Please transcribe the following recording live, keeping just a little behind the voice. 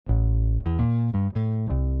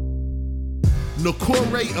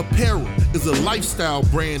Nakore Apparel is a lifestyle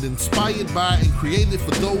brand inspired by and created for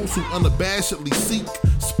those who unabashedly seek,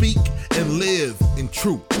 speak, and live in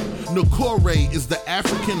truth. Nakore is the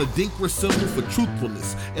African Adinkra symbol for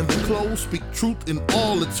truthfulness, and the clothes speak truth in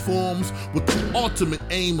all its forms with the ultimate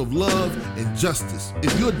aim of love and justice.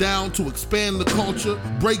 If you're down to expand the culture,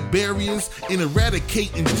 break barriers, and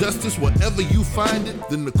eradicate injustice wherever you find it,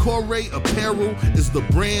 then Nakore Apparel is the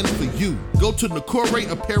brand for you. Go to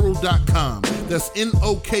NakoreApparel.com. That's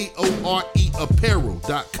N-O-K-O-R-E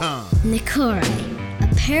Apparel.com. Nakore,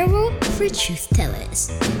 apparel for truth tellers.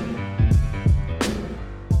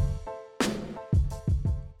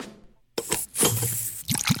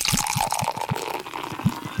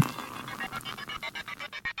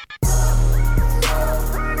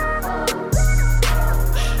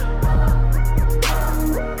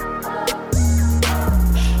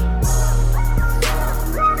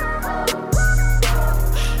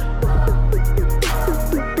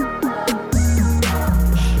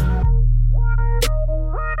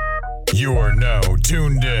 You are now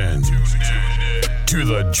tuned in to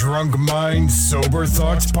the Drunk Mind Sober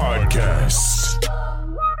Thoughts Podcast.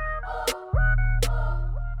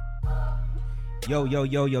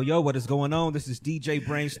 Yo, what is going on? This is DJ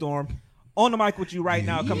Brainstorm on the mic with you right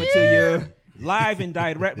now, coming to you live and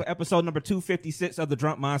direct with episode number 256 of the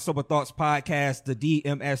Drunk Mind Sober Thoughts Podcast. The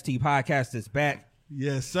DMST podcast is back.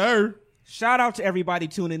 Yes, sir. Shout out to everybody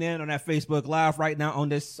tuning in on that Facebook Live right now on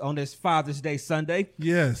this Father's Day Sunday.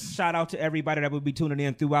 Yes. Shout out to everybody that will be tuning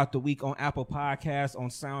in throughout the week on Apple Podcasts, on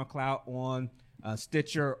SoundCloud, on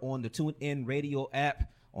Stitcher, on the TuneIn Radio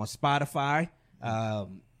app, on Spotify,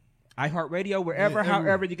 iHeartRadio, wherever,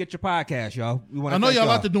 however you get your podcast, y'all. I know y'all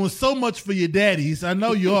out there doing so much for your daddies. I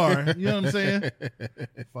know you are. You know what I'm saying?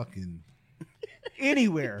 Fucking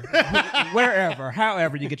anywhere, wherever,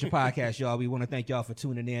 however you get your podcast, y'all. We want to thank y'all for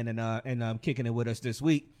tuning in and kicking it with us this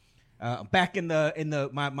week. Back in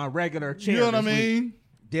my regular chair. You know what I mean? mean?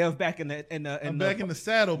 Dev back in the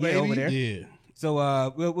saddle, baby. Over there. Yeah.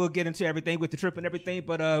 So we'll get into everything with the trip and everything.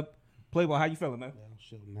 But Playboy, how you feeling, man? Thou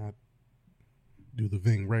shalt not do the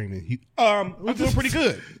Ving Rhames. I'm doing pretty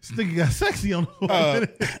good. This nigga got sexy on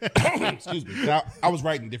the Excuse me. I was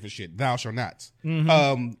writing different shit. Thou shalt not.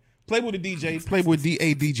 Playboy the DJ. Playboy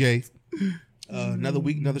DA DJ. Another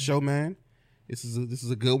week, another show, man. This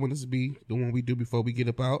is a good one. This will be the one we do before we get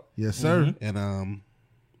up out. Yes, sir. And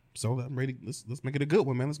so I'm ready. Let's make it a good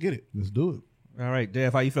one, man. Let's get it. Let's do it. All right,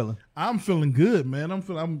 Dev, how you feeling? I'm feeling good, man.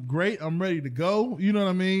 I'm great. I'm ready to go. You know what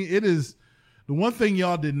I mean? It is the one thing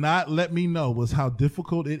y'all did not let me know was how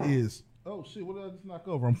difficult it is. Oh shit! What did I just knock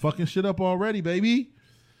over? I'm fucking shit up already, baby.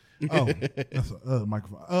 Oh, that's a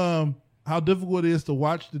microphone. How difficult it is to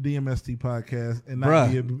watch the DMST podcast and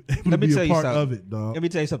not be able to be a part of it, dog. Let me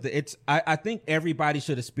tell you something. I think everybody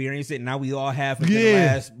should experience it. Now we all have in the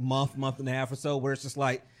last month and a half or so, where it's just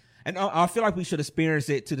like, and I feel like we should experience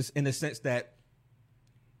it to this in the sense that,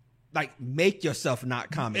 like, make yourself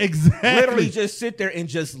not comment. Exactly. Literally just sit there and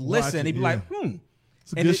just listen and be like,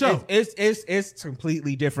 It's a good show. It's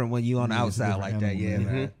completely different when you on the outside like that. Yeah,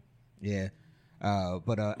 man. Yeah.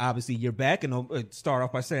 But obviously you're back, and I'll start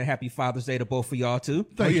off by saying happy Father's Day to both of y'all too.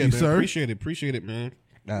 Thank you, man. sir. Appreciate it, man.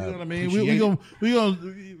 You know what I mean?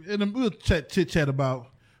 We'll chit chat about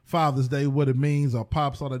Father's Day, what it means, or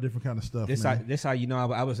pops, all that different kind of stuff. This how you know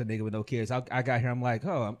I was a nigga with no kids. I got here. I'm like,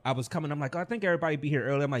 I was coming. I'm like, I think everybody be here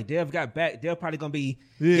early. I'm like, Dev got back. Dev probably gonna be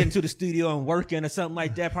getting to the studio and working or something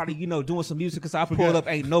like that. Probably doing some music. Cause I pulled up,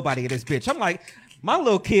 ain't nobody in this bitch. I'm like, my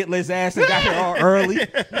little kidless ass and got here all early.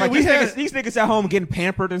 Like these niggas at home getting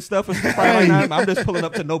pampered and stuff. I'm just pulling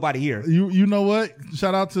up to nobody here. You know what?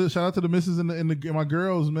 Shout out to the missus and my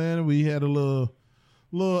girls, man. We had a little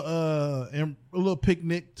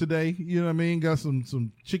picnic today. You know what I mean? Got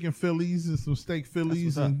some chicken Phillies and some steak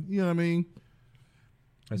Phillies, and you know what I mean.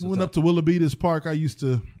 Went up to Willoughby's Park. I used to,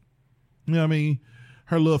 you know what I mean.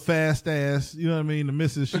 Her little fast ass, you know what I mean? The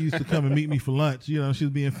missus, she used to come and meet me for lunch. You know, she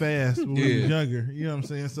was being fast when we was younger. You know what I'm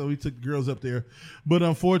saying? So we took the girls up there. But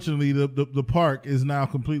unfortunately, the park is now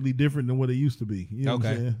completely different than what it used to be. You know what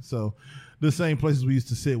I'm saying? So the same places we used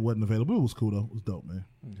to sit wasn't available. It was cool, though. It was dope, man.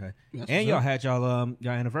 Okay. And y'all had y'all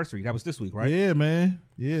anniversary. That was this week, right? Yeah, man.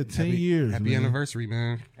 Yeah, 10 years. Happy anniversary,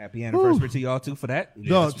 man. Happy anniversary to y'all, too, for that.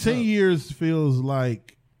 Dog, 10 years feels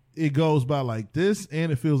like it goes by like this,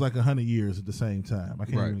 and it feels like 100 years at the same time. I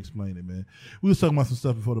can't even explain it, man. We was talking about some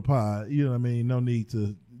stuff before the pod. You know what I mean? No need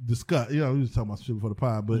to discuss. You know, we was talking about some shit before the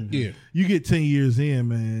pod, but you get 10 years in,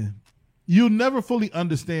 man. You'll never fully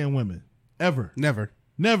understand women. Ever.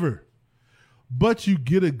 Never. But you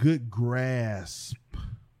get a good grasp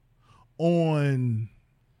on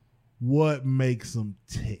what makes them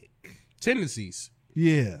tick. tendencies.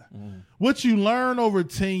 Yeah. What you learn over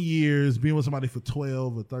 10 years being with somebody for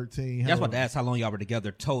 12 or 13. That's what that's how long y'all were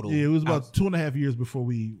together total. Yeah, it was about 2.5 years before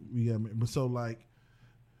we got married. But so like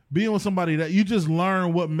being with somebody that you just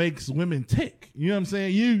learn what makes women tick. You know what I'm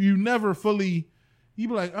saying? You never fully, you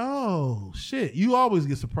be like, oh shit. You always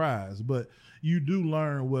get surprised, but you do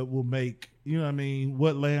learn what will make, you know what I mean,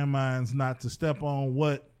 what landmines not to step on,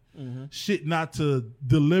 what shit not to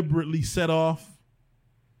deliberately set off.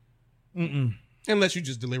 Unless you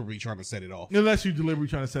just deliberately trying to set it off. Unless you deliberately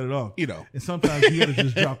trying to set it off. You know. And sometimes you gotta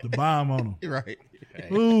just drop the bomb on them. Right.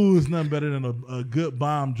 Ooh, it's nothing better than a good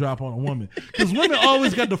bomb drop on a woman. Because women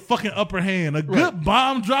always got the fucking upper hand. A good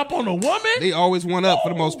bomb drop on a woman? They always one up for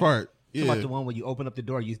the most part. Yeah. About the one when you open up the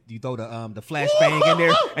door, you throw the flashbang in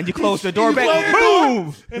there, and you close the door back.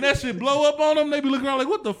 Boom! And that shit blow up on them. They be looking around like,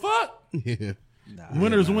 what the fuck? Yeah.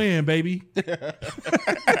 Winners win, baby.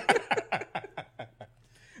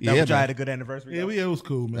 That was tried a good anniversary. Yeah, it was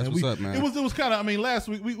cool, man. That's what's up, man. It was kind of. I mean, last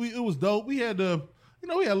week it was dope. We had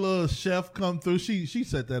we had a little chef come through. She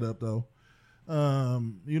set that up though.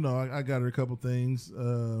 I got her a couple things.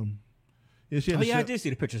 She had I did see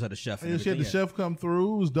the pictures of the chef. Yeah, she had the chef come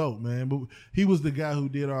through. It was dope, man. But he was the guy who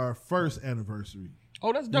did our first anniversary.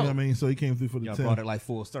 Oh, that's dope. You know what I mean? So he came through for the 10th. Y'all brought it like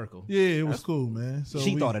full circle. Yeah, it was cool, man. So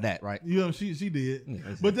she thought of that, right? You know, she did. Yeah,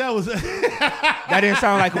 but that was that didn't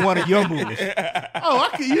sound like one of your moves.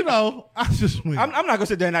 I just went. I'm not gonna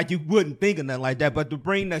sit there and like you wouldn't think of nothing like that, but to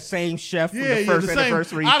bring the same chef from the first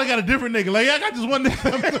anniversary. I'd have got a different nigga. Like I got this one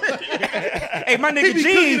nigga. Hey, my nigga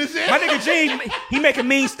Gene, he make a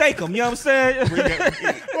mean steak him. You know what I'm saying?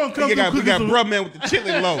 We got bruh man with the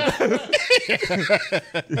chitlin loaf.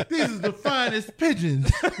 These is the finest pigeons.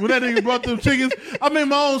 When that nigga brought them chickens, I made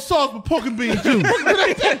my own sauce with pork and bean juice.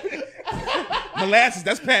 Molasses,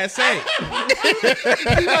 that's passe.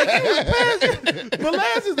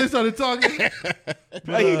 Molasses, they started talking.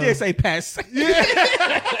 But he did say passe. Yeah.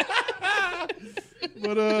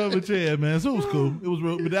 But yeah, man. So it was cool. It was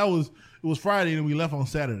real, but it was Friday and we left on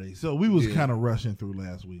Saturday. So we was kind of rushing through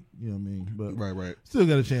last week. You know what I mean? But right. Still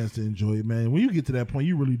got a chance to enjoy it, man. When you get to that point,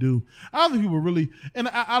 you really do. I don't think people really, and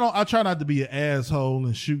I try not to be an asshole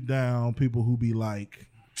and shoot down people who be like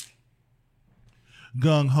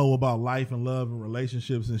gung-ho about life and love and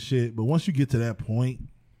relationships and shit. But once you get to that point,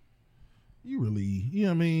 you really, you know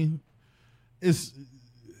what I mean? It's.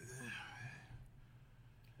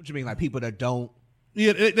 What you mean, like people that don't?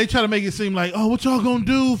 Yeah, they try to make it seem like, oh, what y'all gonna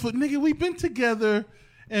do for nigga? We've been together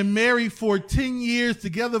and married for 10 years,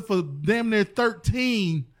 together for damn near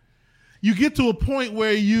 13. You get to a point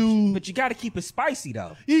where but you got to keep it spicy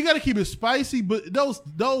though. You got to keep it spicy, but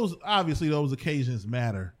those obviously those occasions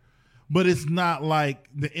matter, but it's not like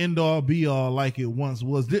the end all be all like it once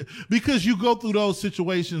was, because you go through those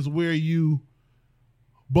situations where you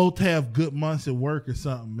both have good months at work or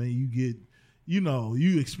something, and you get.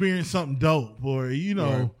 You experience something dope, or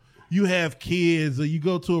you have kids, or you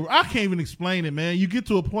go to I can't even explain it, man. You get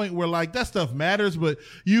to a point where like that stuff matters, but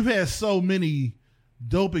you've had so many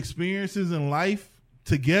dope experiences in life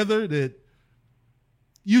together that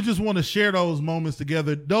you just want to share those moments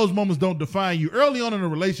together. Those moments don't define you. Early on in a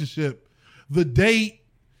relationship, the date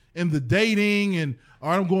and the dating and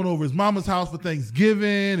I'm going over his mama's house for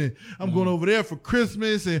Thanksgiving, and I'm going over there for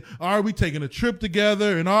Christmas, and all right, we taking a trip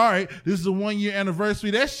together, and all right, this is a 1-year anniversary.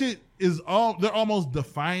 That shit they're almost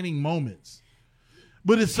defining moments.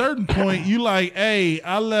 But at a certain point, you like, hey,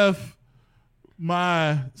 I left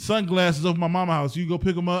my sunglasses over my mama's house. You go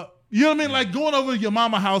pick them up. You know what I mean? Like going over to your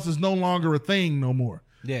mama's house is no longer a thing no more.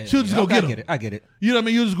 Yeah, she'll just go get them. I get it. You know what I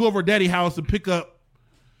mean? You just go over to daddy's house and pick up.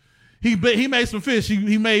 He made some fish.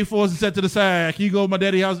 He made for us and set to the side. Can you go to my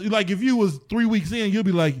daddy's house? Like if you was 3 weeks in, you'll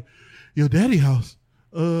be like, your daddy house.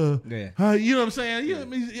 You know what I'm saying? You know what I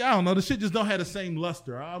mean? I don't know. The shit just don't have the same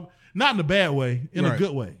luster. Not in a bad way, in a good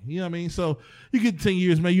way. You know what I mean? So you get 10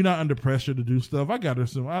 years, man. You're not under pressure to do stuff. I got her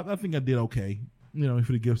some. I think I did okay.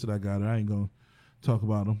 For the gifts that I got her, I ain't gonna talk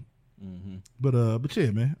about them. Mm-hmm. But yeah,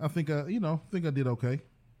 man. I think I did okay. I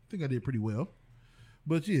think I did pretty well.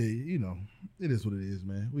 But yeah, it is what it is,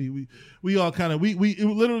 man. We all kind of we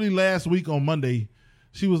literally last week on Monday,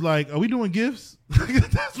 she was like, "Are we doing gifts?"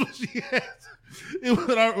 That's what she asked. It was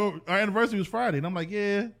our anniversary was Friday, and I'm like,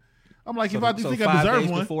 "Yeah." I'm like, if I think I deserve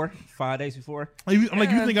one, 5 days before. I'm like,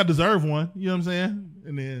 you think I deserve one? You know what I'm saying?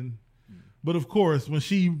 And then, but of course, when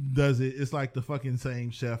she does it, it's like the fucking same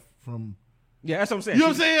chef from. Yeah, that's what I'm saying. You know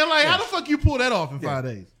what I'm saying? Like, how the fuck you pull that off in 5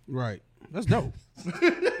 days? Right. That's dope.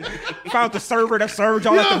 Found the server that served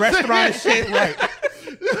y'all at the restaurant and shit. Right.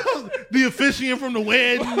 The officiant from the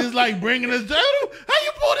wedding is like bringing us. How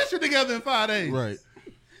you pull this shit together in 5 days? Right.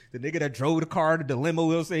 The nigga that drove the car to the limo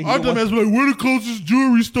will say, Our dumb ass was like, "Where the closest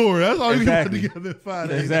jewelry store?" That's all Exactly. you got together in 5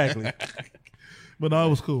 days. Exactly. But no, it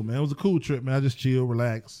was cool, man. It was a cool trip, man. I just chill,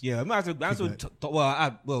 relax. Yeah, because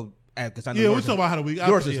I know Yeah, we yours, talk about how the week.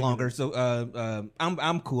 yours is longer. So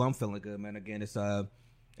I'm cool. I'm feeling good, man. Again, it's a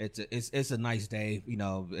nice day. You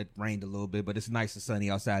know, it rained a little bit, but it's nice and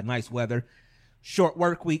sunny outside. Nice weather. Short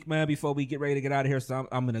work week, man. Before we get ready to get out of here, so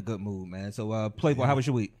I'm in a good mood, man. So Playboy, how was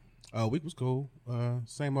your week? Week was cool.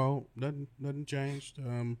 Same old. Nothing changed.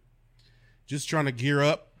 Just trying to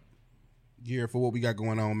gear for what we got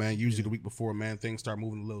going on, man. Usually the week before, man, things start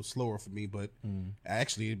moving a little slower for me, but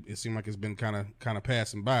actually it seemed like it's been kind of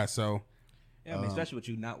passing by. So Yeah, I mean, especially with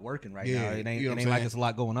you not working right yeah, now, it ain't, you know it what ain't I'm like saying? it's a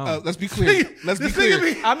lot going on. let's be clear. Let's be clear.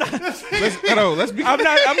 I'm not. Let's be. I'm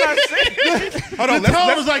not saying. Hold on. The tone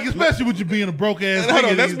Let's, was like, especially with you being a broke ass Hold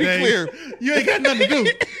on, nigga let's these be days, clear. You ain't got nothing to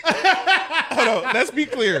do. hold on. Let's be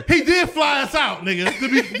clear. He did fly us out, nigga.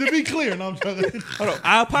 To be clear, no, I'm joking. Hold on.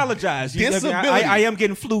 I apologize. I am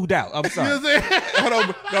getting flued out. I'm You know sorry. what I'm saying? Hold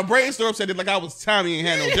on. Now, Brainstorm said it like I was Tommy and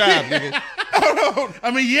had no job, nigga. Hold on.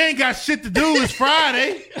 I mean, you ain't got shit to do. It's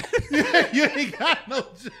Friday. You ain't got no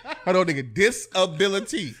job. Hold on, nigga.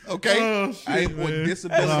 Disability. Okay. Oh, shit, I ain't with man.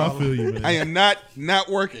 disability. No, I feel you, man. I am not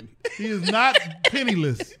working. He is not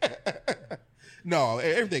penniless. No,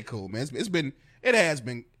 everything cool, man. It has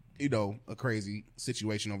been, you know, a crazy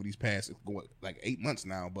situation over these past like 8 months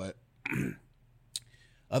now. But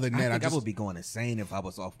other than I that, think I would be going insane if I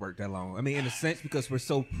was off work that long. I mean, in a sense, because we're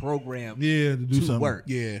so programmed Yeah, to do to something. work.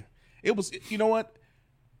 yeah, it was. You know what?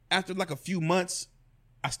 After like a few months,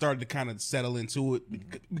 I started to kind of settle into it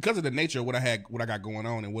because of the nature of what I got going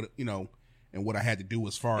on, and what and what I had to do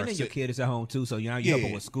as far And then as your kid is at home too, so you're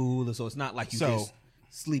helping with school, so it's not like you So- just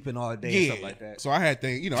sleeping all day and stuff like that. So I had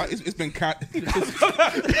things, you know, it's been hey,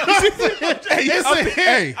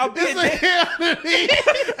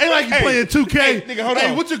 Ain't like you playing 2K. Hey, nigga, hold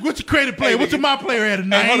on. What's your creative player? Hey, What's your nigga. my player at a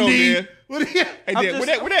 90? Hey, hold on, man. What Hey,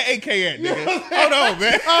 where that AK at, nigga? Hold on,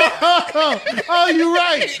 man. Oh, you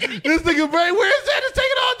right. This nigga Brain, where is that? It's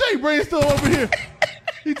taking all day. Brain's still over here.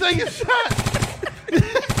 He taking shots.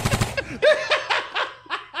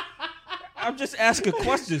 I'm just asking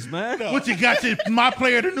questions, man. What you got? Your my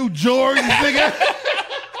player, the new Jordan, nigga.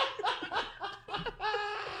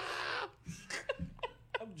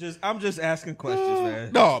 I'm just asking questions,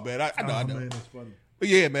 man. No, man. I know. Man, that's funny. But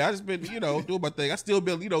yeah, man, I just been, doing my thing. I still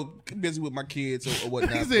been, busy with my kids or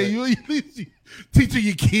whatnot. He said you teaching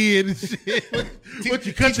your kid and shit. What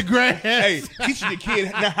you cut the grass? Hey, teaching your kid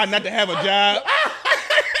how not to have a job.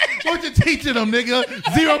 What you teaching them, nigga?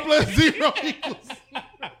 0 + 0 equals.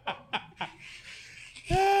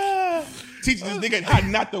 Teaching this nigga how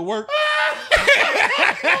not to work.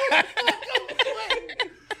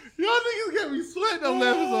 Y'all niggas got me sweating. I'm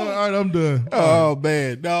laughing. So, all right, I'm done. Oh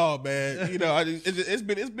man, no man. It's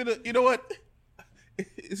been a, you know what?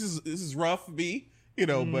 This is rough for me, but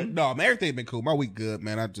no, man, everything been cool. My week good,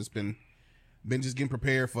 man. I've just been just getting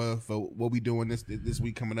prepared for what we doing this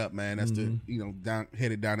week coming up, man. That's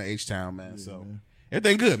headed down to H-Town, man. So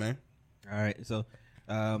everything good, man. All right, so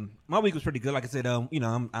my week was pretty good. Like I said, I'm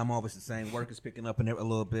always the same. Work is picking up a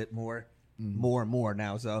little bit more and more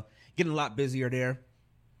now. So getting a lot busier there.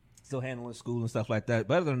 Still handling school and stuff like that.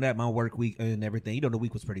 But other than that, my work week and everything, the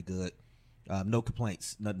week was pretty good. No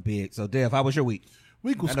complaints, nothing big. So, Dev, how was your week?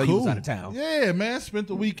 Week was I know cool. you was out of town. Yeah, man. Spent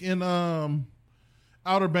the week in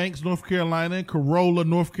Outer Banks, North Carolina, and Corolla,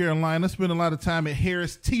 North Carolina. Spent a lot of time at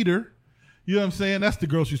Harris Teeter. You know what I'm saying? That's the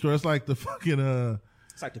grocery store. It's like the fucking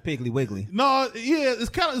It's like the Piggly Wiggly. No, yeah,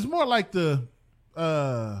 it's more like the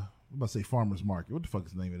I'm about to say farmers market. What the fuck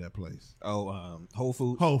is the name of that place? Oh, Whole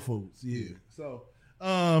Foods. Whole Foods, yeah. So,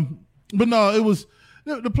 but no, it was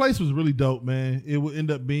the place was really dope, man. It would end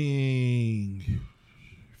up being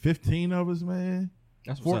 15 of us, man.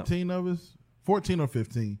 That's what's 14 of us, 14 or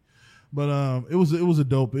 15. But it was a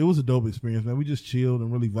dope experience, man. We just chilled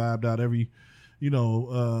and really vibed out every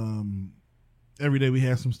day we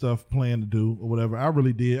had some stuff planned to do or whatever. I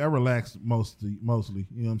really did. I relaxed mostly. You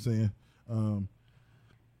know what I'm saying?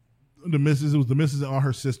 It was the missus and all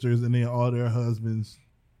her sisters, and then all their husbands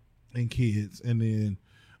and kids, and then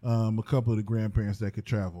a couple of the grandparents that could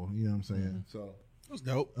travel. You know what I'm saying? So It was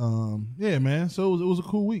dope. yeah, man. So it was a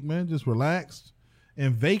cool week, man. Just relaxed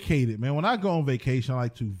and vacated, man. When I go on vacation, I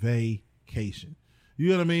like to vacation. You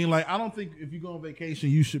know what I mean? Like, I don't think if you go on vacation,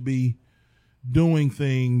 you should be doing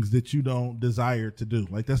things that you don't desire to do.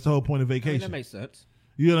 Like, that's the whole point of I mean, vacation. that makes sense.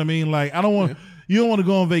 You know what I mean? Like, I don't want you don't want to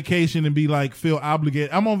go on vacation and be like feel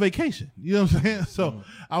obligated. I'm on vacation. You know what I'm saying? So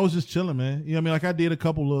I was just chilling, man. You know what I mean? Like, I did a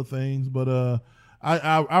couple little things, but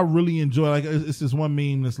I really enjoy, like, it's this one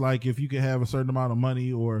meme that's like, if you can have a certain amount of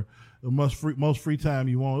money or the most free time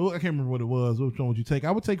you want. I can't remember what it was. Which one would you take?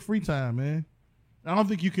 I would take free time, man. I don't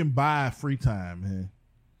think you can buy free time, man.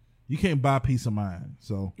 You can't buy peace of mind.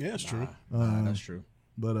 So Yeah, that's true. That's true.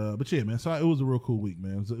 But yeah, man. So it was a real cool week,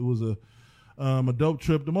 man. It was a dope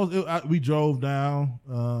trip. We drove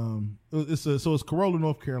down. It's Corolla,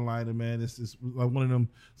 North Carolina, man. It's like one of them.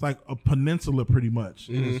 It's like a peninsula, pretty much.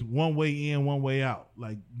 And it's one way in, one way out,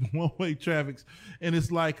 like one way traffics. And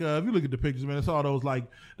it's like if you look at the pictures, man, it's all those, like,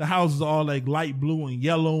 the houses are all like light blue and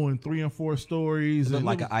yellow and 3 and 4 stories. It looked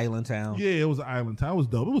like an island town. Yeah, it was an island town. It was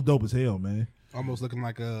dope. It was dope as hell, man. Almost looking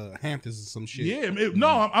like Hamptons or some shit. Yeah,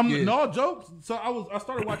 no jokes. So I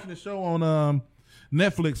started watching a show on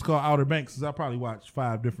Netflix called Outer Banks, because I probably watched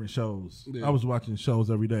 5 different shows. Yeah. I was watching shows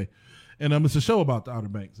every day, and it's a show about the Outer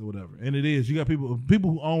Banks or whatever. And it is, you got people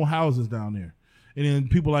who own houses down there, and then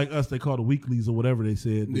people like us, they call the weeklies or whatever they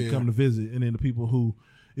said, they come to visit. And then the people who,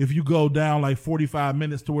 if you go down like 45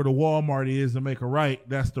 minutes to where the Walmart is and make a right,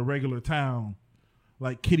 that's the regular town,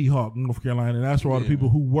 like Kitty Hawk, North Carolina. And that's where all the people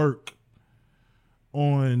who work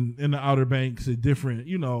in the Outer Banks at different,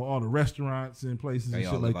 all the restaurants and places and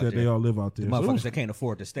shit like that, they all live out there. The motherfuckers that can't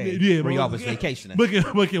afford to stay. Yeah, where y'all was vacationing.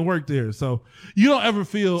 But can work there. So you don't ever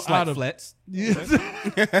feel It's out like of flats. Yeah.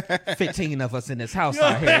 15 of us in this house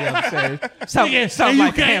out here. You know what I'm saying? Something And you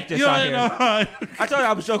like can't- Hamptons you out here. know, I told you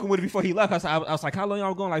I was joking with it before he left. I was like, how long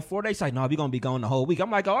y'all going? Like 4 days? He's like, no, we going to be going the whole week.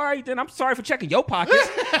 I'm like, all right, then I'm sorry for checking your pockets,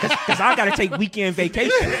 because I got to take weekend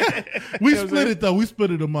vacation. we split it though. We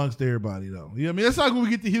split it amongst everybody though. You know what I mean? It's like when we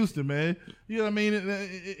get to Houston, man. You know what I mean?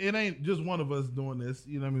 It ain't just one of us doing this.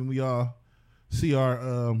 You know what I mean? We all see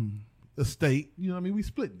our estate. You know what I mean? We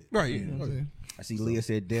splitting it. Right, yeah. You know what I'm saying? I see Leah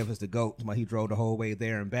said Dev is the GOAT. He drove the whole way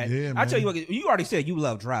there and back. Yeah, I tell man. you what, you already said you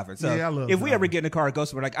love driving. So Yeah, I love if we driving. ever get in the car and go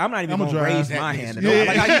somewhere, like, I'm not even I'ma going to drive. raise my hand. And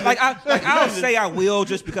Yeah. I'll say I will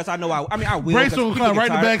just because I know I will. Brayson 'cause will people climb get right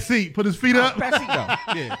in the tired. back seat, put his feet up. Backseat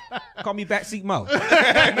though. Yeah. Call me backseat Mo.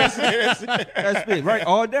 That's it, right?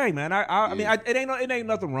 All day, man. I mean, it ain't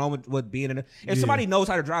nothing wrong with being in it. If somebody knows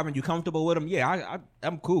how to drive and you comfortable with them,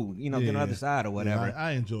 I'm cool. Get on the other side or whatever. Yeah,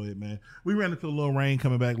 I enjoy it, man. We ran into a little rain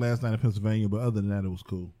coming back last night in Pennsylvania, but other than that, it was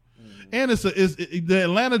cool. And it's the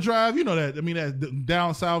Atlanta drive, you know that. I mean, that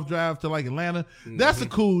down south drive to like Atlanta, that's a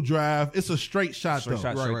cool drive. It's a straight shot though.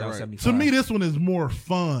 Straight down right. 75. To me, this one is more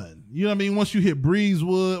fun. You know what I mean? Once you hit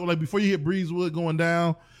Breezewood, like before you hit Breezewood going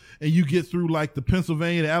down, and you get through like the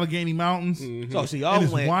Pennsylvania, the Allegheny Mountains. So y'all And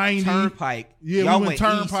it's went windy. Turnpike. Yeah, y'all we went east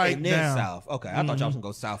Turnpike and then down. south. Okay, I thought y'all was gonna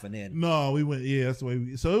go south and then. No, we went. Yeah, that's the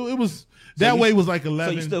way. So it was that way was like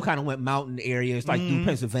 11. So you still kind of went mountain areas, like through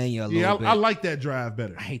Pennsylvania a little yeah, bit. I like that drive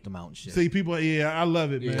better. I hate the mountain shit. See, people, yeah, I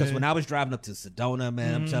love it, man. Because when I was driving up to Sedona,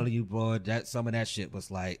 man, I'm telling you, boy, some of that shit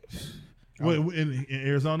was like, in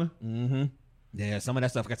Arizona, yeah, some of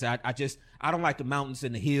that stuff. Like I said, I don't like the mountains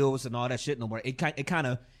and the hills and all that shit no more. It kind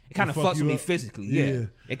of fuck fucks with you me up? physically. Yeah.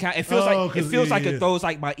 Yeah, it feels like yeah. it throws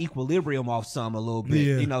like my equilibrium off some a little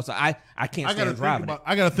bit. Yeah. So I can't stand driving it.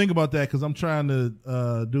 I got to think about that because I'm trying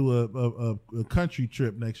to do a country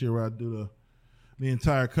trip next year where I do the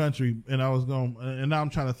entire country, and and now I'm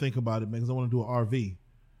trying to think about it because I want to do an RV.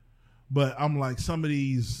 But I'm like, some of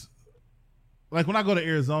these, like when I go to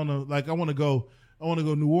Arizona, like I want to go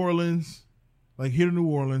New Orleans, like here to New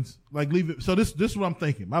Orleans, like leave it. So this is what I'm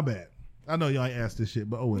thinking. My bad. I know y'all ain't asked this shit,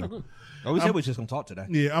 but oh well. We said we was just gonna talk today.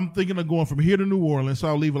 Yeah, I'm thinking of going from here to New Orleans, so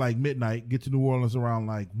I'll leave at like midnight, get to New Orleans around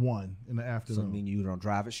like 1 in the So I afternoon. mean, you don't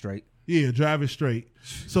drive it straight. Yeah, drive it straight.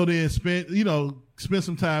 So then spend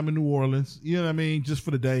some time in New Orleans, you know what I mean, just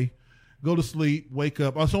for the day. Go to sleep, wake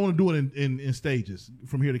up. Also, I want to do it in stages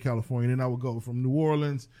from here to California. Then I would go from New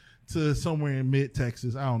Orleans to somewhere in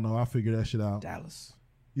mid-Texas. I don't know. I'll figure that shit out. Dallas.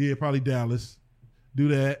 Yeah, probably Dallas. Do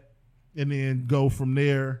that. And then go from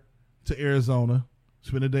there to Arizona.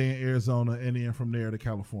 Spend a day in Arizona. And then from there to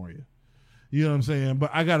California. You know what I'm saying?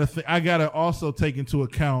 But I gotta also take into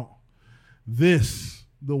account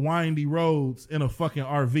the windy roads in a fucking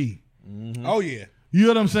RV. Oh yeah. You know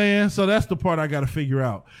what I'm saying? So that's the part I got to figure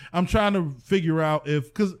out. I'm trying to figure out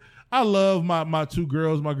because I love my two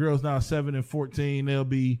girls. My girls now 7 and 14. They'll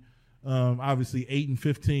be obviously 8 and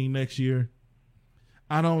 15 next year.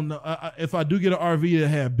 I don't know if I do get an RV that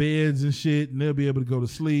have beds and shit, and they'll be able to go to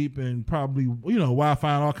sleep and probably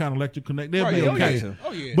Wi-Fi and all kind of electric connect. They'll be okay.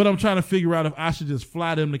 Oh yeah. But I'm trying to figure out if I should just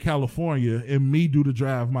fly them to California and me do the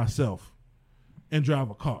drive myself and drive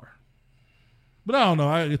a car. But I don't know.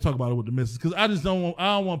 I can talk about it with the missus because I don't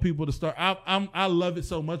want people to start. I love it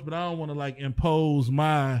so much, but I don't want to like impose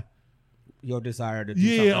Your desire to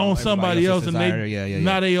do something on somebody else, and desire.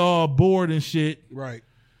 now they all bored and shit. Right.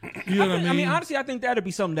 You know what I mean? I mean, honestly, I think that'd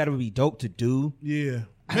be something that would be dope to do. Yeah.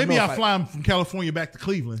 I don't Maybe know I'll if fly him from California back to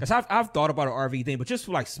Cleveland. Cause I've thought about an RV thing, but just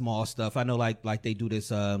for like small stuff. I know like they do this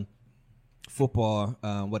football,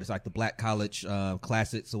 what is like the Black College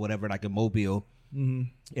Classics or whatever, like in Mobile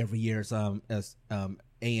every year. It's A&M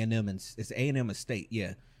and it's A&M and State,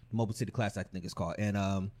 yeah, the Mobile City Classic I think it's called,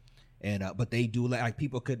 and but they do like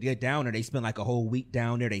people could get down there. They spend like a whole week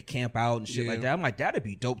down there. They camp out and shit like that. I'm like, that'd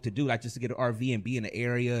be dope to do, like just to get an RV and be in the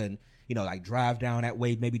area and. You know, like drive down that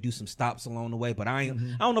way, maybe do some stops along the way. But I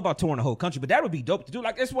don't know about touring the whole country, but that would be dope to do.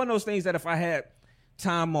 Like, it's one of those things that if I had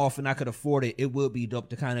time off and I could afford it, it would be dope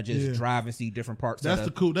to kind of just drive and see different parts. That's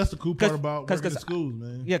the cool part about working in schools,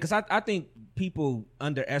 man. Yeah, because I think people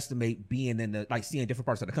underestimate being in like seeing different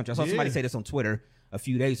parts of the country. I saw somebody say this on Twitter a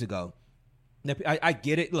few days ago. I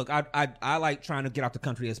get it. Look, I like trying to get out the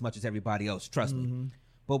country as much as everybody else. Trust me,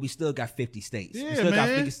 but we still got 50 states.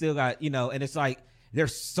 Yeah, we still got, you know, and it's like.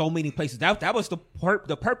 There's so many places. That was the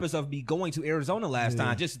purpose of me going to Arizona last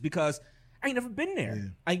time, just because I ain't never been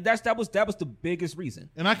there. That was the biggest reason.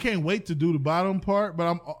 And I can't wait to do the bottom part,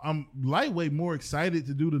 but I'm lightweight more excited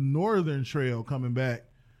to do the northern trail coming back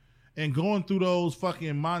and going through those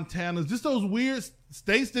fucking Montanas, just those weird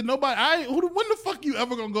states that nobody. When the fuck you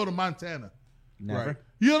ever gonna go to Montana? Never. Right.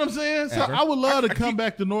 You know what I'm saying? So I would love to come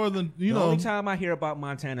back to northern. You know, the only time I hear about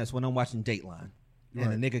Montana is when I'm watching Dateline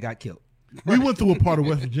and a nigga got killed. We went through a part of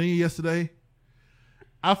West Virginia yesterday.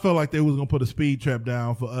 I felt like they was gonna put a speed trap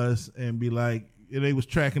down for us and be like, they was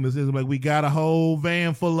tracking us. Like, we got a whole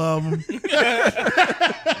van full of them.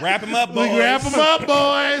 Wrap them up, boys. We wrap them up,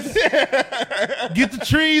 boys. Get the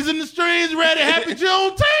trees and the streets ready. Happy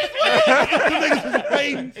Juneteenth. The niggas was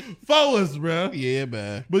waiting for us, bro. Yeah,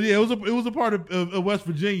 man. But yeah, it was a part of West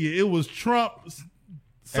Virginia. It was Trump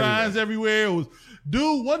signs everywhere. It was.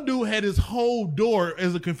 One dude had his whole door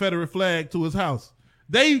as a Confederate flag to his house.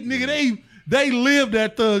 They lived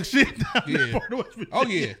that thug shit down there. Oh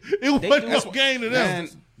yeah, it wasn't no game to them.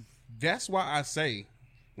 That's why I say,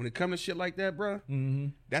 when it comes to shit like that, bro,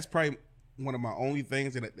 that's probably one of my only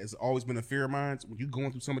things that's always been a fear of mine. When you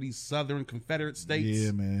going through some of these Southern Confederate states,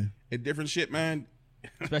 yeah, man, and different shit, man.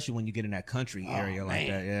 Especially when you get in that country area like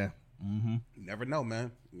that, yeah. You never know,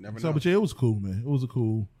 man. You never know. So, but yeah, it was cool, man. It was a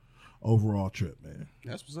cool overall trip, man.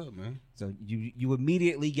 That's what's up, man. So you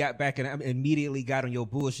immediately got back and immediately got on your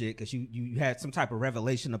bullshit because you had some type of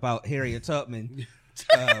revelation about Harriet Tubman.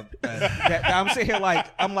 I'm sitting here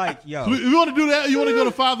I'm like, yo, you want to do that? You want to go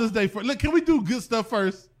to Father's Day first? Look, can we do good stuff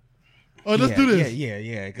first? Or let's do this.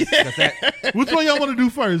 Yeah. Which one y'all want to do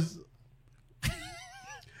first?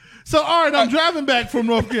 So, all right, I'm driving back from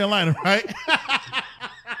North Carolina, right?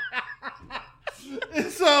 And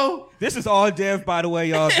so this is all Dev, by the way,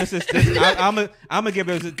 y'all. I'm gonna give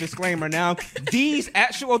it a disclaimer now. These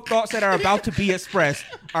actual thoughts that are about to be expressed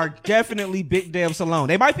are definitely Big Dev's alone.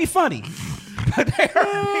 They might be funny, but they are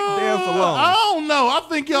Big Dev's alone. I don't know. I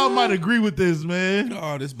think y'all might agree with this, man.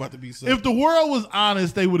 Oh, this is about to be so. If the world was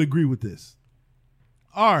honest, they would agree with this.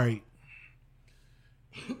 All right.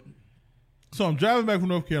 So I'm driving back from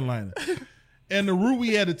North Carolina. And the route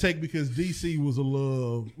we had to take, because DC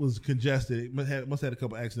was congested, it must have had a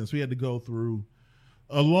couple accidents. We had to go through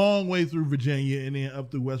a long way through Virginia and then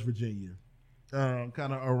up through West Virginia, kind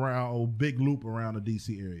of around a big loop around the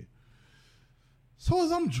DC area. So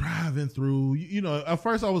as I'm driving through, at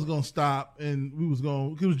first I was gonna stop and it was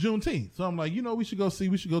Juneteenth. So I'm like, we should go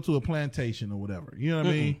to a plantation or whatever. You know what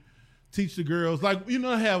I mean? Teach the girls, like,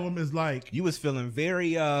 have them as like. You was feeling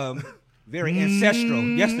very ancestral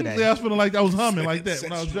yesterday. Yeah, I was feeling like I was humming like that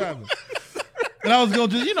when I was driving. And I was going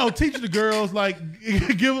to just, teach the girls, like,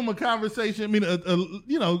 give them a conversation. I mean,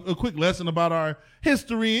 a quick lesson about our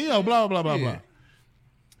history, blah, blah, blah, blah.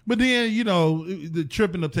 But then, the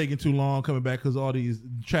trip ended up taking too long coming back because all these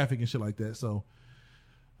traffic and shit like that. So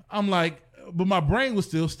I'm like, but my brain was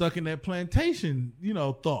still stuck in that plantation,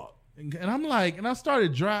 thought. And I'm like, and I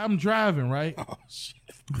started I'm driving, right? Oh, shit.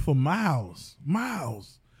 For miles.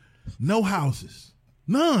 No houses.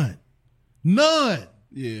 None.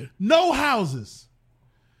 Yeah. No houses.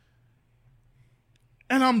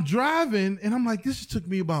 And I'm driving, and I'm like, this just took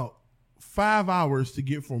me about 5 hours to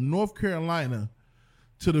get from North Carolina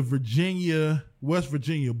to the West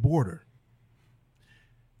Virginia border.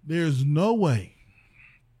 There's no way.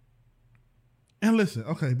 And listen,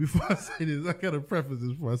 okay, before I say this, I got to preface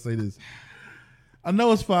this before I say this. I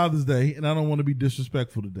know it's Father's Day, and I don't want to be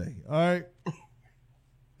disrespectful today, all right?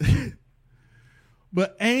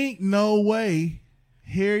 But ain't no way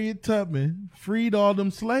Harriet Tubman freed all them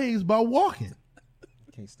slaves by walking.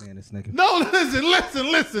 Can't stand this nigga. No,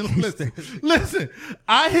 listen.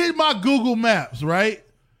 I hit my Google Maps, right?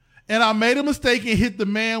 And I made a mistake and hit the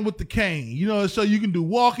man with the cane. You know, so you can do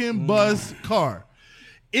walking, bus, car.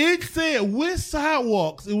 It said with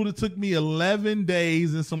sidewalks, it would have took me 11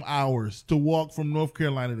 days and some hours to walk from North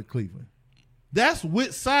Carolina to Cleveland. That's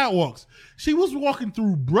with sidewalks. She was walking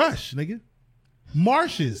through brush, nigga.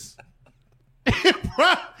 Marshes.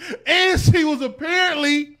 And she was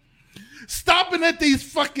apparently stopping at these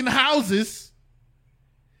fucking houses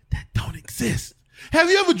that don't exist. Have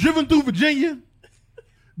you ever driven through Virginia?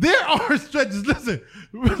 There are stretches.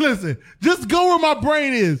 Listen. Just go where my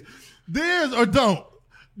brain is. There's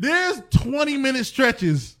 20-minute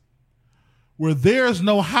stretches where there's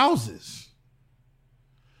no houses.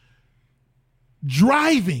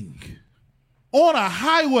 Driving on a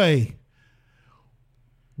highway,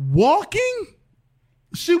 walking,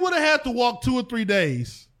 she would have had to walk 2 or 3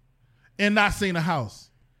 days and not seen a house.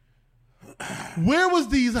 Where was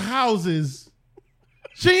these houses?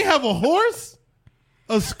 She didn't have a horse,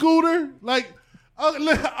 a scooter, like. They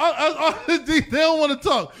don't want to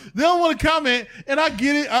talk. They don't want to comment, and I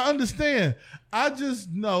get it. I understand. I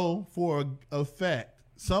just know for a fact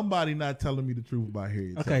somebody not telling me the truth about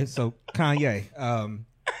Harriet Tubman. Okay, so Kanye.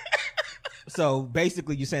 So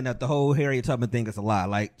basically, you're saying that the whole Harriet Tubman thing is a lie.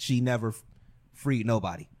 Like she never freed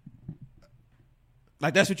nobody.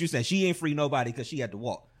 Like that's what you said. She ain't free nobody because she had to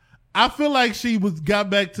walk. I feel like she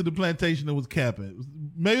got back to the plantation and was capping.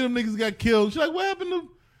 Maybe them niggas got killed. She's like, what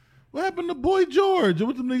happened to Boy George? Or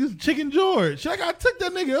what them niggas, Chicken George? She's like, I took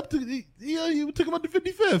that nigga up to, you took him up to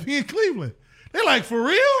 55th. He in Cleveland. They're like, for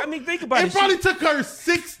real? I mean, think about it. It probably took her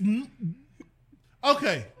 6.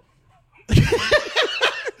 Okay.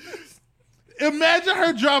 Imagine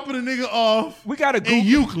her dropping a nigga off. We got to in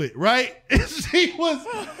Euclid, right? she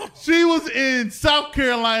was in South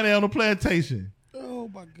Carolina on a plantation. Oh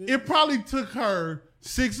my goodness. It probably took her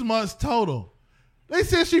 6 months total. They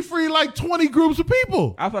said she freed like 20 groups of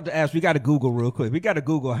people. I was about to ask. We got to Google real quick. We got to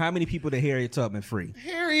Google how many people did Harriet Tubman free.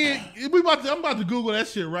 I'm about to Google that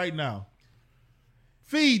shit right now.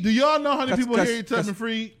 Feed, do y'all know how many people Harriet Tubman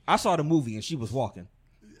freed? I saw the movie and she was walking.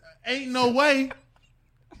 Ain't no way.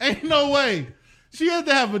 Ain't no way. She had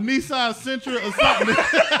to have a Nissan Sentra or something.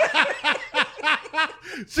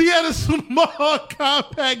 She had a small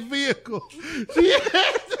compact vehicle.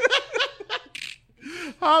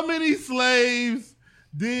 How many slaves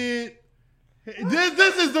did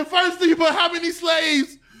this is the first thing, but how many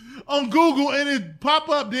slaves on Google and it pop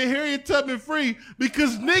up did Harriet Tubman free?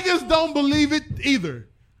 Because niggas don't believe it either.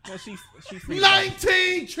 Well, she free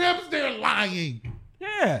 19 trips, they're lying.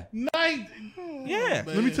 Yeah. Yeah.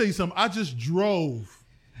 Let me tell you something. I just drove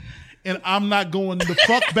and I'm not going the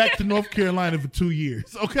fuck back to North Carolina for 2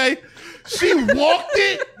 years. Okay? She walked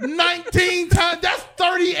it 19 times. That's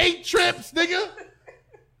 38 trips, nigga.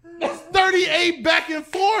 That's 38 back and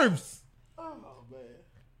forths. Oh, man.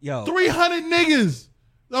 Yo. 300 niggas.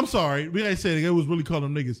 I'm sorry. We ain't saying it. It was really calling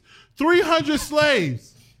them niggas. 300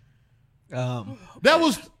 slaves. That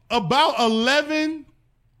was about 11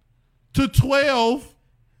 to 12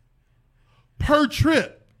 per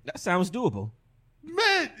trip. That sounds doable.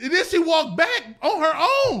 Man, and then she walked back on her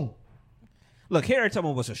own. Look, Harriet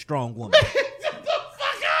Tubman was a strong woman. Get the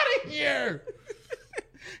fuck out of here.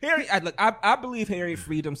 I believe Harriet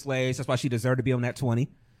freed them slaves. That's why she deserved to be on that 20.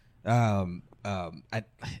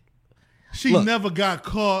 She never got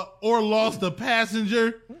caught or lost a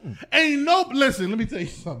passenger. Listen, let me tell you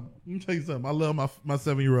something. I love my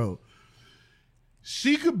 7-year-old.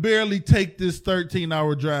 She could barely take this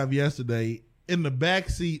 13-hour drive yesterday in the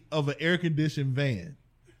backseat of an air-conditioned van.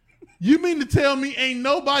 You mean to tell me ain't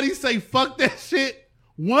nobody say fuck that shit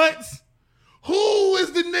once? Who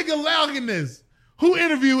is the nigga logging this? Who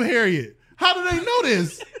interviewed Harriet? How do they know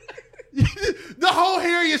this? The whole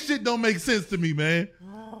Harriet shit don't make sense to me, man.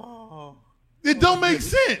 It don't make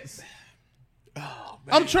sense. Oh,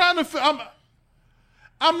 man.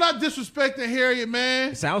 I'm not disrespecting Harriet,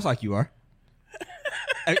 man. It sounds like you are.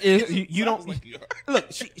 You don't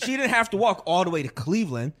look. She didn't have to walk all the way to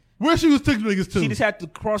Cleveland. Where she was taking niggas to? She just had to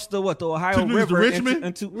cross the Ohio River.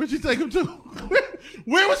 Richmond. Where'd she take them to?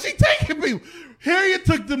 Where was she taking people? Harriet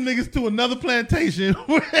took them niggas to another plantation.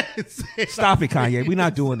 Stop it, Kanye. We're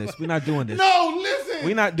not doing this. We're not doing this. No, listen.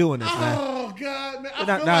 We're not doing this, man. Oh God, man. I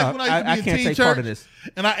feel like when I used to be in teen church, part of this.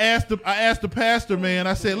 And I asked the pastor, man.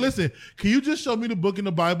 I said, "Listen, can you just show me the book in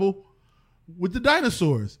the Bible with the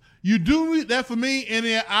dinosaurs? You do that for me, and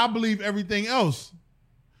then I believe everything else.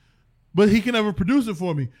 But he can never produce it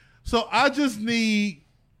for me. So I just need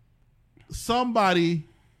somebody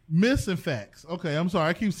missing facts. Okay, I'm sorry.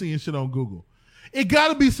 I keep seeing shit on Google. It got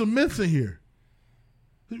to be some myths in here.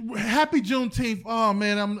 Happy Juneteenth. Oh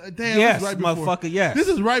man, this Yes, is right before, motherfucker, yes. This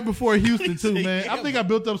is right before Houston too, man. I think I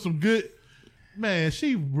built up some good. Man,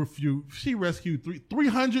 she rescued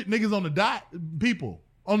 300 niggas on the dot. People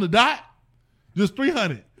on the dot, just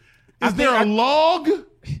 300. Is there a log?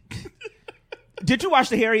 Did you watch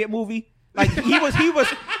the Harriet movie? Like he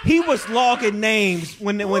was logging names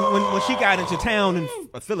when she got into town in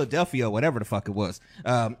Philadelphia or whatever the fuck it was.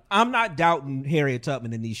 I'm not doubting Harriet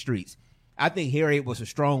Tubman in these streets. I think Harriet was a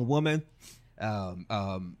strong woman,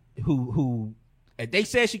 who they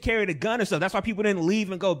said she carried a gun or something. That's why people didn't leave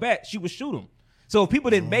and go back. She would shoot them. So if people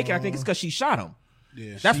didn't make it, I think it's because she shot them.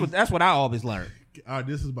 Yeah, that's what I always learned. All right,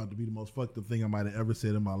 this is about to be the most fucked up thing I might have ever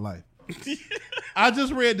said in my life. I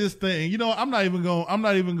just read this thing. You know, I'm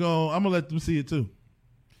gonna let them see it too.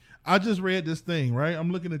 I just read this thing, right?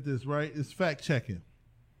 I'm looking at this, right? It's fact checking.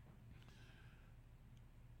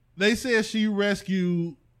 They said she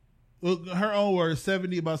rescued, her own words,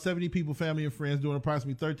 about 70 people, family and friends, doing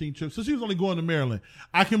approximately 13 trips. So she was only going to Maryland.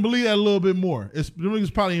 I can believe that a little bit more. It's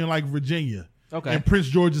probably in like Virginia, okay, and Prince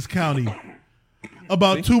George's County,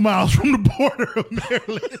 about 2 miles from the border of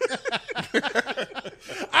Maryland.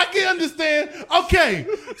 I can understand. Okay,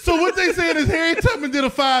 so what they saying is Harriet Tubman did a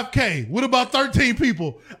 5K with about 13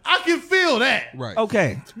 people. I can feel that. Right.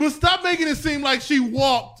 Okay. But stop making it seem like she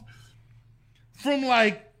walked from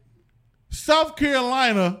like South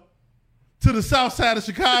Carolina to the south side of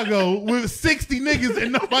Chicago with 60 niggas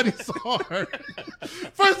and nobody saw her.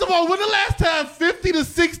 First of all, when the last time 50 to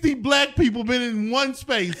 60 black people been in one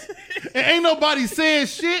space and ain't nobody saying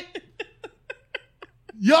shit?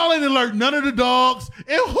 Y'all ain't alert none of the dogs.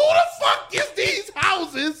 And who the fuck is these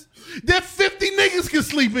houses that 50 niggas can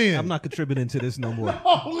sleep in? I'm not contributing to this no more.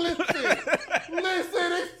 Oh, listen.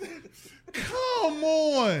 Come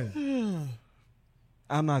on.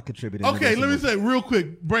 I'm not contributing. Okay, let me say real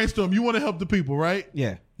quick, brainstorm. You want to help the people, right?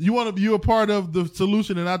 Yeah. You're a part of the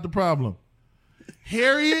solution and not the problem.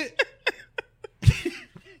 Harriet.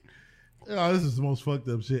 Oh, this is the most fucked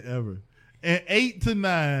up shit ever. And 8 to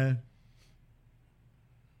 9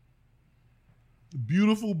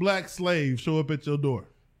 beautiful black slaves show up at your door.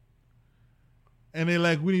 And they're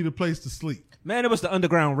like, we need a place to sleep. Man, it was the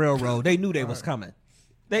Underground Railroad. They knew they was coming.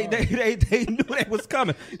 They knew they was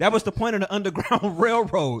coming. That was the point of the Underground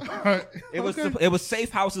Railroad. Right. It was safe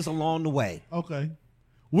houses along the way. Okay.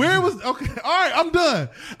 Where was okay? All right, I'm done.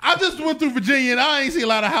 I just went through Virginia and I ain't see a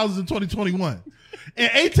lot of houses in 2021. In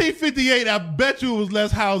 1858, I bet you it was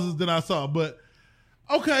less houses than I saw. But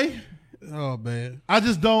okay. Oh man. I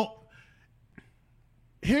just don't.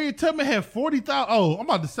 Harriet Tubman had 40,000. Oh, I'm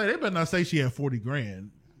about to say they better not say she had 40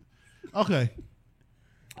 grand. Okay.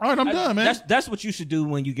 All right, I'm done, man. That's what you should do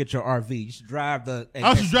when you get your RV. You should drive the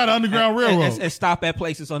Underground Railroad and stop at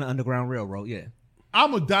places on the Underground Railroad. Yeah,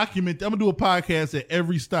 I'm gonna document. I'm gonna do a podcast at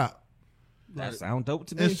every stop. That sounds dope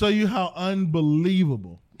to me. And show you how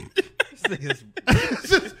unbelievable.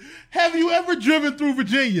 Have you ever driven through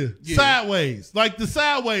Virginia sideways? Like the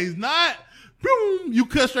sideways, not boom, you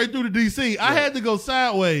cut straight through to DC. I had to go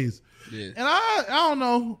sideways. Yeah. And I don't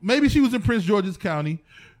know. Maybe she was in Prince George's County.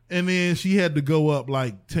 And then she had to go up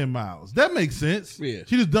like 10 miles. That makes sense. Yeah.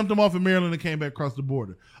 She just dumped them off in Maryland and came back across the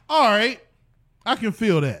border. All right. I can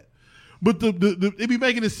feel that. But it be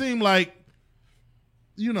making it seem like,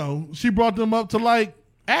 you know, she brought them up to like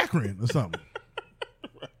Akron or something.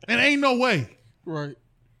 And ain't no way. Right.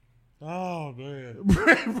 Oh, man.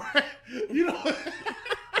 You know.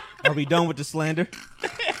 Are we done with the slander?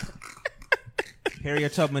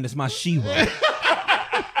 Harriet Tubman is my She-Ra.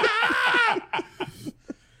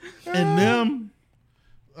 And them.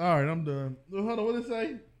 All right, I'm done. Hold on, what did it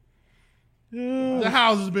say? The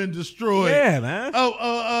house has been destroyed. Yeah, man.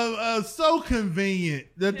 So convenient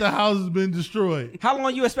that the house has been destroyed. How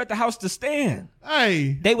long you expect the house to stand?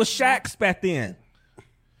 Hey. They was shacks back then.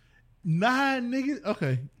 9 niggas?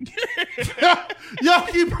 Okay. Y'all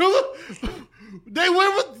keep they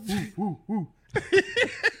went with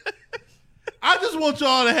I just want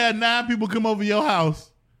y'all to have 9 people come over your house.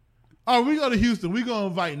 All right, we go to Houston. We gonna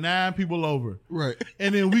invite 9 people over, right?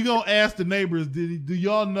 And then we gonna ask the neighbors. Do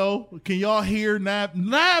y'all know? Can y'all hear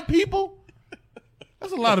 9 people?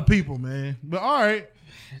 That's a lot of people, man. But all right,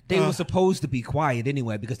 they were supposed to be quiet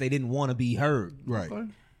anyway because they didn't want to be heard. Right.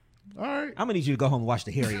 Okay. All right. I'm gonna need you to go home and watch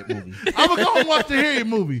the Harriet movie. I'm gonna go home and watch the Harriet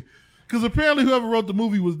movie because apparently whoever wrote the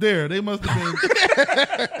movie was there. They must have been.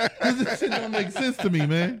 This shit don't make sense to me,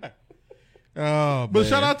 man. Oh, but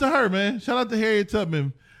shout out to her, man. Shout out to Harriet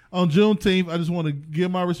Tubman. On Juneteenth, I just want to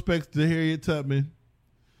give my respects to Harriet Tubman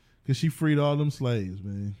because she freed all them slaves,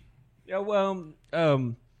 man. Yeah, well,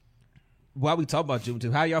 while we talk about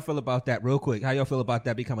Juneteenth, how y'all feel about that real quick? How y'all feel about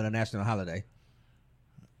that becoming a national holiday?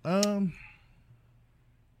 I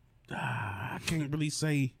can't really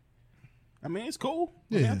say. I mean, it's cool.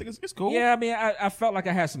 I Yeah. think it's cool. Yeah, I mean, I felt like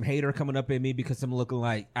I had some hater coming up at me because I'm looking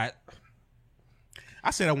like I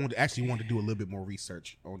said I wanted to do a little bit more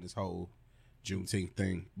research on this whole Juneteenth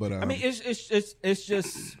thing, but I mean, it's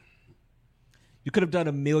just you could have done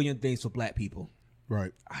a million things for black people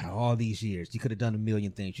right. out of all these years. You could have done a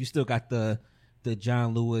million things. You still got the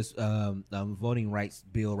John Lewis voting rights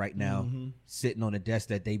bill right now sitting on a desk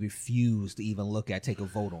that they refuse to even look at, take a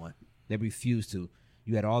vote on. They refuse to.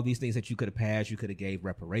 You had all these things that you could have passed. You could have gave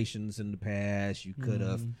reparations in the past. You could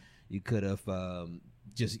have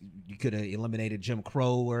eliminated Jim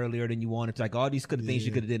Crow earlier than you wanted to. Like all these things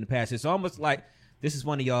you could have did in the past. It's almost like this is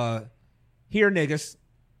one of y'all here niggas.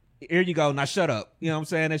 Here you go. Now shut up. You know what I'm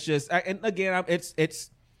saying? It's just and again, it's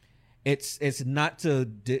not to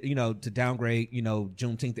downgrade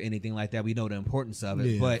Juneteenth or anything like that. We know the importance of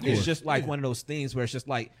it, but it's just like one of those things where it's just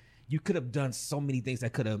like you could have done so many things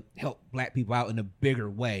that could have helped black people out in a bigger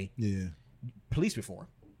way. Yeah. Police reform.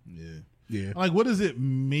 Yeah. Like, what does it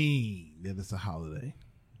mean that it's a holiday?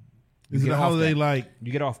 Is it a holiday like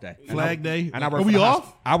You get off day. Flag Day? And I work Are for we the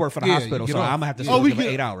off? I work for the Yeah, hospital, you so get off. I'm gonna have to Oh, still we give it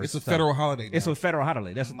get- 8 hours. It's a So federal holiday. It's now. a federal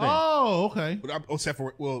holiday. That's the thing. Oh, okay. But except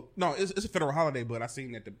for it's a federal holiday. But I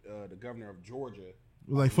seen that the governor of Georgia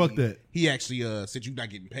Like, fuck that. he actually said you're not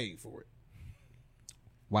getting paid for it.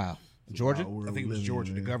 Wow. Georgia? I think it was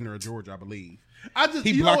Georgia, the governor of Georgia, I believe.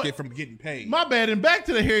 He He blocked it from getting paid. My bad. And back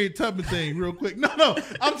to the Harriet Tubman thing real quick. No.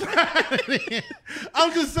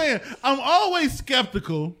 I'm just saying, I'm always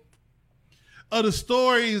skeptical of the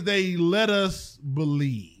stories they let us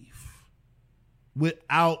believe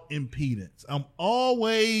without impedance.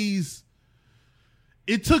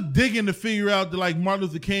 It took digging to figure out that like Martin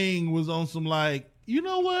Luther King was on some like, you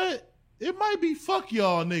know what? It might be fuck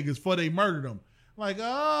y'all niggas before they murdered him. Like,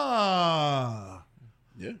 Yeah.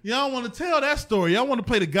 y'all want to tell that story. Y'all want to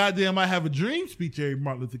play the goddamn I Have a Dream speech every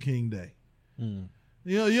Martin Luther King Day. You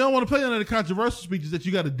don't want to play none of the controversial speeches that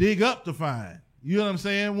you got to dig up to find. You know what I'm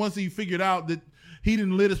saying? Once he figured out that he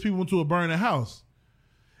didn't lead his people into a burning house.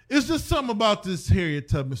 It's just something about this Harriet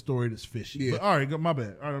Tubman story that's fishy. Yeah. But, all right, my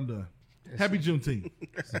bad. All right, I'm done. Happy Juneteenth.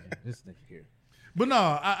 This nigga here. But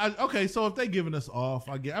no, okay, so if they giving us off,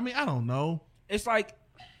 I don't know. It's like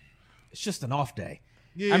it's just an off day.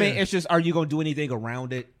 Yeah. I mean, it's just, are you going to do anything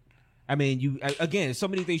around it? I mean, again, so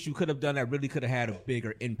many things you could have done that really could have had a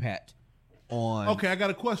bigger impact on. Okay, I got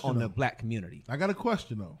a question on though. the black community. I got a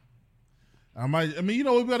question though. We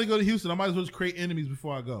got to go to Houston. I might as well just create enemies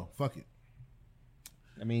before I go. Fuck it.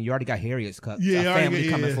 I mean, you already got Harriet's cup. Yeah, a family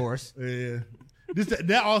coming for us. Yeah.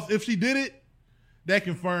 That also, if she did it, that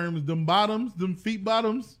confirms them feet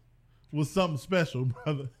bottoms was something special,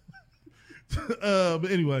 brother.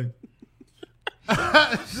 But anyway.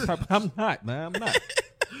 I'm not, man. I'm not.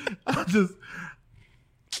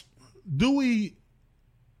 Do we,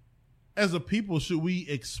 as a people, should we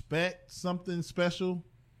expect something special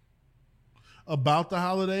about the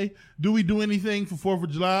holiday? Do we do anything for 4th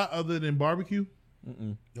of July other than barbecue?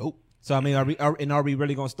 Nope. So I mean, are we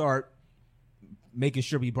really gonna start making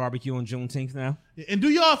sure we barbecue on Juneteenth now? And do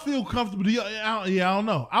y'all feel comfortable? I don't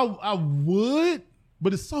know. I would,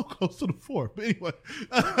 but it's so close to the 4th. But anyway,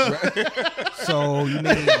 So you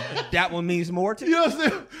mean that one means more to you you? know what I'm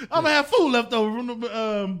saying? I'm gonna have food left over from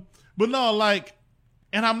the, but no, like,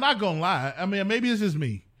 and I'm not gonna lie. I mean, maybe it's just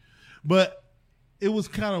me, but it was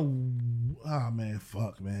kind of,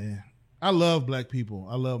 fuck, man. I love black people.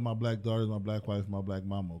 I love my black daughters, my black wife, my black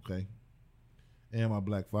mama, okay? And my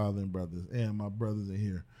black father and brothers, and my brothers in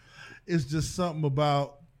here. It's just something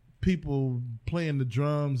about people playing the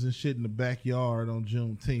drums and shit in the backyard on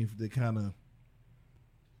Juneteenth that kind of,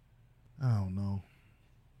 I don't know.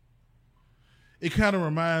 It kind of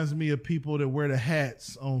reminds me of people that wear the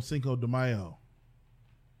hats on Cinco de Mayo.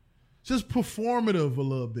 Just performative a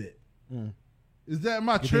little bit. Is that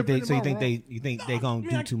my tripping? You think they gonna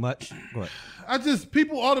do too much? Go ahead.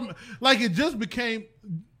 People like it just became.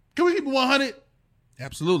 Can we keep it 100?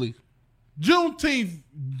 Absolutely. Juneteenth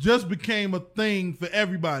just became a thing for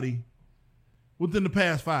everybody within the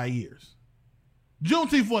past 5 years.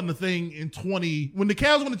 Juneteenth wasn't a thing in when the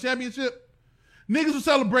Cavs won the championship. Niggas were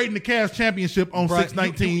celebrating the Cavs championship on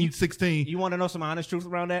 6/19/16. You want to know some honest truth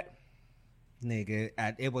around that? Nigga,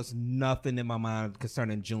 it was nothing in my mind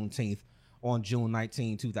concerning Juneteenth on June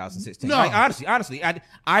 19, 2016. No. Like, honestly, I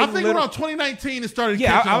think around 2019 it started.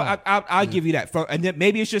 Yeah, I'll give you that. And then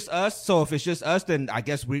maybe it's just us. So if it's just us, then I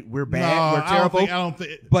guess we're bad. We're terrible. I don't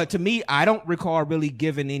think. But to me, I don't recall really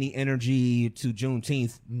giving any energy to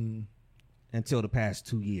Juneteenth until the past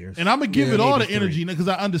 2 years. And I'm gonna give it all the maybe energy because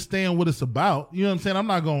I understand what it's about. You know what I'm saying? I'm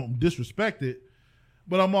not gonna disrespect it,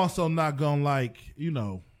 but I'm also not gonna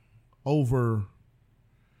over.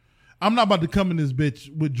 I'm not about to come in this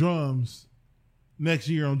bitch with drums next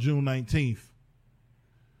year on June 19th.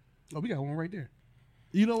 Oh, we got one right there.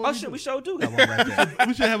 You know what? Oh shit, we sure do got one right there.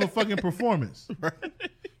 We should have a fucking performance. Right.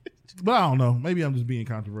 But I don't know. Maybe I'm just being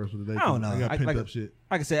controversial today. I don't know. I got pent up shit.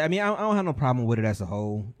 Like I said, I mean, I don't have no problem with it as a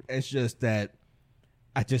whole. It's just that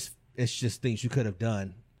it's just things you could have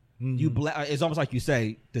done. Mm-hmm. It's almost like you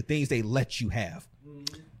say the things they let you have.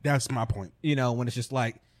 That's my point. You know, when it's just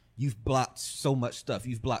like you've blocked so much stuff,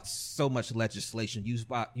 you've blocked so much legislation,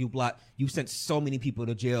 you've sent so many people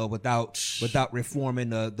to jail without reforming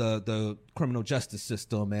the criminal justice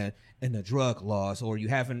system and the drug laws, or you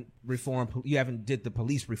haven't did the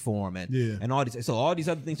police reform and all these. So all these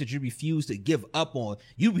other things that you refuse to give up on,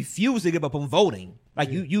 you refuse to give up on voting.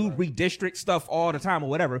 Like you redistrict stuff all the time or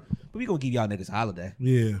whatever, but we gonna give y'all niggas a holiday.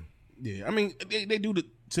 Yeah. Yeah. I mean, they do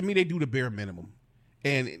they do the bare minimum,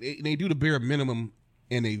 and they do the bare minimum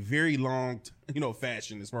in a very long,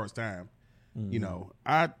 fashion as far as time. Mm-hmm. You know,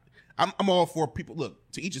 I'm all for people.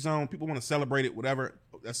 Look, to each his own. People want to celebrate it, whatever.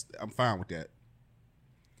 I'm fine with that.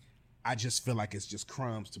 I just feel like it's just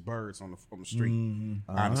crumbs to birds on the street.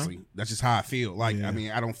 Mm-hmm. Honestly, that's just how I feel. Like, I mean,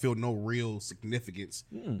 I don't feel no real significance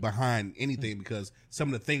behind anything because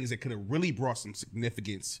some of the things that could have really brought some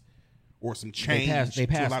significance or some change to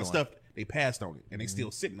a lot of stuff, they passed on it and they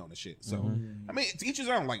still sitting on the shit. So, I mean, to each his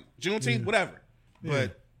own. Like Juneteenth, whatever.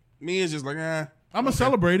 But me, it's just like, I'm gonna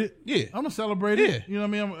celebrate it. Yeah, I'm gonna celebrate it. You know what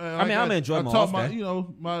I mean? I'm gonna enjoy my off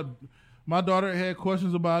day. My daughter had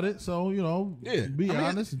questions about it, so be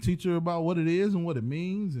honest and teach her about what it is and what it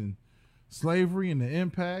means and slavery and the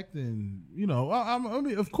impact, and I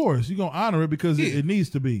mean, of course, you're gonna honor it because it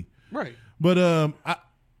needs to be right. But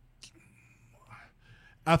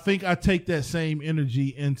I think I take that same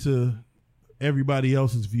energy into everybody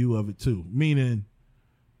else's view of it too, meaning.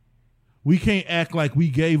 We can't act like we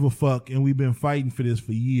gave a fuck and we've been fighting for this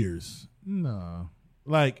for years. No.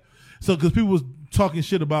 Because people was talking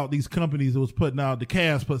shit about these companies that was putting out, the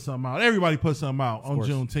Cavs put something out, everybody put something out on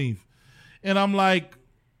Juneteenth. And I'm like,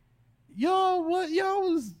 y'all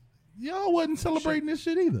wasn't celebrating this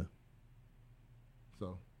shit either.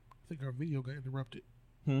 So. I think our video got interrupted.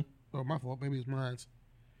 Oh, my fault. Maybe it's mine.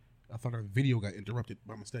 I thought our video got interrupted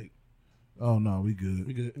by mistake. Oh no, we good.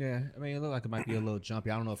 We good. Yeah, I mean, it looked like it might be a little jumpy.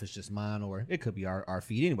 I don't know if it's just mine or it could be our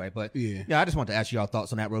feed anyway. But yeah, I just want to ask y'all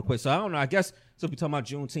thoughts on that real quick. So I don't know. I guess so. If we talking about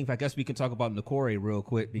Juneteenth, I guess we can talk about Nokore real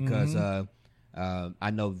quick because I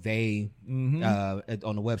know they on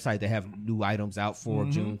the website they have new items out for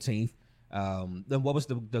Juneteenth. Then what was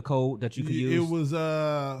the code that you could use? It was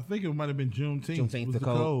I think it might have been Juneteenth. Juneteenth was the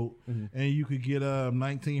code, and you could get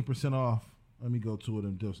 19% off. Let me go to it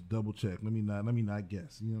and just double check. Let me not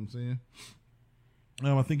guess. You know what I'm saying?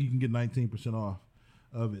 I think you can get 19% off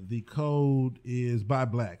of it. The code is Buy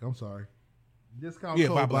Black. I'm sorry. Discount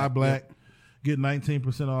code Buy Black. Get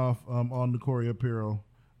 19% off on the Nokore apparel.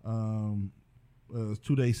 It's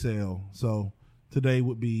 2-day sale. So today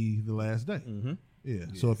would be the last day. Yeah.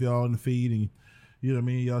 So if y'all in the feed and you know what I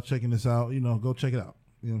mean, y'all checking this out, go check it out.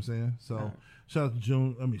 You know what I'm saying? So shout out to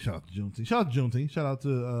Juneteenth. Shout out to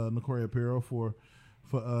Nokore Apparel for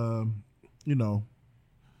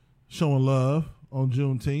showing love on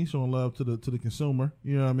Juneteenth, showing love to the consumer.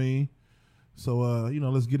 You know what I mean? So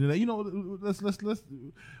let's get into that. Let's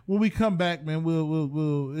when we come back, man,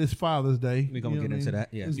 we'll it's Father's Day. We're gonna get into that.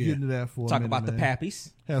 Yeah. Let's get into that for talk a minute, about the man.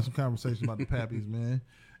 pappies. Have some conversation about the pappies, man.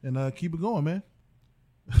 And keep it going, man.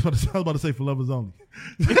 I was about to say for lovers only.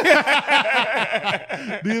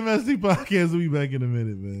 DMST Podcast. We'll be back in a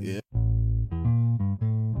minute, man. Yeah.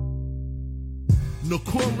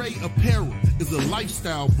 Nokore Apparel is a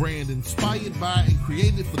lifestyle brand inspired by and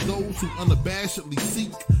created for those who unabashedly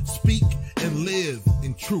seek, speak, and live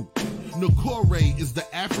in truth. Nokore is the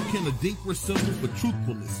African Adinkra symbol for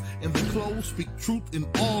truthfulness, and the clothes speak truth in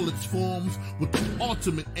all its forms with the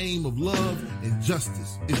ultimate aim of love and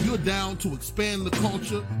justice. If you're down to expand the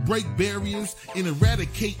culture, break barriers, and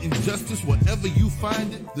eradicate injustice wherever you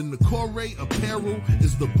find it, then Nokore Apparel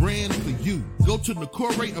is the brand for you. Go to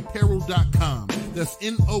NokoreApparel.com. That's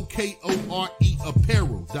NOKORE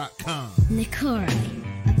Apparel.com.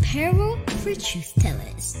 Nokore, apparel for truth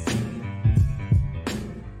tellers.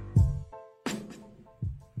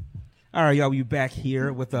 All right, y'all, we back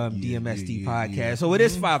here with DMST Podcast. So it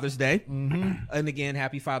is Father's Day. And again,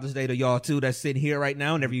 happy Father's Day to y'all, too, that's sitting here right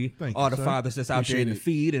now, and all the fathers that's out there in the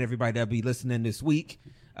feed and everybody that'll be listening this week.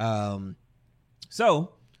 I mean,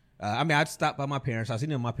 I stopped by my parents' house.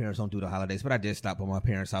 My parents don't do the holidays, but I did stop by my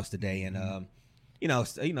parents' house today and,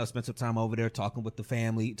 spent some time over there talking with the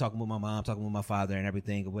family, talking with my mom, talking with my father and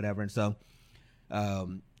everything or whatever. And so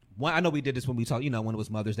I know we did this when we talked, when it was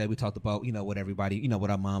Mother's Day, we talked about, what everybody,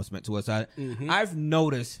 what our moms meant to us. I've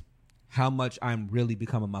noticed how much I'm really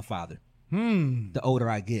becoming my father the older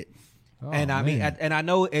I get. And I mean, and I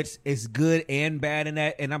know it's good and bad in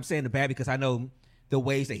that. And I'm saying the bad because I know the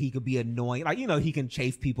ways that he could be annoying. Like, he can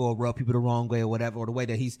chafe people or rub people the wrong way or whatever, or the way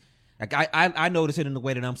that he's like, I notice it in the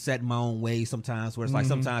way that I'm setting my own ways sometimes, where it's like,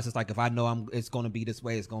 sometimes it's like, if I know it's going to be this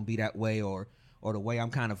way, it's going to be that way, or the way I'm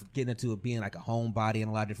kind of getting into it being like a homebody in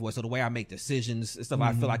a lot of different ways. So the way I make decisions and stuff,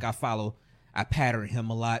 I feel like I pattern him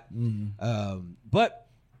a lot. But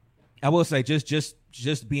I will say,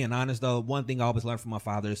 just being honest though, one thing I always learned from my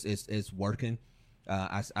father is working.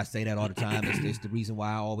 I say that all the time. It's the reason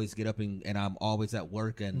why I always get up and I'm always at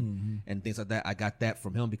work and things like that. I got that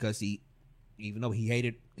from him because even though he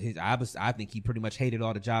hated I think he pretty much hated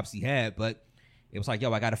all the jobs he had, but it was like,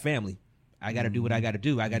 yo, I got a family. I got to do what I got to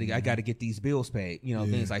do. I got to get these bills paid,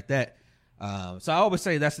 things like that. So I always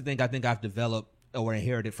say that's the thing I think I've developed or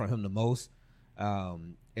inherited from him the most,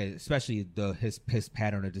 especially his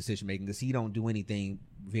pattern of decision making, because he don't do anything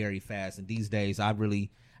very fast. And these days, I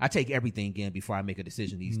take everything in before I make a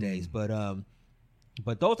decision these days. But I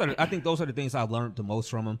think those are the things I've learned the most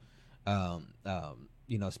from him.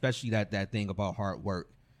 Especially that thing about hard work.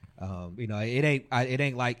 It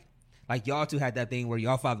ain't like y'all two had that thing where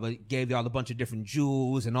y'all father gave y'all a bunch of different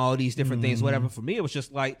jewels and all these different things, whatever. For me, it was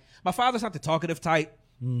just like, my father's not the talkative type.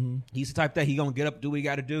 He's the type that he gonna get up, do what he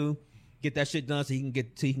got to do, get that shit done so he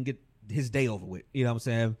can get his day over with. You know what I'm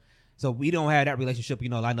saying? So we don't have that relationship.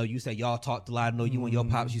 I know you said y'all talked a lot. I know you and your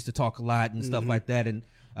pops used to talk a lot and stuff like that. And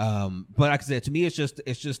but like I said, to me, it's just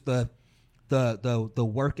the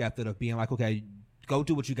work ethic of being like, okay, go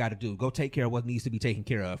do what you got to do. Go take care of what needs to be taken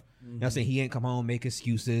care of. You know what I'm saying? He ain't come home, make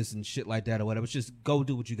excuses and shit like that or whatever. It's just go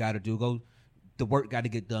do what you got to do. The work got to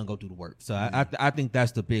get done. Go do the work. So I think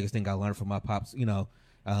that's the biggest thing I learned from my pops,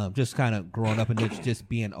 just kind of growing up and just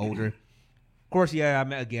being older. Of course, yeah,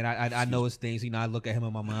 I know his things. I look at him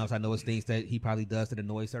and my mom's. I know his things that he probably does that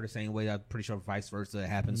annoys her the same way. I'm pretty sure vice versa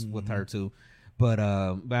happens with her too. But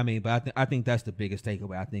I think that's the biggest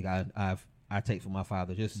takeaway I think I take from my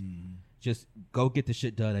father. Just go get the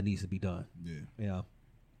shit done that needs to be done. Yeah.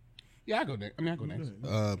 Yeah, I go next. I go next.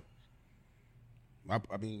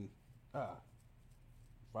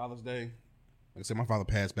 Father's Day. Like I said, my father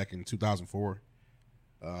passed back in 2004.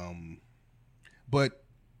 But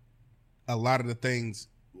a lot of the things,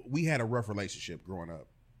 we had a rough relationship growing up.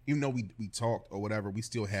 Even though we talked or whatever, we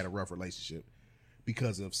still had a rough relationship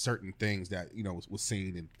because of certain things that, was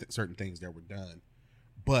seen and certain things that were done.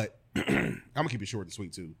 But I'm going to keep it short and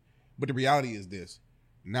sweet too. But the reality is this.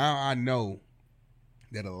 Now I know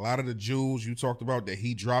that a lot of the jewels you talked about that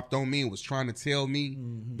he dropped on me and was trying to tell me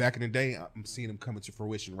back in the day, I'm seeing them coming to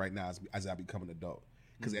fruition right now as I become an adult.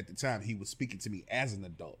 Because at the time, he was speaking to me as an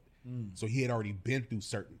adult. So he had already been through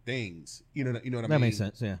certain things. You know what I mean? That makes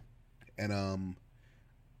sense, yeah. And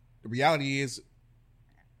the reality is,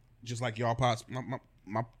 just like y'all pops,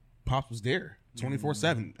 my pops was there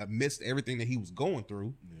 24/7 amidst everything that he was going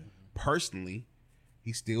through. Personally,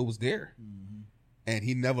 he still was there. And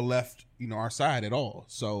he never left, our side at all.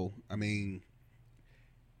 So, I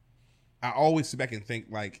always sit back and think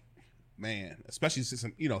like, man, especially since,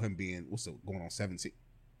 him being, going on 17.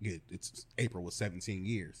 Yeah, April was 17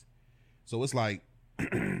 years. So it's like,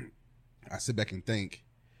 I sit back and think,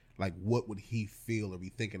 like, what would he feel or be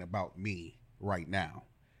thinking about me right now?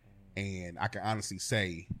 And I can honestly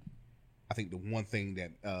say, I think the one thing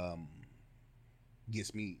that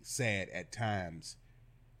gets me sad at times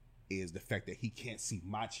is the fact that he can't see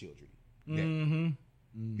my children. You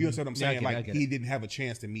know what I'm saying? He didn't have a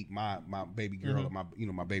chance to meet my baby girl or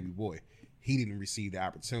my baby boy. He didn't receive the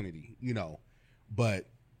opportunity, But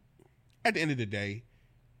at the end of the day,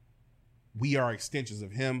 we are extensions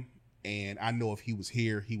of him, and I know if he was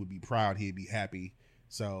here, he would be proud. He'd be happy.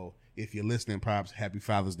 So if you're listening, Pops, happy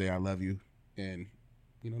Father's Day. I love you, and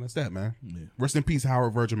that's that, man. Yeah. Rest in peace,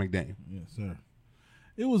 Howard Virgil McDaniel. Yes, sir.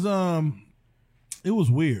 It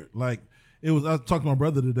was weird. Like, I was talking to my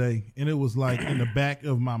brother today, and it was like in the back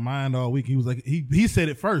of my mind all week. He was like, he said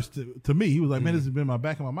it first to me. He was like, man, this has been in my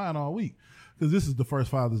back of my mind all week. Because this is the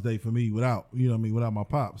first Father's Day for me without my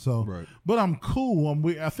pop. So, right. But I'm cool.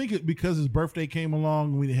 I think it because his birthday came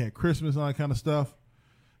along, we had Christmas and all that kind of stuff.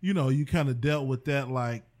 You kind of dealt with that,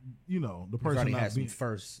 like, the person not has being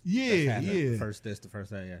first. Yeah. First this, the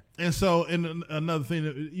first that, yeah. And so, and another thing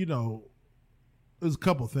that there's a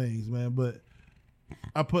couple things, man. But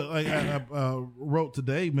I put I wrote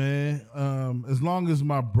today, man. As long as me and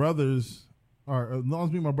my brothers are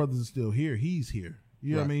still here, he's here.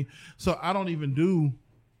 You know what I mean? So I don't even do.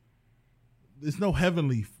 There's no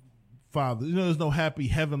heavenly Father. You know, there's no happy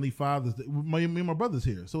Heavenly Father's Day. Me and my brother's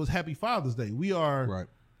here, so it's Happy Father's Day. We are Right.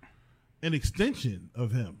 an extension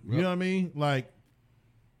of him. You know what I mean? Like,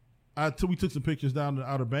 we took some pictures down to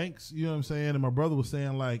Outer Banks. You know what I'm saying? And my brother was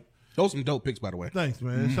saying like, those are some dope pics, by the way. thanks,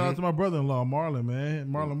 man. Shout out to my brother-in-law, Marlon, man.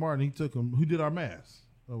 Marlon Martin. He took him. Who did our mass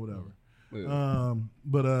or whatever. Yeah.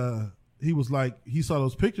 But he was like, he saw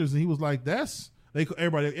those pictures and he was like,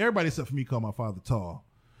 everybody except for me called my father Tall.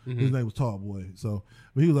 His name was Tall Boy. So,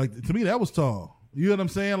 but he was like, to me, that was tall. You know what I'm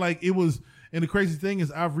saying? Like, it was, and the crazy thing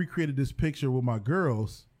is I've recreated this picture with my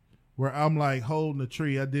girls where I'm like holding a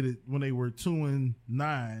tree. I did it when they were 2 and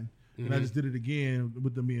 9, and I just did it again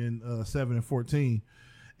with them being 7 and 14.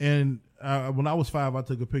 And when I was 5, I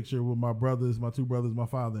took a picture with my brothers, my 2 brothers, my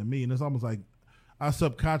father, and me. And it's almost like I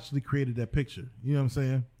subconsciously created that picture. You know what I'm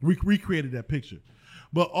saying? Recreated that picture.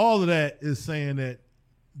 But all of that is saying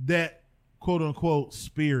that quote unquote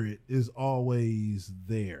spirit is always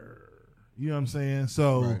there. You know what I'm saying?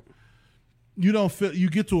 So you don't feel, you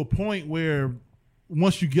get to a point where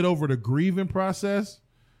once you get over the grieving process,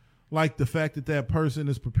 like the fact that person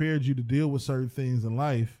has prepared you to deal with certain things in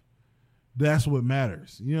life, that's what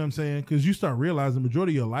matters. You know what I'm saying? Because you start realizing the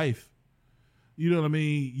majority of your life, you know what I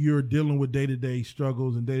mean, you're dealing with day-to-day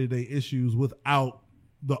struggles and day-to-day issues without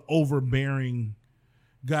the overbearing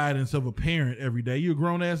guidance of a parent every day. You're a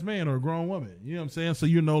grown-ass man or a grown woman. You know what I'm saying? So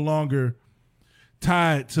you're no longer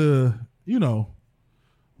tied to, you know,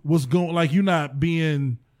 what's going, like you're not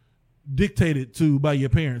being dictated to by your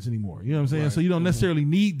parents anymore. You know what I'm saying? Right. So you don't necessarily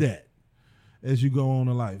need that as you go on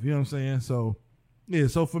in life. You know what I'm saying? So, yeah.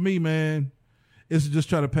 So for me, man, it's just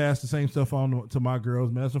try to pass the same stuff on to my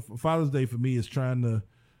girls, man. That's Father's Day for me is trying to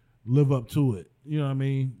live up to it. You know what I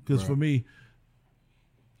mean? Because for me,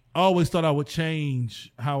 I always thought I would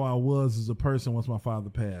change how I was as a person once my father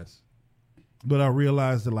passed. But I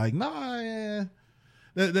realized that like,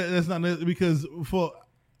 that's not because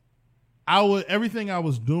everything I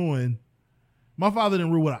was doing, my father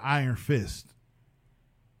didn't rule with an iron fist.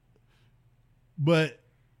 But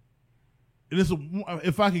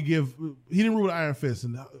if I could give, he didn't rule with an iron fist,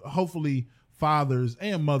 and hopefully fathers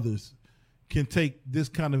and mothers can take this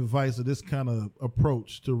kind of advice or this kind of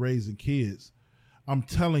approach to raising kids. I'm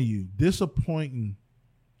telling you, disappointing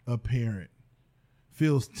a parent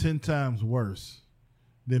feels 10 times worse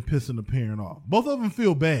than pissing the parent off. Both of them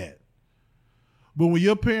feel bad. But when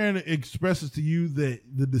your parent expresses to you that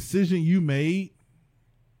the decision you made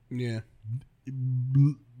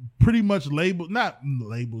pretty much not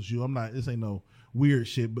labels you, this ain't no weird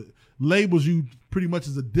shit, but labels you pretty much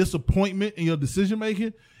as a disappointment in your decision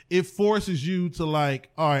making, it forces you to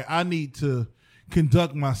like, all right, I need to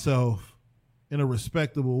conduct myself in a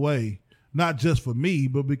respectable way, not just for me,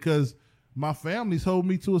 but because my family's hold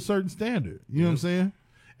me to a certain standard. You know what I'm saying?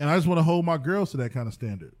 And I just want to hold my girls to that kind of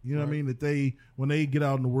standard. You know what I mean? That when they get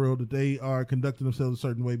out in the world, that they are conducting themselves a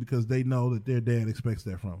certain way because they know that their dad expects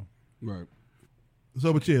that from them. Right.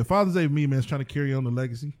 So, but yeah, Father's Day for me, man, is trying to carry on the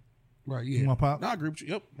legacy. Right, yeah. My pop. No, I agree with you.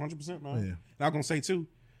 Yep, 100%, man. Yeah. And I'm going to say, too,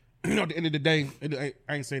 at the end of the day,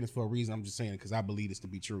 I ain't saying this for a reason. I'm just saying it because I believe this to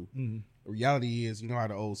be true. The reality is, you know how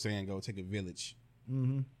the old saying go, take a village.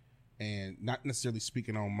 And not necessarily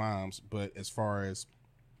speaking on moms, but as far as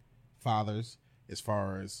fathers, as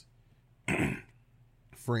far as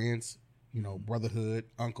friends, you know, brotherhood,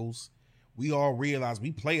 uncles, we all realize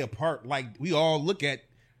we play a part. Like we all look at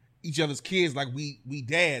each other's kids like we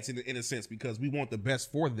dads in a sense because we want the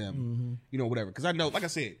best for them, you know, whatever. Because I know, like I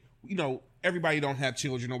said, you know, everybody don't have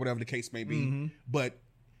children or whatever the case may be, but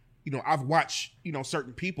you know, I've watched, you know,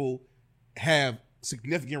 certain people have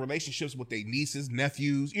significant relationships with their nieces,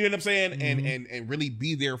 nephews, you know what I'm saying? And really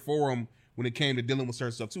be there for them when it came to dealing with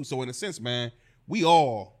certain stuff too. So in a sense, man, we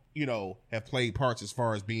all, you know, have played parts as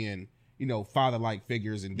far as being, you know, father-like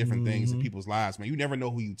figures and different things in people's lives, man. You never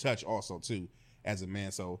know who you touch also too as a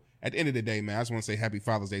man. So at the end of the day, man, I just want to say happy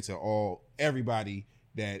Father's Day to everybody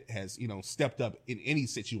that has, you know, stepped up in any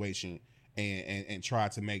situation and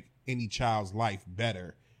tried to make any child's life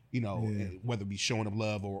better. You know, whether it be showing them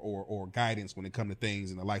love or guidance when it comes to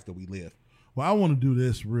things in the life that we live. Well, I want to do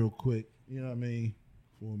this real quick. You know what I mean?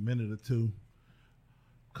 For a minute or two.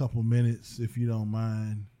 Couple minutes, if you don't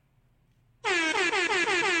mind. Hey,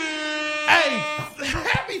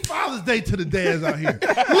 happy Father's Day to the dads out here.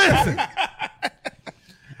 Listen.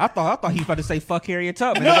 I thought he was about to say fuck Harriet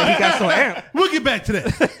Tubman. He got so amped. We'll get back to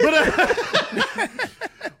that.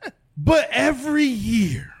 But every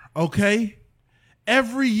year, okay?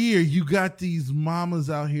 Every year you got these mamas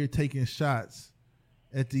out here taking shots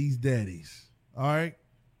at these daddies. All right.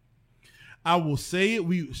 I will say it.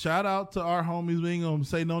 We shout out to our homies. We ain't gonna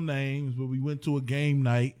say no names, but we went to a game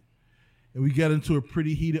night and we got into a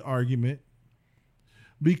pretty heated argument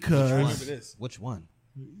because Which one?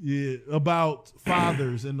 yeah, about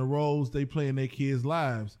fathers and the roles they play in their kids'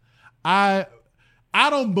 lives. I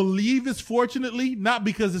don't believe it's fortunately, not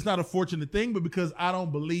because it's not a fortunate thing, but because I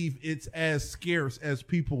don't believe it's as scarce as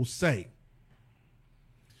people say.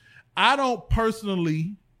 I don't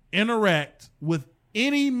personally interact with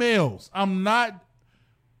any males. I'm not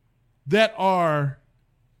that are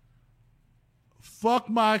fuck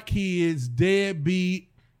my kids, deadbeat.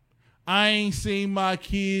 I ain't seen my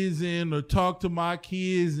kids in or talked to my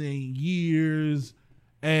kids in years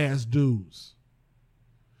ass dudes.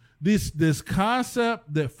 This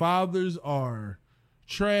concept that fathers are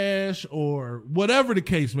trash or whatever the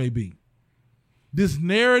case may be, this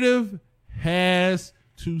narrative has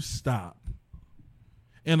to stop.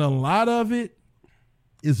 And a lot of it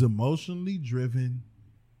is emotionally driven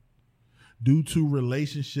due to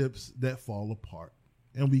relationships that fall apart.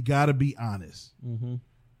 And we got to be honest. Mm-hmm.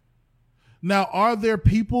 Now, are there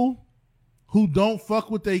people who don't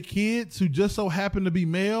fuck with their kids who just so happen to be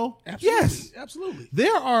male? Absolutely. Yes. Absolutely.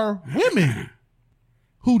 There are women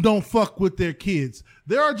who don't fuck with their kids.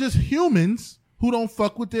 There are just humans who don't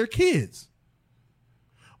fuck with their kids.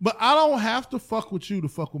 But I don't have to fuck with you to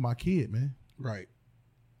fuck with my kid, man. Right.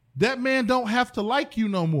 That man don't have to like you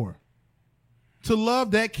no more to love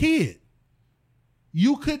that kid.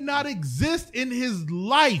 You could not exist in his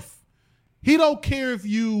life. He don't care if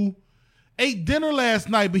you ate dinner last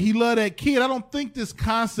night, but he love that kid. I don't think this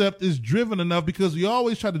concept is driven enough because we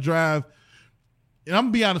always try to drive, and I'm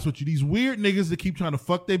gonna be honest with you, these weird niggas that keep trying to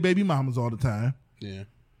fuck their baby mamas all the time. Yeah.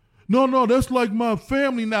 No, that's like my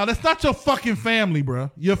family now. That's not your fucking family, bro.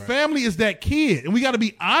 Your family is that kid, and we got to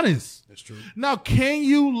be honest. That's true. Now, can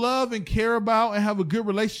you love and care about and have a good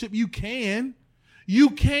relationship? You can.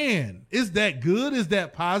 You can. Is that good? Is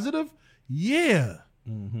that positive? Yeah.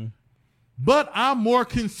 Mm-hmm. But I'm more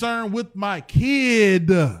concerned with my kid.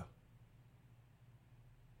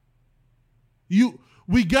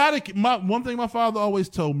 We got to, one thing my father always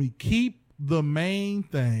told me, keep the main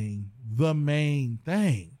thing the main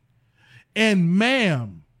thing. And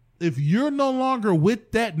ma'am, if you're no longer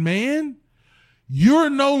with that man, you're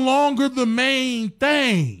no longer the main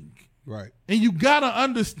thing. Right. And you got to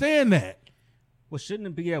understand that. Well, shouldn't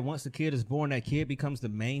it be that once the kid is born, that kid becomes the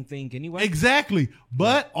main thing anyway? Exactly.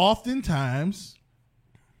 But oftentimes,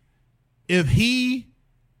 if he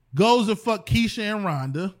goes to fuck Keisha and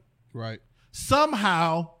Rhonda, right,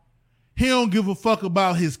 somehow he don't give a fuck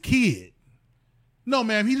about his kid. No,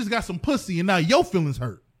 ma'am, he just got some pussy and now your feelings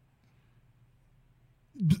hurt.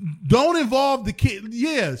 Don't involve the kid.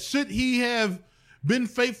 Yeah, should he have been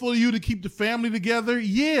faithful to you to keep the family together?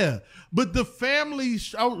 Yeah. But the family,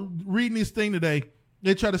 I was reading this thing today,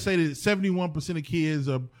 they try to say that 71% of kids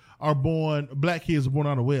are born, black kids are born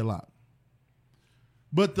out of wedlock.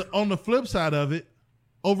 But on the flip side of it,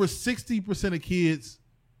 over 60% of kids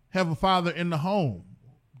have a father in the home.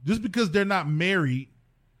 Just because they're not married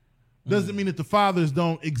doesn't mean that the fathers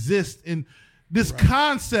don't exist in this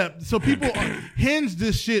concept. So people hinge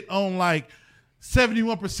this shit on like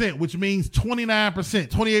 71%, which means 29%,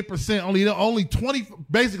 28%, only 20,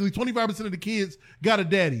 basically 25% of the kids got a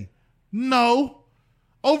daddy. No,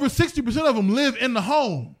 over 60% of them live in the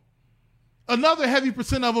home. Another heavy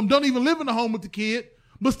percent of them don't even live in the home with the kid,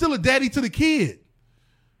 but still a daddy to the kid.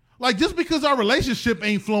 Like, just because our relationship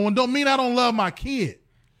ain't flowing don't mean I don't love my kid.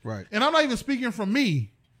 right. And I'm not even speaking from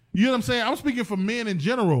me. You know what I'm saying? I'm speaking from men in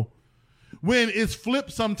general. When it's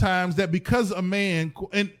flipped sometimes that because a man,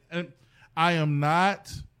 and I am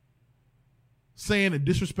not saying that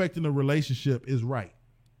disrespecting a relationship is right.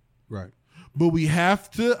 Right. But we have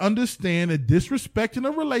to understand that disrespecting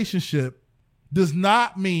a relationship does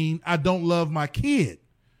not mean I don't love my kid.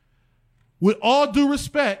 With all due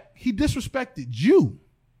respect, he disrespected you.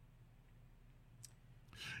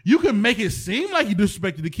 You can make it seem like you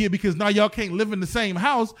disrespected the kid because now y'all can't live in the same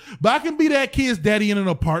house, but I can be that kid's daddy in an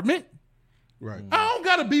apartment. Right. I don't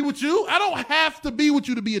got to be with you. I don't have to be with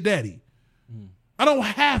you to be a daddy. I don't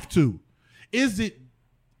have to. Is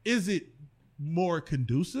it more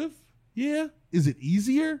conducive? Yeah. Is it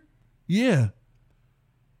easier? Yeah.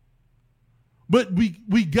 But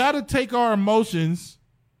we got to take our emotions,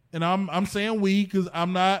 and I'm saying we because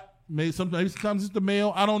I'm not, maybe sometimes it's the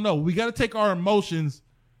male. I don't know. We got to take our emotions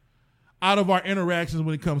out of our interactions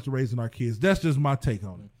when it comes to raising our kids. That's just my take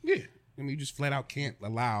on it. Yeah. I mean, you just flat out can't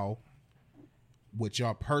allow what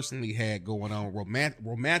y'all personally had going on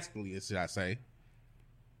romantically, should I say,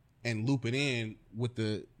 and loop it in with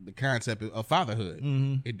the concept of fatherhood.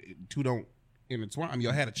 Mm-hmm. It two don't intertwine. I mean,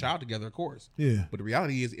 y'all had a child together, of course. Yeah. But the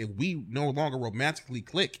reality is, if we no longer romantically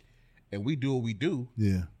click and we do what we do,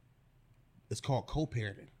 yeah, It's called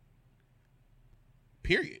co-parenting.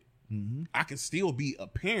 Period. I can still be a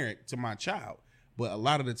parent to my child, but a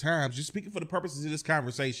lot of the times, just speaking for the purposes of this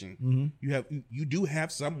conversation, you do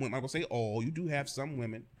have some women. I will say all. You do have some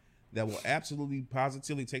women that will absolutely,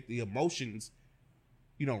 positively take the emotions,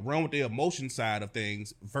 run with the emotion side of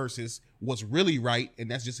things versus what's really right, and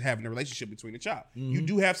that's just having a relationship between the child. You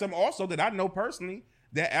do have some also that I know personally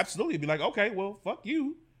that absolutely be like, okay, well, fuck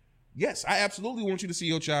you. Yes, I absolutely want you to see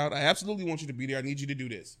your child. I absolutely want you to be there. I need you to do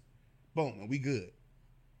this. Boom, and we good.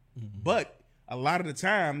 But a lot of the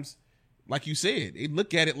times, like you said, they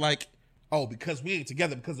look at it like, oh, because we ain't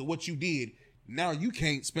together because of what you did, now you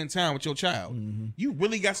can't spend time with your child. You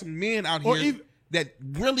really got some men out here that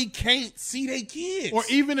really can't see their kids. Or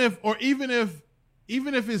even if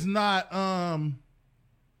it's not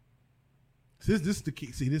this is the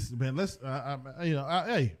key. See, this man, let's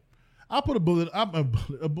hey, I'll put a bullseye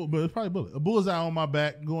on my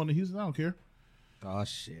back going to Houston. I don't care. Oh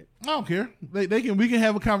shit! I don't care. We can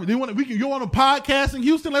have a conversation. You want to podcast in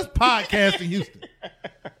Houston? Let's podcast in Houston.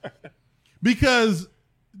 Because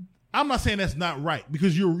I'm not saying that's not right.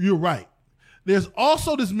 Because you're right. There's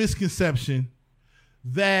also this misconception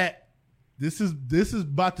that this is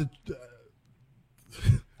about to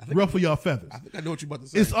ruffle your feathers. I think I know what you're about to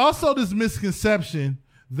say. It's also this misconception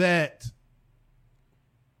that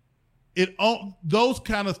those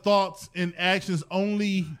kind of thoughts and actions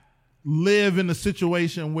only live in a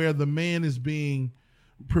situation where the man is being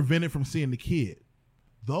prevented from seeing the kid.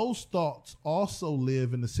 Those thoughts also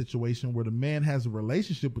live in a situation where the man has a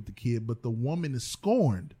relationship with the kid, but the woman is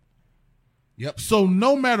scorned. Yep. So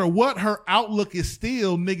no matter what her outlook is,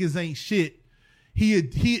 still niggas ain't shit. Your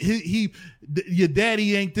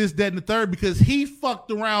daddy ain't this, that, and the third because he fucked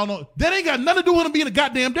around. That ain't got nothing to do with him being a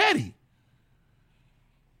goddamn daddy.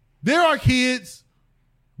 There are kids,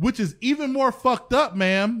 which is even more fucked up,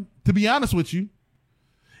 ma'am, to be honest with you.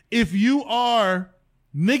 If you are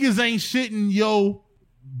niggas ain't shitting your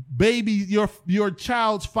baby, your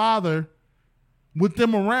child's father with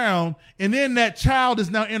them around, and then that child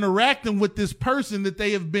is now interacting with this person that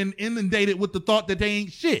they have been inundated with the thought that they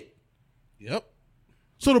ain't shit. Yep.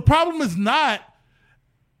 So the problem is not,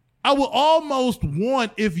 I would almost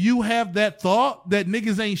want, if you have that thought that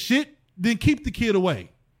niggas ain't shit, then keep the kid away.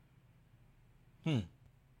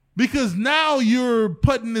 Because now you're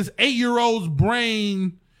putting this 8-year-old's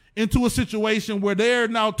brain into a situation where they're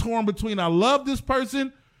now torn between, I love this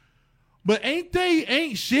person, but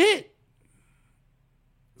ain't shit.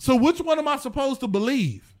 So which one am I supposed to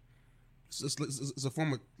believe? It's a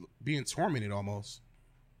form of being tormented almost.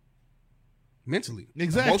 Mentally.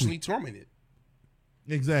 Exactly. Emotionally tormented.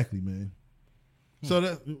 Exactly, man. So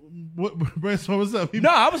what's up? No,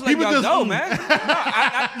 I was letting y'all go, man.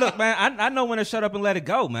 Look, man, I know when to shut up and let it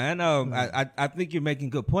go, man. I think you're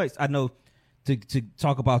making good points. I know to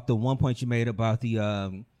talk about the one point you made about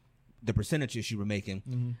the percentages you were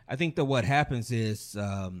making. I think that what happens is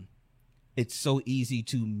it's so easy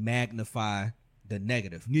to magnify the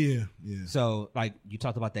negative. Yeah. So, like, you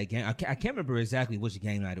talked about that game. I can't remember exactly which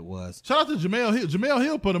game night it was. Shout out to Jamel Hill. Jamel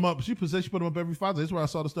Hill put him up. She said she put him up every Father. That's where I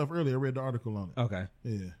saw the stuff earlier. I read the article on it. Okay.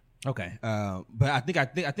 Yeah. Okay. But I think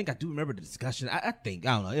I do remember the discussion. I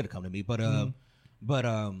don't know. It'll come to me. But I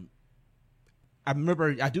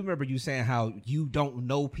do remember you saying how you don't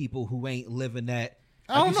know people who ain't living that.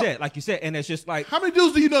 Like you said, and it's just like, how many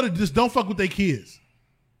dudes do you know that just don't fuck with their kids?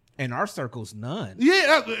 In our circles, none.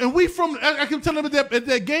 Yeah, and I can tell them at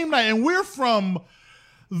that game night, and we're from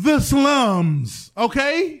the slums,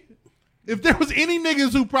 okay? If there was any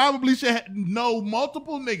niggas who probably should know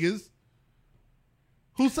multiple niggas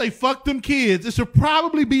who say fuck them kids, it should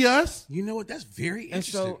probably be us. You know what? That's very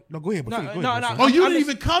interesting. So, no, go ahead. No. Oh, you didn't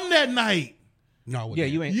even come that night. No. Yeah,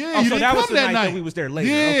 you ain't. Yeah, oh, you so didn't that was come the that night night. that we was there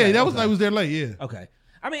later. Yeah, okay, that was night we was there late, yeah. Okay.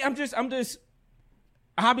 I mean, I'm just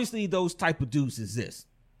obviously those type of dudes exist.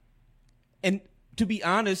 And to be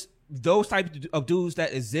honest, those type of dudes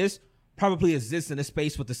that exist probably exist in a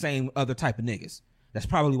space with the same other type of niggas. That's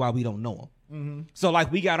probably why we don't know them. So,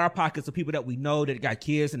 like, we got our pockets of people that we know that got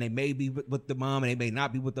kids, and they may be with the mom, and they may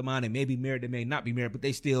not be with the mom. They may be married, they may not be married, but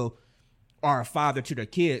they still are a father to their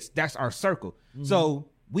kids. That's our circle. So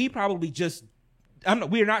we probably just,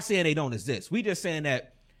 we're not saying they don't exist. We just saying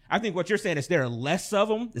that, I think what you're saying is there are less of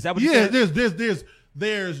them. Is that what you're saying?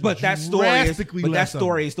 There's but that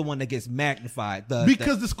story is the one that gets magnified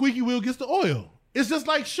because the squeaky wheel gets the oil. It's just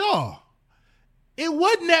like Shaw. It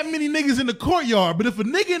wasn't that many niggas in the courtyard, but if a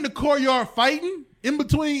nigga in the courtyard fighting in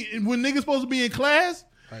between when niggas supposed to be in class,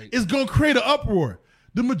 it's gonna create an uproar.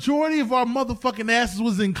 The majority of our motherfucking asses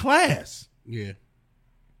was in class. Yeah.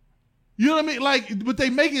 You know what I mean? Like, but they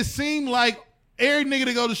make it seem like every nigga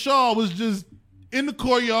that go to Shaw was just in the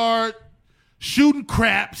courtyard shooting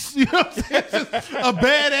craps. You know what I'm saying? Just a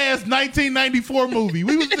badass 1994 movie.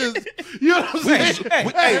 We was just, you know what I'm saying?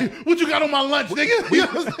 Hey, what you got on my lunch, nigga? You know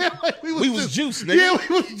what I'm saying? Like, we was juiced, nigga. Yeah,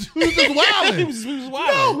 we was just wilding. we was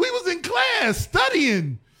wilding. No, we was in class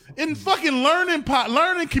studying in fucking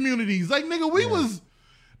learning communities. Like, nigga, we was.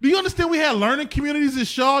 Do you understand? We had learning communities at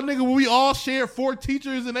Shaw, nigga, where we all shared 4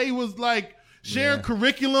 teachers and they was like sharing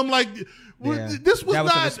curriculum. Like, this was that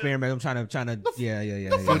was not an experiment. I'm trying to.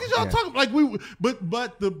 The fuck is y'all talking? Like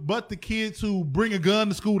but the kids who bring a gun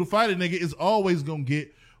to school to fight a nigga is always gonna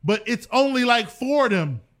get. But it's only like 4 of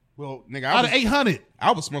them. Well, nigga, out of 800.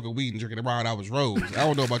 I was smoking weed and drinking around. I was Rose. I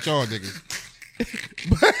don't know about y'all niggas.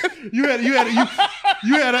 You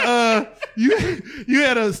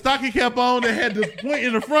had a stocking cap on that had the point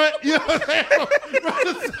in the front. You know what I'm saying? Right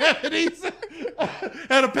in the 70s.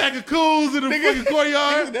 Had a pack of cools in the fucking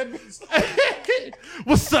courtyard.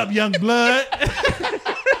 What's up, young blood?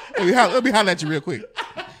 Let me holler at you real quick.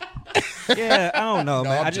 Yeah, I don't know,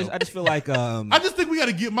 man. I just feel like I just think we got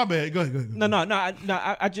to get my bad. Go ahead. No.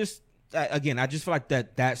 I just feel like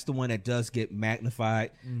that's the one that does get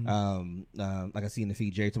magnified. Mm-hmm. Like I see in the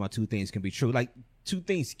feed, Jerry talking about 2 things can be true. Like 2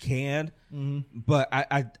 things can, but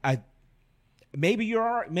I maybe you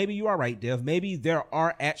are right, Dev. Maybe there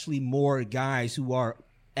are actually more guys who are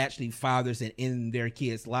actually fathers and in their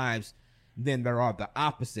kids' lives than there are the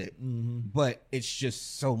opposite. Mm-hmm. But it's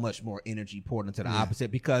just so much more energy poured into the opposite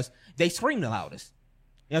because they scream the loudest.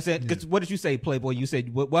 You know what I'm saying? Because what did you say, Playboy? You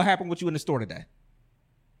said what happened with you in the store today?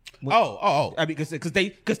 Oh! I mean, because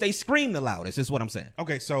they scream the loudest is what I'm saying.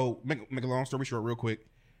 Okay, so make a long story short, real quick.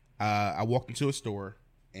 I walked into a store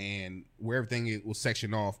and where everything was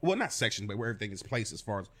sectioned off. Well, not sectioned, but where everything is placed as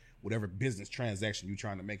far as whatever business transaction you're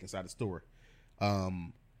trying to make inside the store.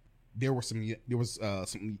 There was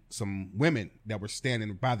some women that were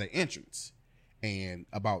standing by the entrance, and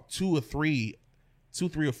about 2 or 3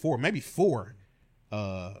 or 4, maybe 4,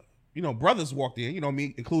 brothers walked in.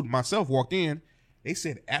 Me, including myself, walked in. They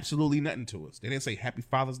said absolutely nothing to us. They didn't say Happy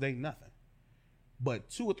Father's Day, nothing.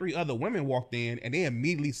 But 2 or 3 other women walked in, and they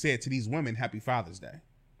immediately said to these women, Happy Father's Day.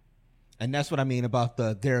 And that's what I mean about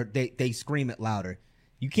they scream it louder.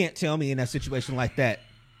 You can't tell me in a situation like that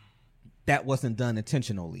wasn't done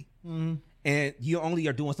intentionally. Mm-hmm. And you only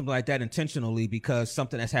are doing something like that intentionally because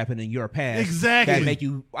something that's happened in your past that make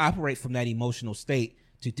you operate from that emotional state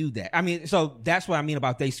to do that. I mean, so that's what I mean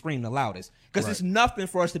about they scream the loudest. Because it's nothing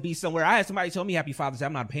for us to be somewhere. I had somebody tell me Happy Father's Day.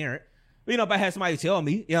 I'm not a parent. But, if I had somebody tell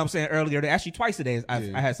me, you know what I'm saying, earlier, actually twice today, I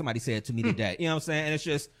had somebody say it to me today. You know what I'm saying? And it's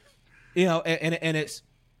just, and it's,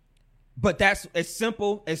 but it's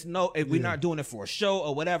simple. It's if we're not doing it for a show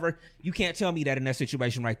or whatever. You can't tell me that in that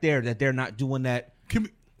situation right there that they're not doing that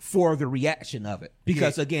for the reaction of it.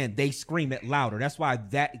 Because, again, they scream it louder. That's why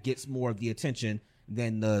that gets more of the attention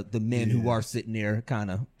than the men who are sitting there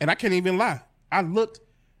kind of. And I can't even lie. I looked,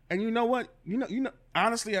 and you know what?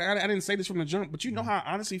 Honestly, I didn't say this from the jump, but you know how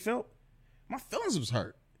I honestly felt? My feelings was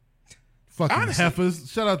hurt. Fucking honestly. Heifers.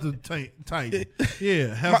 Shout out to Titan.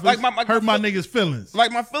 Yeah, heifers. Hurt my niggas' feelings.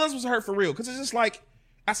 Like, my feelings was hurt for real. Because it's just like,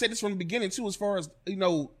 I said this from the beginning, too, as far as,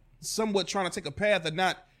 somewhat trying to take a path of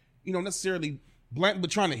not, necessarily blatant,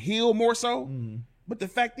 but trying to heal more so. Mm-hmm. But the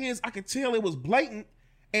fact is, I could tell it was blatant.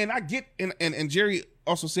 And I get, and Jerry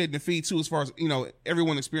also said in the feed, too, as far as,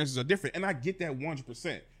 everyone's experiences are different. And I get that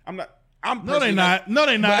 100%. No, they not. I'm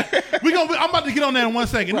about to get on that in 1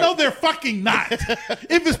 second. Right. No, they're fucking not.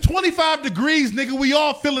 If it's 25 degrees, nigga, we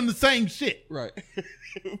all feeling the same shit. Right.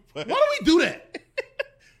 Why do we do that?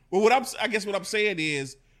 Well, I guess what I'm saying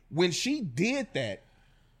is when she did that,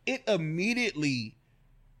 it immediately,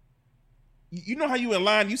 you know how you in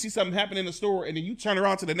line, you see something happen in the store, and then you turn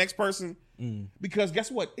around to the next person? Because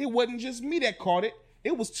guess what? It wasn't just me that caught it.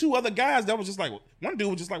 It was 2 other guys that was just like, one dude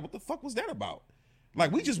was just like, what the fuck was that about?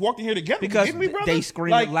 Like, we just walked in here together. Because me, they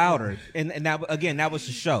screamed louder. And that, again, that was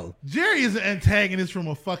the show. Jerry is an antagonist from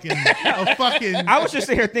a fucking I was just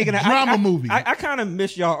sitting here thinking drama movie. I kind of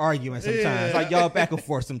miss y'all arguing sometimes. Yeah. Like, y'all back and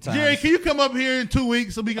forth sometimes. Jerry, can you come up here in 2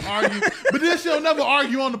 weeks so we can argue? But then she'll never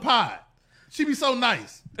argue on the pod. She be so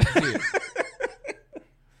nice. Yeah.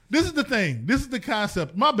 This is the thing. This is the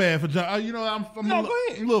concept. My bad for John. I'm a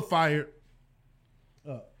little fired.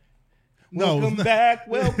 Welcome back.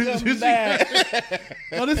 Welcome back.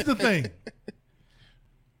 No, this is the thing.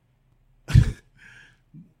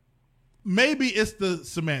 Maybe it's the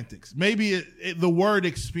semantics. Maybe the word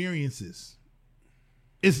experiences.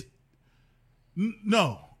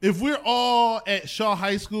 No. If we're all at Shaw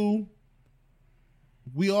High School,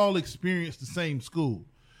 we all experience the same school.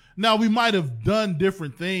 Now, we might have done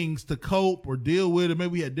different things to cope or deal with it.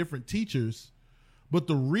 Maybe we had different teachers. But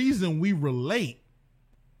the reason we relate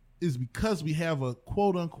is because we have a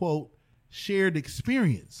quote unquote shared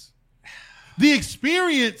experience. The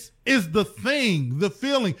experience is the thing, the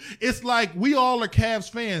feeling. It's like we all are Cavs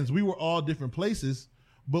fans. We were all different places,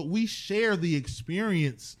 but we share the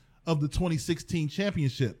experience of the 2016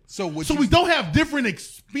 championship. So we don't have different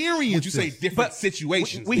experiences. Would you say different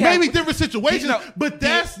situations? We maybe different situations, but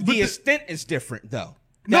the extent is different though.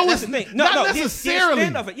 That's the thing. Not necessarily. The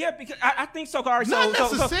extent of it, yeah, because I think so. All right, not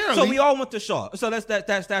necessarily. So we all went to Shaw. So that's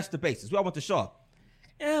the basis. We all went to Shaw.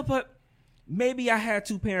 Yeah, but maybe I had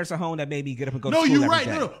two parents at home that made me get up and go to school. No, you're every right.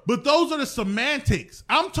 day. No, but those are the semantics.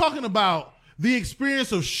 I'm talking about the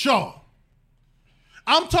experience of Shaw.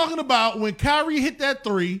 I'm talking about when Kyrie hit that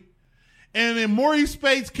three, and then Maurice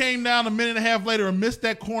Spates came down a minute and a half later and missed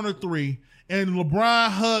that corner three, and LeBron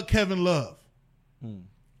hugged Kevin Love.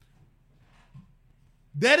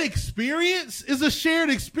 That experience is a shared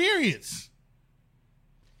experience.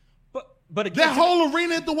 But again, that whole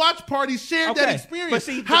arena at the watch party shared that experience. But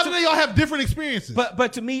see, how do they all have different experiences?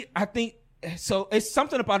 But to me, I think so. It's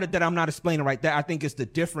something about it that I'm not explaining right there. I think it's the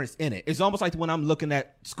difference in it. It's almost like when I'm looking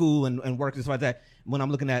at school and work and stuff like that. When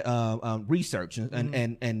I'm looking at research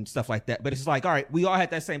and stuff like that. But it's like, all right, we all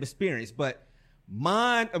had that same experience. But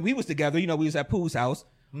mine, we was together. We was at Pooh's house.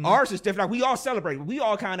 Ours is different. Like, we all celebrate. We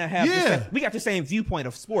all kind of have. We got the same viewpoint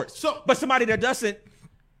of sports. But somebody that doesn't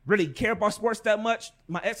really care about sports that much,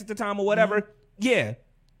 my ex at the time or whatever,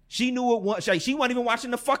 she knew it was. She wasn't even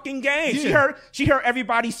watching the fucking game. She heard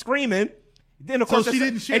everybody screaming. Then of course, she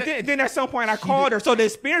didn't share then at some point I called her. So the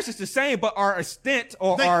experience is the same, but our extent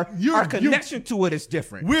or our connection to it is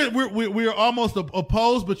different. We're almost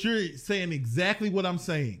opposed, but you're saying exactly what I'm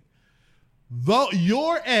saying. Though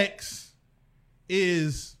your ex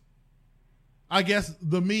is, I guess,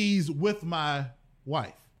 the me's with my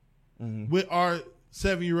wife, with our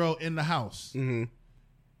 7-year-old in the house. I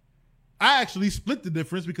actually split the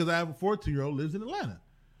difference because I have a 14-year-old lives in Atlanta.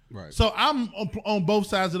 Right. So I'm on both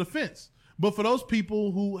sides of the fence. But for those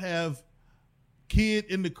people who have kid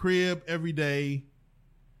in the crib every day,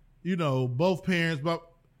 both parents, but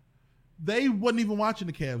they wasn't even watching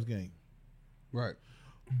the Cavs game. Right.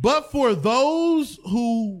 But for those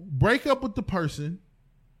who break up with the person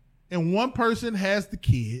and one person has the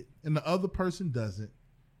kid and the other person doesn't,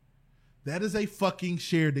 that is a fucking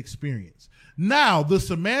shared experience. Now, the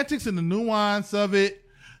semantics and the nuance of it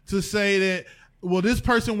to say that, well, this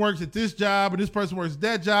person works at this job and this person works at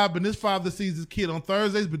that job and this father sees his kid on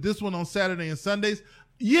Thursdays, but this one on Saturday and Sundays.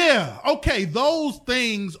 Yeah, okay, those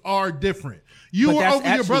things are different. You were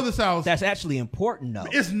over your brother's house. That's actually important, though.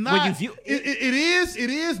 It's not. It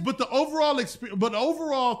is. But the overall experience. But the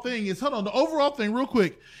overall thing is. Hold on. The overall thing, real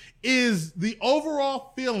quick, is the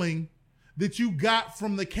overall feeling that you got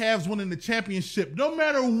from the Cavs winning the championship, no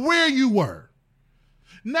matter where you were.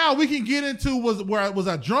 Now we can get into was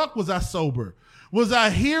I drunk? Was I sober? Was I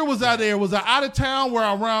here? Was I there? Was I out of town? Were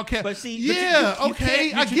I around? But see,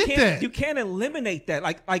 I get that. You can't eliminate that.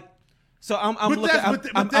 So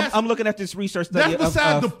I'm looking at this research study. That's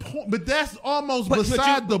beside the point. But that's almost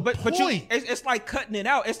beside the point. It's like cutting it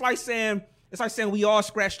out. It's like saying we all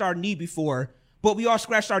scratched our knee before, but we all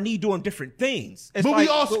scratched our knee doing different things. We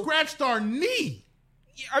all scratched our knee.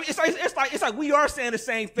 It's like we are saying the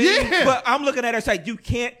same thing. Yeah. But I'm looking at it like you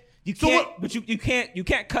can't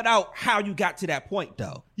cut out how you got to that point,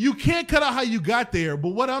 though. You can't cut out how you got there, but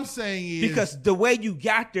what I'm saying is because the way you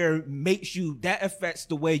got there that affects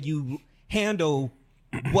the way you handle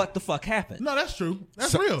what the fuck happened. No, that's true.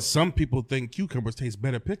 That's real. Some people think cucumbers taste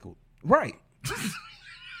better pickled. Right.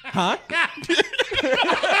 Huh? That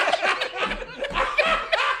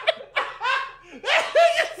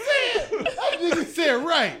nigga said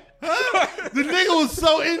right. Huh? The nigga was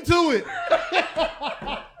so into it.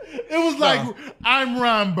 It was like, I'm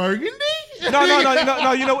Ron Burgundy. No.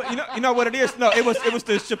 You know what it is. No, it was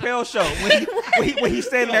the Chappelle show when he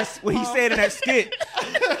said in that skit.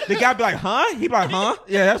 The guy be like, huh? He be like, huh?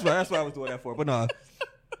 Yeah, that's what I was doing that for. But no.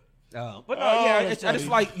 It's just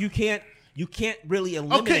like you can't really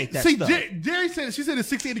eliminate that stuff. Jerry said she said it's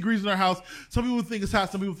 68 degrees in our house. Some people think it's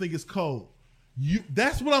hot. Some people think it's cold.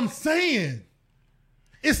 That's what I'm saying.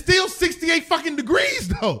 It's still 68 fucking degrees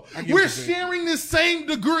though. We're sharing this same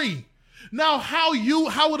degree. Now, how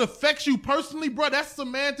it affects you personally, bro, that's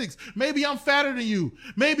semantics. Maybe I'm fatter than you.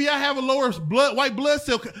 Maybe I have a lower white blood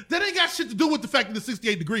cell. That ain't got shit to do with the fact that it's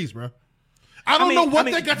 68 degrees, bro. I don't know what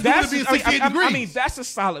that got to do with it being 68 degrees. I mean, that's a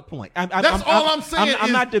solid point. That's all I'm saying.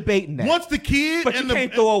 I'm not debating that. Once the kid, but you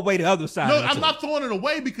can't throw away the other side. No, I'm not throwing it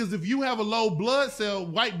away because if you have a low blood cell,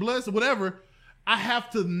 white blood cell, whatever, I have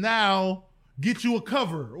to now get you a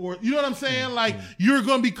cover, or you know what I'm saying? Like, you're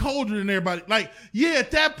going to be colder than everybody. Like, yeah,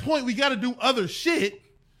 at that point, we got to do other shit.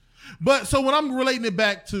 But so when I'm relating it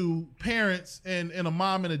back to parents and a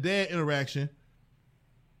mom and a dad interaction,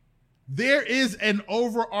 there is an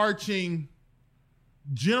overarching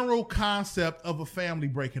general concept of a family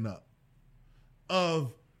breaking up,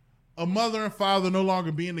 of a mother and father no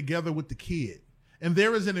longer being together with the kid. And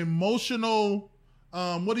there is an emotional,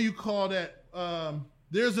 what do you call that?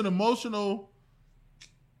 There's an emotional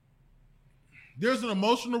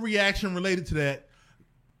reaction related to that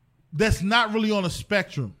that's not really on a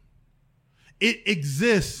spectrum. It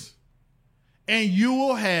exists, and you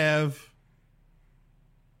will have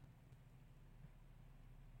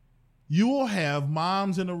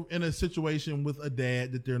moms in a situation with a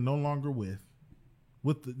dad that they're no longer with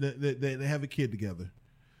they have a kid together,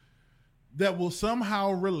 that will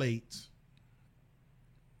somehow relate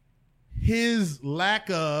his lack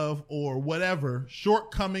of or whatever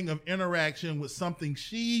shortcoming of interaction with something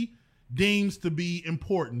she deems to be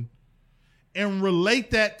important and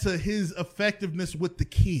relate that to his effectiveness with the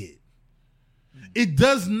kid. It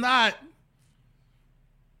does not,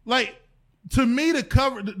 like, to me,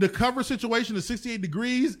 the cover situation of 68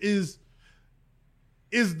 Degrees is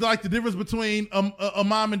like the difference between a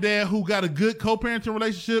mom and dad who got a good co-parenting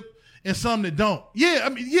relationship and some that don't. Yeah, I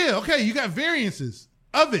mean, yeah, okay, you got variances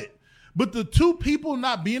of it. But the two people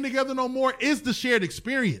not being together no more is the shared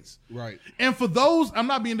experience. Right. And for those, I'm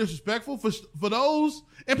not being disrespectful, for those,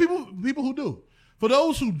 and people who do, for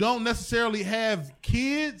those who don't necessarily have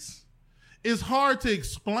kids, it's hard to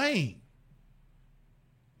explain.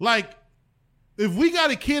 Like, if we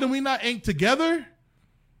got a kid and we ain't together,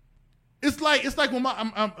 it's like when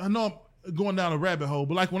I know I'm going down a rabbit hole,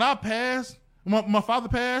 but like when I passed, my father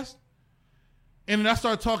passed, and then I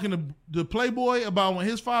started talking to Playboy about when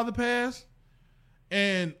his father passed,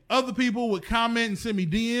 and other people would comment and send me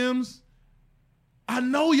DMs. I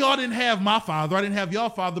know y'all didn't have my father, I didn't have your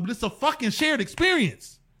father, but it's a fucking shared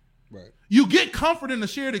experience. Right. You get comfort in the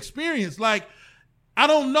shared experience. Like, I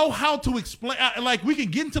don't know how to explain. Like, we can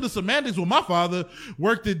get into the semantics when my father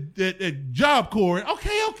worked at Job Corps. Okay,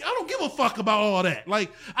 I don't give a fuck about all that.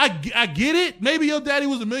 Like, I get it. Maybe your daddy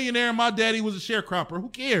was a millionaire and my daddy was a sharecropper. Who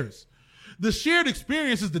cares? The shared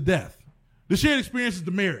experience is the death. The shared experience is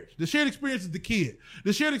the marriage. The shared experience is the kid.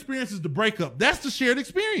 The shared experience is the breakup. That's the shared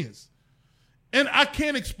experience. And I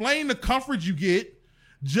can't explain the comfort you get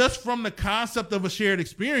just from the concept of a shared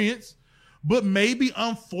experience, but maybe,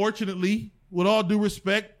 unfortunately, with all due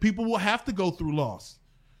respect, people will have to go through loss.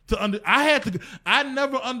 I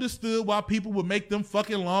never understood why people would make them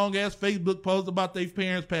fucking long ass Facebook posts about their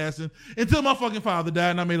parents passing until my fucking father died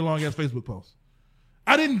and I made a long ass Facebook post.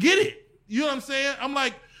 I didn't get it. You know what I'm saying? I'm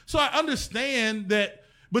like, so I understand that,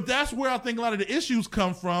 but that's where I think a lot of the issues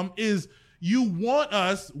come from, is you want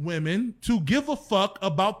us women to give a fuck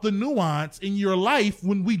about the nuance in your life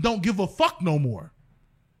when we don't give a fuck no more.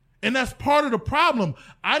 And that's part of the problem.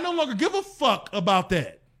 I no longer give a fuck about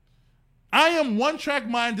that. I am one-track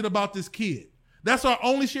minded about this kid. That's our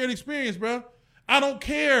only shared experience, bro. I don't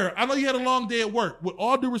care. I know you had a long day at work. With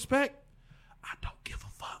all due respect, I don't give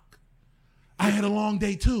a fuck. I had a long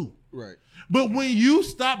day too. Right. But when you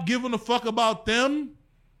stop giving a fuck about them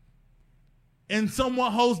and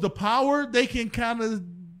someone holds the power, they can kind of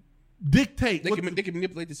dictate. They can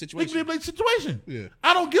manipulate the situation. They can manipulate the situation. Yeah.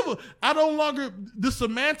 I no longer, the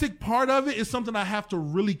semantic part of it is something I have to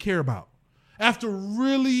really care about. I have to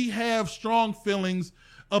really have strong feelings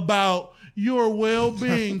about your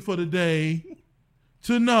well-being for the day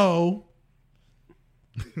to know.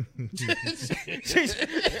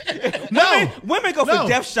 Women go for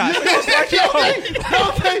depth shots. Okay,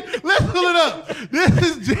 let's pull it up.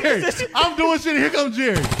 This is Jerry. I'm doing shit. Here comes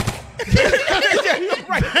Jerry.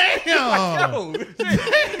 Damn.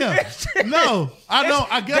 No, I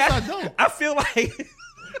don't. I guess I don't. I feel like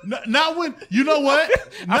not when. You know what?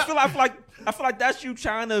 I feel like that's you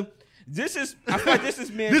trying to. I feel like this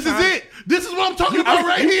is men. This is it. This is what I'm talking about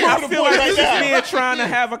right here. I feel like this is men trying to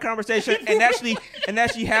have a conversation and actually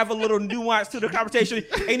have a little nuance to the conversation,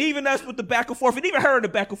 and even us with the back and forth, and even her in the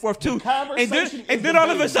back and forth too. And then all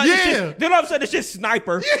of a sudden, it's just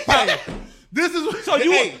sniper. Yeah. This is so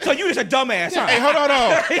you just a dumbass. Huh? Hey, hold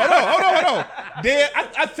on. Dev,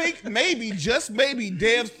 I think just maybe,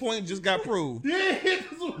 Dev's point just got proved. Yeah.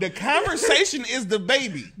 The conversation is the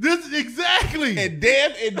baby. This exactly. And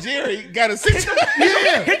Dev and Jerry got a situation.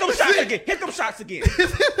 Yeah. Hit them shots again.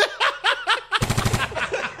 This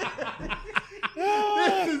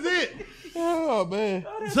is it. Oh man.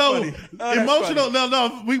 So funny. Oh, that's emotional.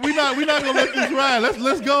 No, we not gonna let this ride.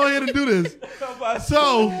 Let's go ahead and do this.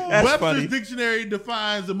 So That's Webster's funny. dictionary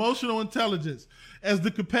defines emotional intelligence as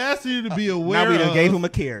the capacity to be aware Now we done of, gave him a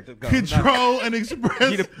care to go. control, and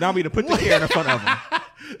express. Now we done put the care in front of him.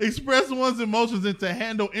 express one's emotions and to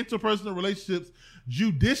handle interpersonal relationships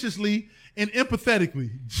judiciously and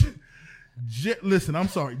empathetically. Listen, I'm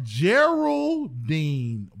sorry,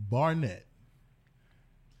 Geraldine Barnett.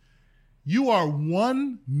 You are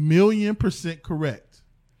 1,000,000% correct.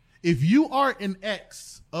 If you are an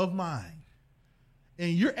ex of mine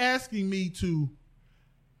and you're asking me to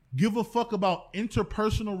give a fuck about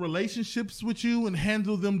interpersonal relationships with you and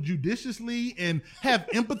handle them judiciously and have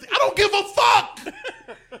empathy, I don't give a fuck.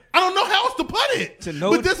 I don't know how else to put it.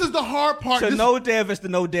 But this is the hard part. To no dev is the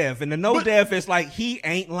no dev, and the no dev is like he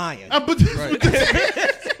ain't lying. But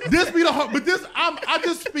this be the hard. But this, I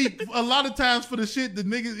just speak a lot of times for the shit that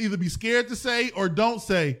niggas either be scared to say or don't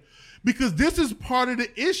say, because this is part of the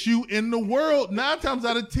issue in the world. 9 times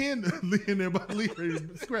out of 10,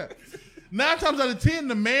 scrap. 9 times out of 10,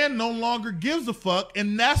 the man no longer gives a fuck,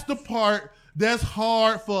 and that's the part that's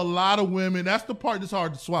hard for a lot of women. That's the part that's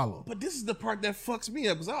hard to swallow. But this is the part that fucks me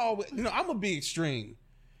up because I always, I'm a big extreme.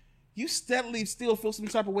 You steadily still feel some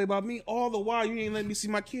type of way about me all the while. You ain't letting me see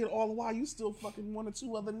my kid all the while. You still fucking 1 or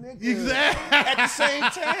 2 other niggas. Exactly. At the same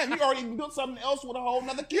time, you already built something else with a whole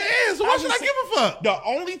nother kid. Yeah, so why should I give a fuck? The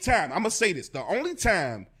only time, I'm going to say this, the only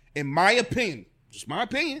time, in my opinion, just my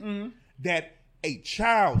opinion, that a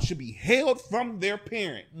child should be held from their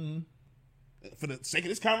parent, for the sake of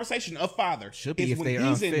this conversation, a father, Should be is if when they are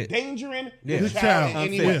he's unfit. endangering Yeah. the His child child,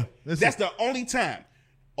 in any unfit. way. Yeah, That's the only time.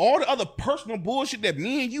 All the other personal bullshit that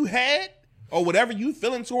me and you had, or whatever you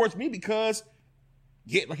feeling towards me, because,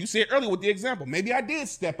 yeah, like you said earlier with the example, maybe I did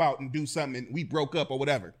step out and do something and we broke up or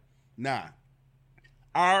whatever. Nah.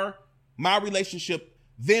 My relationship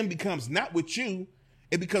then becomes not with you,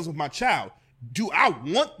 it becomes with my child. Do I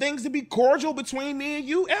want things to be cordial between me and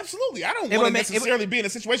you? Absolutely. I don't want to necessarily be in a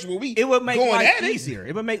situation where we It would make going life at it. easier.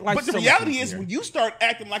 It would make life. But the so much reality is, easier. when you start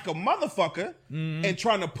acting like a motherfucker and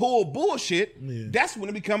trying to pull bullshit, that's when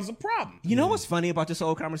it becomes a problem. You know what's funny about this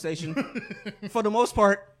whole conversation? For the most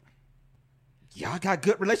part, y'all got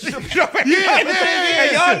good relationships. Yeah.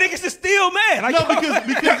 And y'all niggas is still mad. Like, No,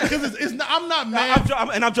 because it's not, I'm not mad.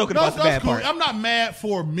 I'm joking about the bad cool. part. I'm not mad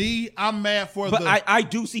for me. I'm mad for But the. I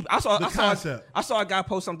do see. I saw concept. I saw a guy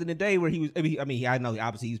post something today where he was. I mean, I know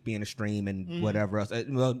obviously he's being extreme and whatever else.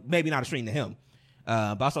 Well, maybe not extreme to him.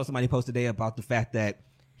 But I saw somebody post today about the fact that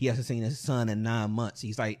he hasn't seen his son in 9 months. He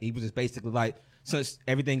was just basically like, since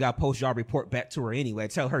everything got posted, y'all report back to her anyway.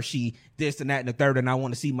 Tell her she this and that and the third, and I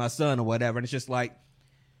want to see my son or whatever. And it's just like,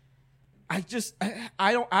 I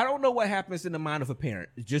don't know what happens in the mind of a parent.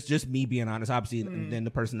 Just me being honest, obviously, and then the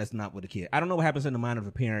person that's not with a kid. I don't know what happens in the mind of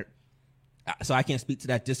a parent, so I can't speak to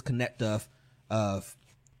that disconnect of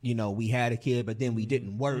we had a kid, but then we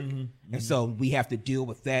didn't work, and so we have to deal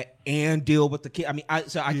with that and deal with the kid. I mean, I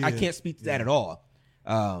can't speak to that at all.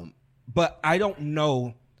 But I don't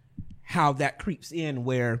know how that creeps in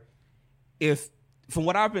where, if from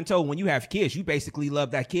what I've been told, when you have kids, you basically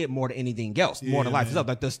love that kid more than anything else, more than life itself.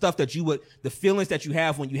 Like the stuff that the feelings that you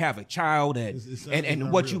have when you have a child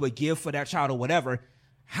and what you would give for that child or whatever.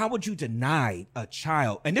 How would you deny a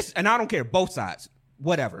child? And I don't care, both sides,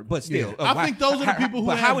 whatever, but still. I think those are the people who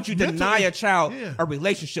But have how would you deny a child Yeah. a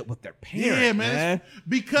relationship with their parent? Yeah, man.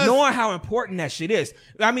 Because knowing how important that shit is.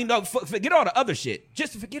 I mean, forget all the other shit.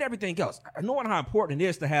 Just forget everything else. Knowing how important it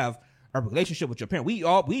is to have a relationship with your parent.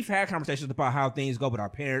 We've had conversations about how things go with our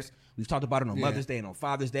parents. We've talked about it on Mother's Day and on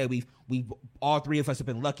Father's Day. We've all three of us have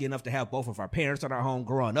been lucky enough to have both of our parents in our home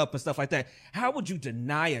growing up and stuff like that. How would you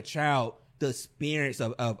deny a child the experience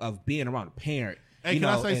of being around a parent? Hey, can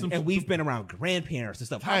I say and we've been around grandparents and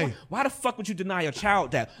stuff. Hey. Why the fuck would you deny a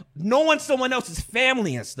child that knowing someone else's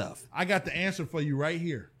family and stuff? I got the answer for you right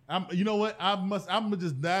here. You know what? I'm gonna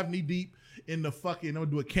just dive knee deep in the fucking. I'm gonna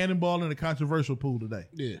do a cannonball in the controversial pool today.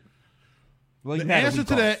 Yeah. Well, The answer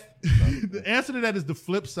to that, the answer to that is the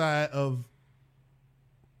flip side of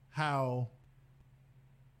how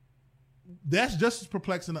that's just as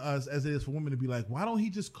perplexing to us as it is for women to be like, why don't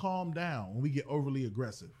he just calm down when we get overly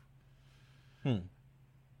aggressive?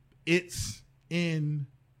 It's in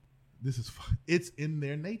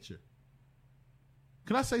their nature.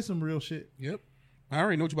 Can I say some real shit? Yep. I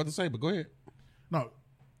already know what you're about to say, but go ahead. No.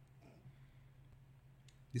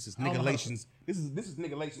 This is I don't know nigga-lations. This is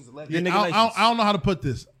nigga-lations 11. Yeah, nigga- I don't know how to put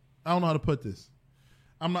this. I'm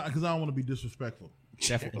not, because I don't want to be disrespectful.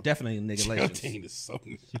 Definitely nigga relations. Geraldine is so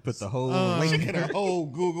She put the whole She link. got a whole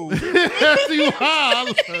Google. See, wow,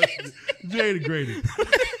 Jay the greatest.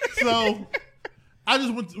 So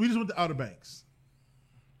We just went to Outer Banks.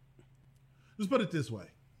 Let's put it this way.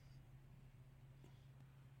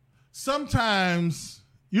 Sometimes,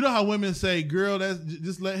 you know how women say, girl, that's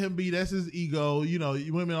just let him be. That's his ego. You know,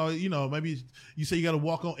 women are, you know, maybe you say you got to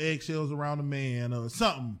walk on eggshells around a man or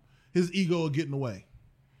something. His ego will get in the way.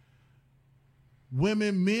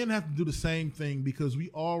 Men have to do the same thing because we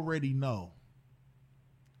already know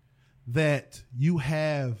that you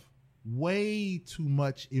have way too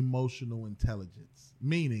much emotional intelligence,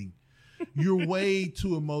 meaning you're way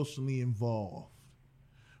too emotionally involved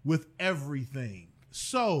with everything.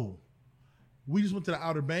 So we just went to the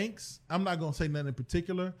Outer Banks. I'm not going to say nothing in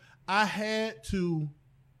particular. I had to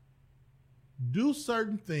do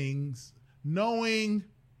certain things knowing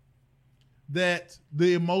that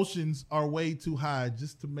the emotions are way too high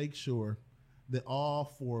just to make sure that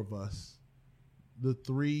all four of us, the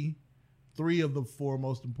three of the four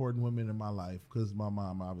most important women in my life, because my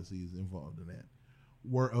mom obviously is involved in that,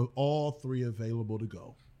 were all three available to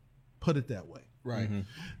go. Put it that way. Right. Mm-hmm.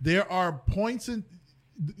 There are points in,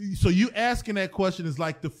 so you asking that question is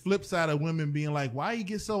like the flip side of women being like, why he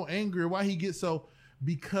get so angry? Why he get so,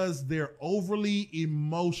 because they're overly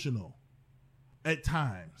emotional at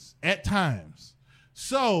times.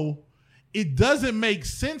 So it doesn't make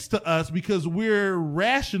sense to us because we're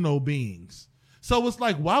rational beings. So it's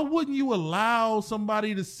like, why wouldn't you allow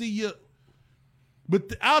somebody to see you?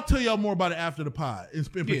 But I'll tell y'all more about it after the pod in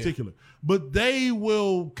particular. But they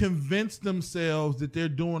will convince themselves that they're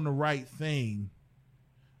doing the right thing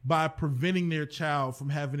by preventing their child from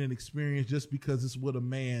having an experience just because it's with a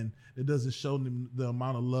man that doesn't show them the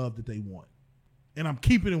amount of love that they want. And I'm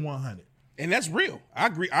keeping it 100. And that's real. I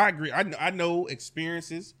agree. I know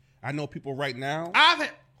experiences. I know people right now.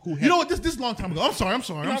 You know what? This is a long time ago. I'm sorry.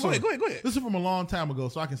 Go ahead. This is from a long time ago,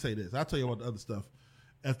 so I can say this. I'll tell you about the other stuff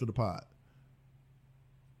after the pod.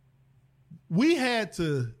 We had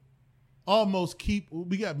to almost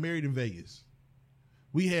we got married in Vegas.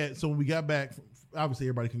 So when we got back, obviously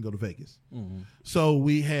everybody can go to Vegas. Mm-hmm. So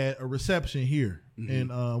we had a reception here in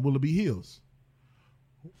Willoughby Hills.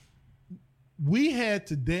 We had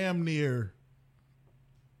to damn near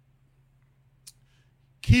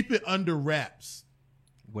keep it under wraps.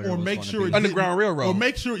 Or make sure it Underground Railroad. Or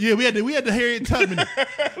make sure, we had to Harriet Tubman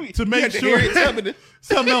to make sure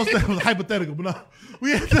something else that was hypothetical, but no,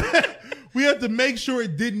 we had to make sure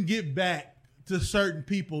it didn't get back to certain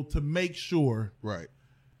people to make sure, right,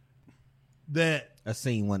 that a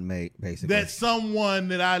scene wasn't made, basically. That someone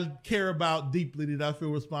that I care about deeply, that I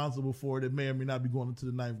feel responsible for, that may or may not be going into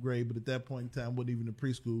the 9th grade, but at that point in time, wasn't even in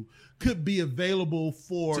preschool, could be available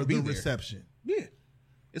for the reception. Yeah,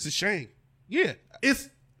 it's a shame. Yeah,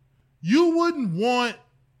 you wouldn't want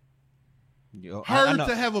her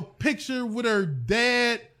to have a picture with her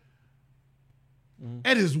dad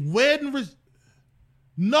at his wedding.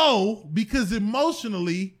 No, because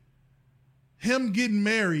emotionally, him getting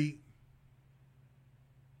married,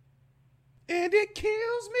 and it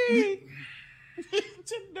kills me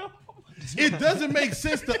to know. It doesn't make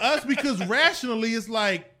sense to us because rationally, it's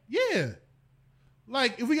like, yeah,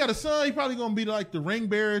 like if we got a son, he probably gonna be like the ring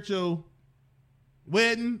bearer at your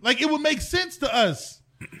wedding. Like it would make sense to us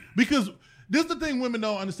because this is the thing women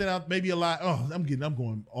don't understand. Maybe a lot. Oh, I'm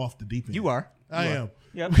going off the deep end. You are. I am.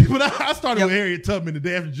 Yep. But I started with Harriet Tubman the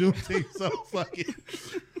day after Juneteenth, so fuck it.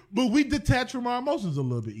 But we detach from our emotions a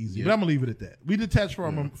little bit easier. But I'm gonna leave it at that. We detach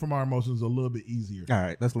from our emotions a little bit easier. All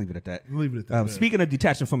right, let's leave it at that. Leave it at that. Speaking of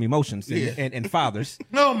detaching from emotions and fathers.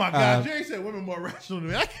 Oh my God, Jerry said women more rational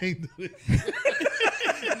than me. I can't do this.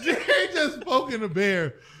 Jerry just spoke in the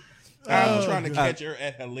bear. I'm trying to catch her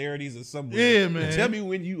at hilarities or somewhere. Yeah, man. Tell me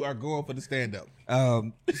when you are going for the stand-up.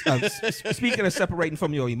 Speaking of separating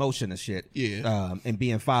from your emotion and shit, and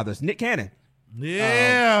being fathers, Nick Cannon.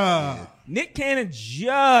 Nick Cannon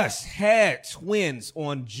just had twins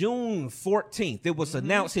on June 14th. It was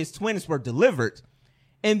announced his twins were delivered.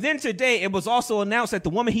 And then today it was also announced that the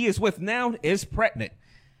woman he is with now is pregnant.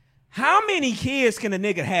 How many kids can a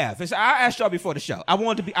nigga have? I asked y'all before the show. I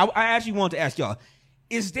actually wanted to ask y'all,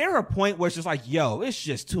 is there a point where it's just like, yo, it's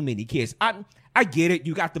just too many kids? I get it.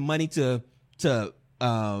 You got the money to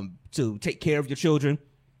take care of your children.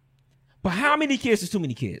 But how many kids is too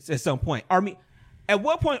many kids at some point? At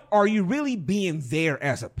what point are you really being there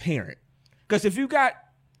as a parent? Because if you got,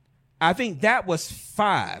 I think that was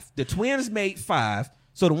 5. The twins made 5.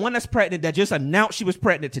 So the one that's pregnant that just announced she was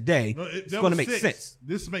pregnant today, it's going to make 6. sense.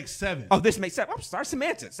 This makes 7. Oh, this makes 7. I'm sorry,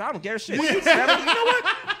 semantics. I don't care shit. 6, 7. You know what?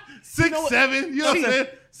 6, 7. You know what I'm saying?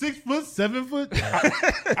 6 foot, 7 foot.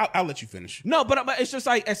 I'll let you finish. No, but it's just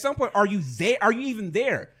like at some point, are you there? Are you even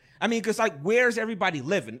there? I mean, because like, where's everybody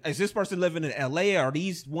living? Is this person living in LA? Are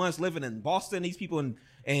these ones living in Boston? These people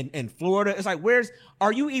in Florida? It's like,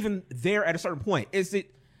 are you even there at a certain point? Is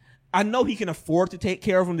it? I know he can afford to take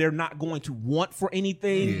care of them. They're not going to want for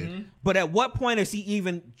anything. But at what point is he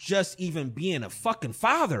even being a fucking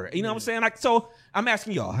father? You know what I'm saying? Like, so I'm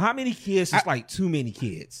asking y'all, how many kids is like too many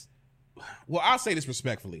kids? Well, I'll say this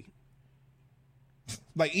respectfully.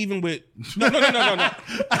 Like, even with no.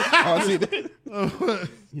 Oh, see,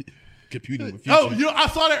 computing with future. Oh, I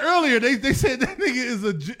saw that earlier. They said that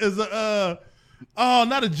nigga is a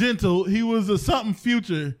not a gentle. He was a something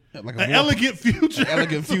future, like an elegant future,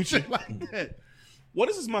 elegant future. like that. Well,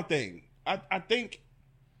 this is my thing. I think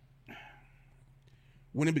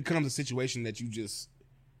when it becomes a situation that you just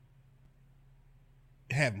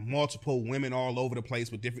have multiple women all over the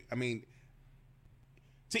place with different, I mean,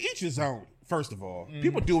 to each his own. First of all,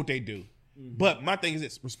 people do what they do, but my thing is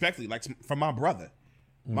this: respectfully, like for my brother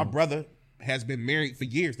has been married for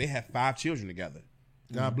years. They have 5 children together.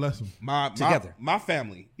 God bless him. My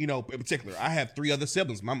family, in particular, I have 3 other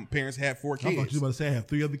siblings. My parents had 4 kids. I thought you were about to say I have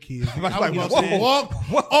 3 other kids. I was like, about to say, walk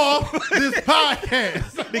off this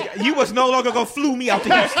podcast. You was no longer gonna flew me out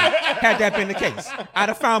to Houston. Had that been the case, I'd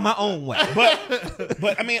have found my own way.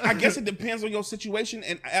 But I mean, I guess it depends on your situation,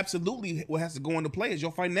 and absolutely, what has to go into play is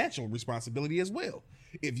your financial responsibility as well.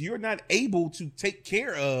 If you're not able to take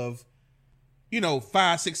care of,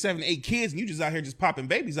 5, 6, 7, 8 kids, and you just out here just popping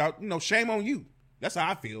babies out, shame on you. That's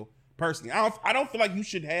how I feel personally. I don't feel like you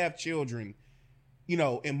should have children,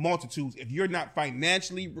 in multitudes if you're not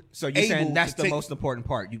financially. So you're saying that's the most important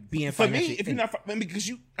part? You being financially. For me, if you're not,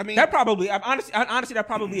 because that probably. Honestly, that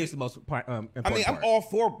probably is the most important part. I mean, I'm all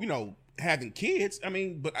for having kids. I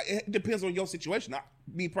mean, but it depends on your situation.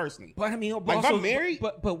 Me personally. But I mean, like if I'm married.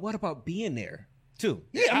 But what about being there too?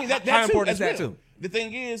 Yeah, I mean how important is that too? The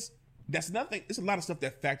thing is, that's nothing. There's a lot of stuff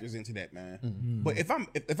that factors into that, man. Mm-hmm. But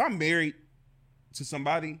if I'm married to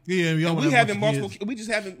somebody, and we having multiple, we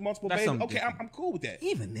just having multiple babies. Okay, I'm cool with that.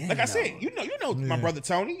 Even then, like I said, my brother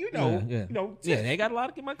Tony, they got a lot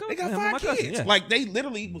of my cousins. They got 5 kids. Yeah. Like they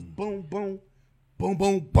literally was boom, boom, boom,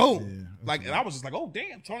 boom, boom. Yeah, like, and I was just like, oh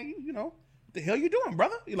damn, Tony, what the hell you doing,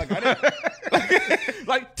 brother? You're like, I didn't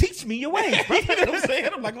like teach me your ways, brother. You know what I'm saying?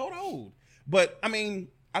 I'm like, hold on. But I mean,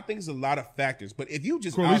 I think it's a lot of factors. But if you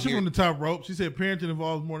just Corlisha from the top rope, she said parenting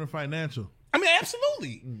involves more than financial. I mean,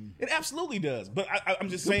 absolutely. It absolutely does. But I'm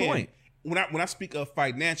just saying, when I speak of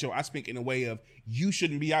financial, I speak in a way of you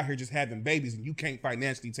shouldn't be out here just having babies and you can't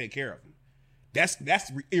financially take care of them.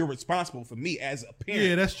 That's irresponsible for me as a parent.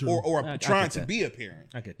 Yeah, that's true. Or trying to be a parent.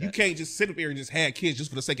 I get that. You can't just sit up here and just have kids just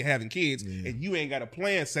for the sake of having kids, and you ain't got a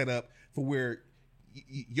plan set up for where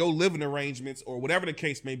your living arrangements or whatever the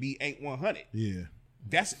case may be ain't 100. Yeah,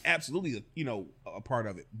 that's absolutely a part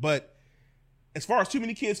of it. But as far as too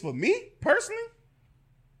many kids for me personally,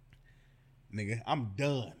 nigga, I'm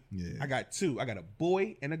done. Yeah. I got 2. I got a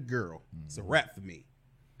boy and a girl. It's a wrap for me.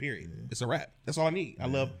 Period. Yeah. It's a wrap. That's all I need.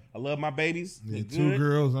 Yeah. I love my babies. Yeah, 2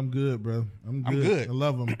 girls. I'm good, bro. I'm good. I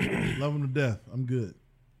love them. Love them to death. I'm good.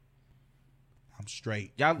 I'm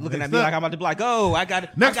straight. Y'all looking at me like I'm about to be like, oh, I got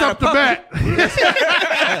it. Next up the bat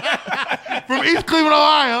from East Cleveland,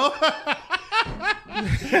 Ohio.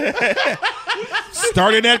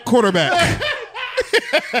 Started at quarterback.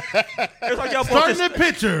 It's like y'all both starting at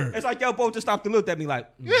pitcher. It's like y'all both just stopped and looked at me like,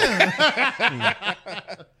 No,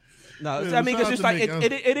 I mean, it's just like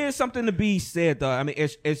it is something to be said though. I mean,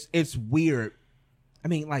 it's weird. I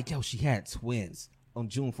mean, like, she had twins on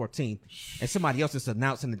June 14th, and somebody else is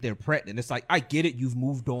announcing that they're pregnant. It's like, I get it, you've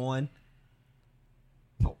moved on.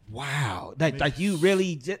 But wow, like you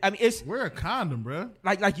really just, I mean, it's wear a condom, bro.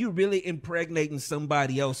 Like you really impregnating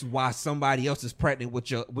somebody else while somebody else is pregnant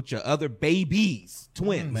with your other babies,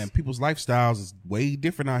 twins. Man, people's lifestyles is way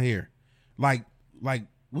different out here. Like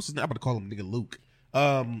what's his name? I'm about to call him nigga Luke.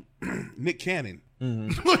 Nick Cannon.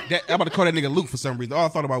 Mm-hmm. I'm about to call that nigga Luke for some reason. All I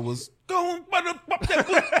thought about was going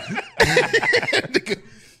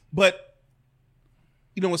but.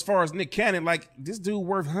 As far as Nick Cannon, like, this dude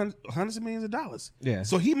worth hundreds of millions of dollars. Yeah.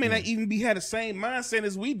 So he may not even had the same mindset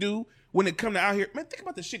as we do when it come to out here. Man, think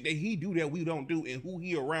about the shit that he do that we don't do, and who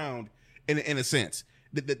he around in a sense.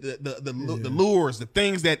 The lures, the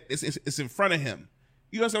things that it's in front of him.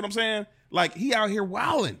 You understand what I'm saying? Like, he out here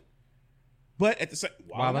wilding. But at the same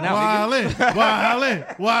wilding. You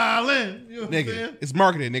know nigga, it's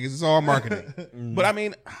marketing, niggas. It's all marketing. But I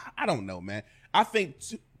mean, I don't know, man. I think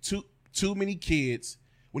too many kids.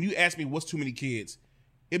 When you ask me what's too many kids,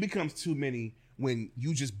 it becomes too many when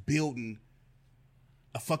you just building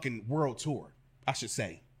a fucking world tour, I should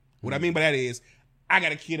say. What I mean by that is, I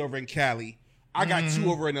got a kid over in Cali. I got 2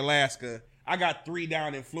 over in Alaska. I got 3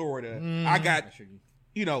 down in Florida. I got,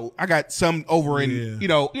 I got some over in, you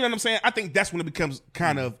know what I'm saying? I think that's when it becomes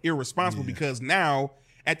kind of irresponsible because now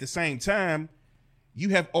at the same time, you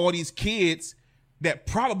have all these kids that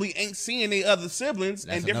probably ain't seeing their other siblings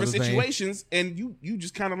in different situations. And you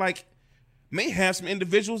just kind of like may have some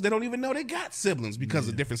individuals that don't even know they got siblings because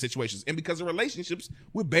of different situations and because of relationships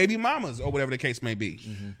with baby mamas or whatever the case may be.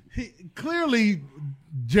 Clearly,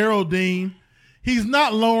 Geraldine, he's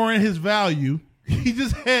not lowering his value. He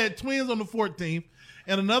just had twins on the 14th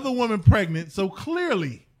and another woman pregnant. So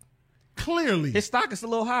clearly, his stock is a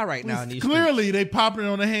little high right now. Clearly, they popping it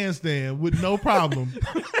on the handstand with no problem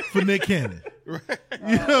for Nick Cannon. Right.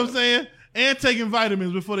 You know what I'm saying? And taking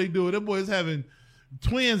vitamins before they do it. That boy's having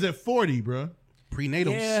twins at 40, bro.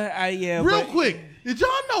 Prenatals. Yeah. Real quick, did y'all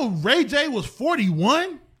know Ray J was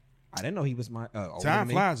 41? I didn't know he was my time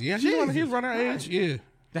flies. Yeah, he was running our age. Yeah.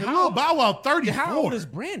 How Bow Wow 34? How old is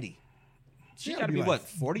Brandy? She got to be what,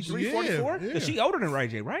 43, 44? Because she older than Ray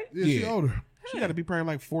J, right? Yeah, she older. She got to be probably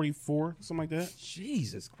like 44, something like that.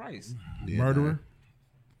 Jesus Christ. Yeah, murderer.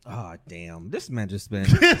 Oh, damn. This man just been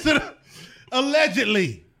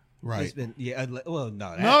allegedly. Right. It's been, well,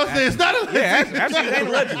 no. It's not allegedly. Yeah, actually, it ain't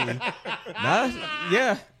allegedly.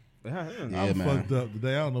 Yeah. I'm fucked up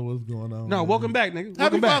today. I don't know what's going on. No, welcome back, nigga.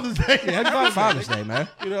 Happy Father's Day. Yeah, happy Father's Day, man.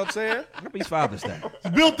 You know what I'm saying? Happy Father's Day.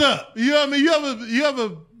 It's built up. You know what I mean? You have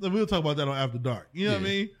a. We'll talk about that on After Dark. You know what I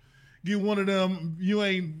mean? Get one of them. You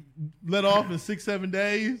ain't let off in 6-7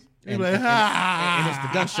 days. You're like, and it's the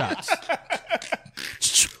gunshots.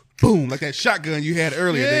 Boom, like that shotgun you had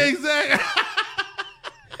earlier. Yeah, exactly.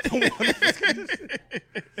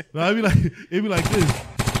 No, it'd be like this.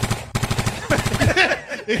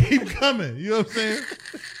 It keep coming. You know what I'm saying?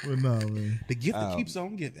 But no, man. The gift that keeps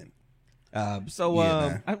on giving.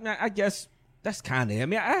 I guess that's kind of it. I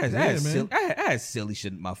mean, I had silly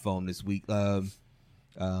shit in my phone this week.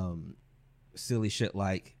 Silly shit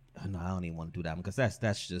like, no, I don't even want to do that one because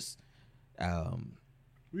that's just.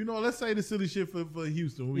 Let's say the silly shit for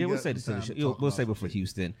Houston. We'll say the silly shit. We'll save it for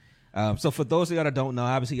Houston. So for those of y'all that don't know,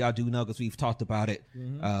 obviously y'all do know because we've talked about it.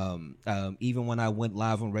 Even when I went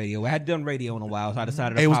live on radio, I hadn't done radio in a while, so I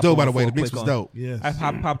decided to it was pop dope, on by the way. for The mix was dope. Yes.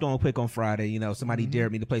 I popped on quick on Friday. Somebody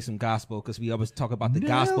dared me to play some gospel because we always talk about the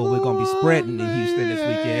gospel we're going to be spreading in Houston this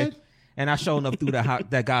weekend. And I showed up through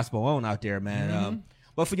that gospel on out there, man.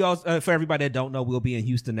 But for y'all, for everybody that don't know, we'll be in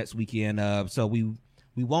Houston next weekend. So we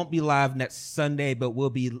won't be live next Sunday, but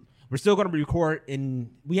we're still going to record, and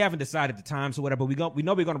we haven't decided the times or whatever. But we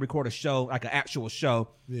know we're going to record a show, like an actual show,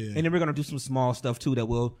 and then we're going to do some small stuff too that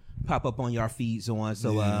will pop up on your feeds on.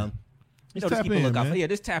 So just keep a lookout.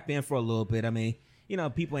 Just tap in for a little bit. I mean,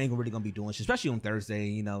 people ain't really going to be doing shit, especially on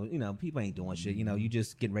Thursday. People ain't doing shit. You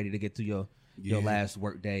just getting ready to get to your last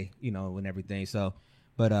work day, and everything. So,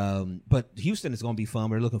 but Houston is going to be fun.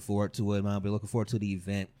 We're looking forward to it. We're looking forward to the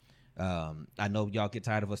event. I know y'all get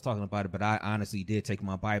tired of us talking about it, but I honestly did take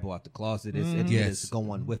my Bible out the closet. It's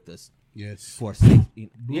going with us. Yes. For safety.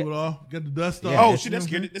 Blew it off. Get the dust off. Oh shit, that's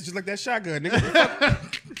good. It's just like that shotgun,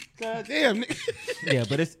 nigga. God damn, nigga. Yeah,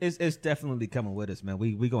 but it's definitely coming with us, man.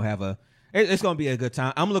 We gonna have it's gonna be a good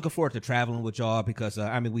time. I'm looking forward to traveling with y'all because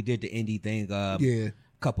we did the indie thing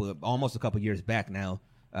almost a couple years back now.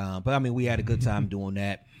 But we had a good time doing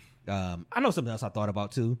that. I know something else I thought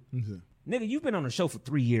about too. Mm-hmm. Nigga, you've been on the show for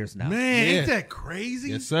 3 years now. Man, ain't that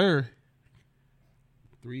crazy? Yes, sir.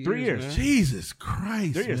 3 years. Man. Jesus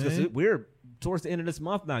Christ, 3 years. Man. We're towards the end of this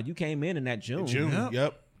month now. You came in that June. Yep.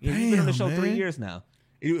 Yeah, you've been on the show 3 years now.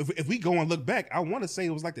 If we go and look back, I want to say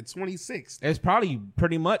it was like the 26th. It's probably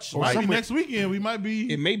pretty much like next weekend. We might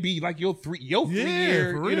be. It may be like your 3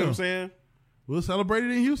 year. For real. You know what I'm saying? We'll celebrate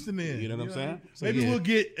it in Houston then. You know what I'm saying? So, maybe we'll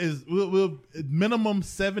get we'll minimum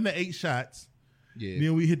 7 to 8 shots. Yeah.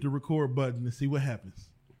 Then we hit the record button and see what happens.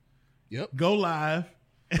 Yep. Go live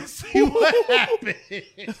and see what happens.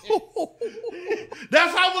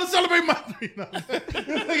 That's how I want to celebrate my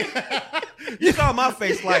 3. You saw my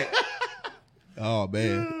face like, oh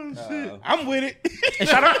man, I'm with it. And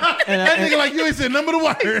shout out, that nigga like you ain't said number the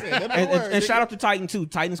word. And shout out to Titan too.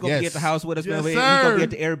 Titan's gonna be at the house with us, man. He's gonna be at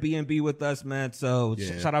the Airbnb with us, man. So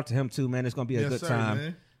shout out to him too, man. It's gonna be a good time.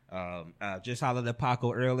 Man. Just hollered at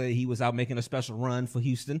Paco earlier. He was out making a special run for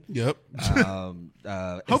Houston. Yep.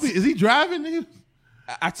 Is he driving? He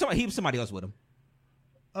was somebody else with him.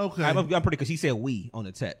 Okay. I'm pretty because he said we on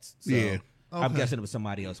the text. So yeah. I'm guessing it was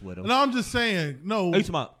somebody else with him. No, I'm just saying. No. Are you talking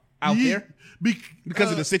about out there?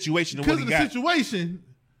 Because of the situation. Because of the situation.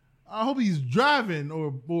 I hope he's driving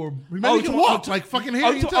or maybe he can walk like fucking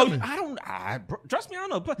Harriet Tubman. Trust me, I don't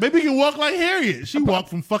know. But maybe he can walk like Harriet. She walked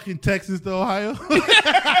from fucking Texas to Ohio.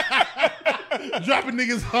 dropping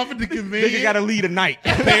niggas off at the convenience. Nigga got to lead a night.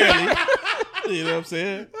 Apparently. You know what I'm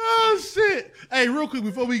saying? Oh shit! Hey, real quick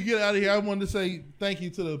before we get out of here, I wanted to say thank you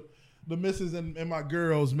to the missus and my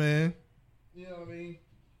girls, man. You know what I mean?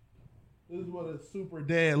 This is what a super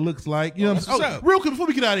dad looks like. You know what I'm saying? Real quick before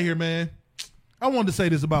we get out of here, man, I wanted to say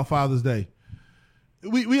this about Father's Day.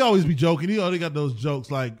 We always be joking. You know, they got those jokes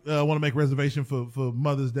like, I want to make a reservation for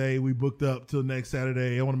Mother's Day. We booked up till next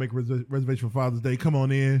Saturday. I want to make a reservation for Father's Day. Come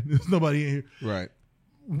on in. There's nobody in here. Right.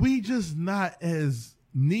 We just not as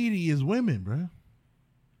needy as women, bro.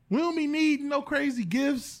 We don't be needing no crazy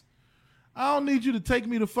gifts. I don't need you to take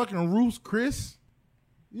me to fucking Ruth's Chris.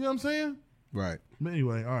 You know what I'm saying? Right. But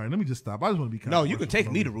anyway, all right, let me just stop. I just want to be No, you can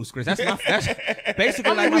take me to Ruth's Chris. That's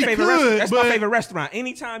basically I mean, like my we favorite could, restaurant. That's my but- favorite restaurant.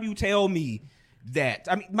 Anytime you tell me that,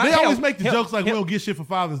 I mean, They always make the jokes like we don't get shit for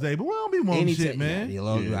Father's Day, but we don't be wanting shit, man.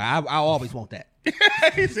 I always want that.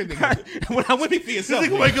 He said, nigga, When I went speak for yourself. This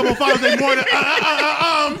nigga wake up on Father's Day morning.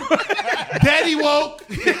 Daddy woke.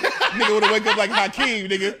 Nigga would have wake up like Hakeem,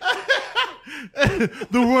 nigga.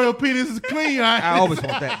 The royal penis is clean. All right? I always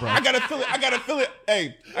want that, bro. I gotta feel it.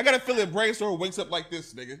 Hey, I gotta feel it. Brainstorm wakes up like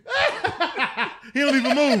this, nigga. He don't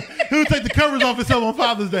even move. He'll take the covers off himself on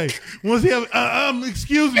Father's Day. Once he have,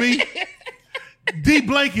 excuse me,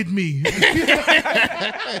 de-blanket me.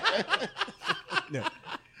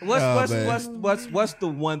 What's the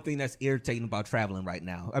one thing that's irritating about traveling right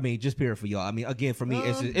now? I mean, just period for y'all. I mean, again, for me,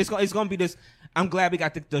 it's gonna be this. I'm glad we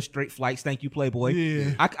got the straight flights. Thank you, Playboy.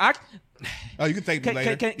 Yeah. Oh, you can thank me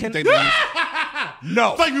later. Can- You can thank me later.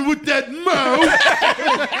 No, Fight me with that mo.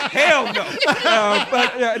 hell no.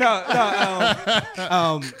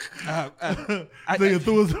 Nigga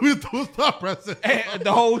threw his thought process.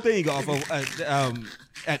 The whole thing off of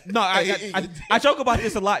I joke about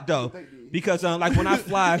this a lot though, because like when I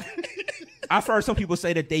fly, I've heard some people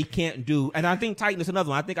say that they can't do, and I think Titan is another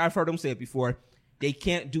one. I think I've heard them say it before. They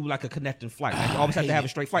can't do like a connecting flight. Like, you always have to have a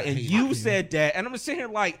straight flight. And you said that, and I'm just sitting here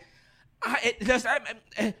like,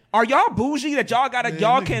 are y'all bougie that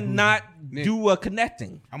y'all cannot do a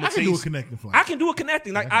connecting? I can do a connecting flight. I can do a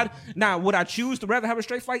connecting. Like now, would I choose to rather have a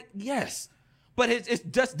straight flight? Yes. But it's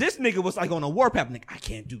just this nigga was like on a warpath. Nigga, I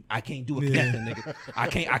can't do a connecting, nigga. I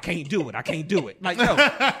can't do it. Like no,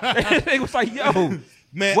 it was like yo,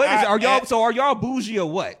 Man, what is it? Are y'all bougie or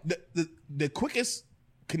what? The quickest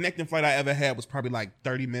connecting flight I ever had was probably like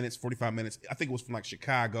 30 minutes, 45 minutes. I think it was from like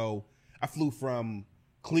Chicago. I flew from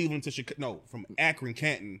Cleveland to Chicago. No, from Akron,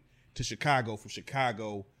 Canton to Chicago, from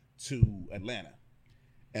Chicago to Atlanta.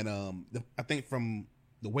 And I think from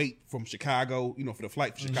the wait from Chicago, for the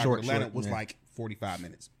flight from Chicago to Atlanta was like 45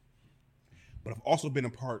 minutes. But I've also been a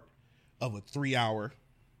part of a 3-hour,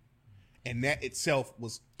 and that itself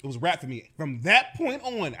was rap for me. From that point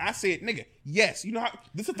on, I said, nigga, yes. You know how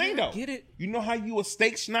this is the thing though. Get it? You know how you a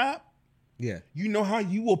steak snob? Yeah. You know how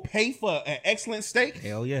you will pay for an excellent steak?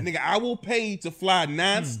 Hell yeah. Nigga, I will pay to fly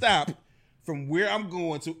nonstop from where I'm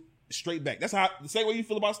going to straight back. That's how the same way you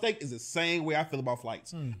feel about steak is the same way I feel about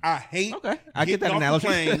flights. I hate I get that getting off the analogy.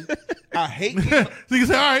 plane. I hate getting, So you can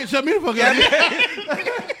say, all right, shut me the fuck up.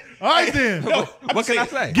 All right then. What can I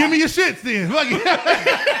say? Give me your shits then. Fuck it.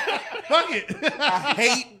 Fuck it. I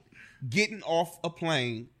hate getting off a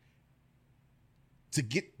plane to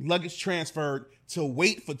get luggage transferred, to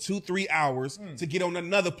wait for 2-3 hours to get on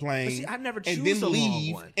another plane. But see, I never and choose then a long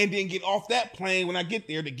leave one. and then get off that plane when I get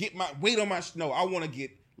there to get my wait on my no. I want to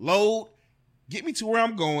get load, get me to where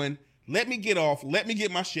I'm going. Let me get off. Let me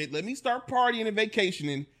get my shit. Let me start partying and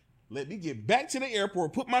vacationing. Let me get back to the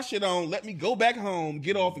airport, put my shit on. Let me go back home,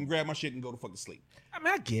 get off, and grab my shit and go to fucking sleep. I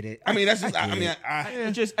mean, I get it. I mean, that's just.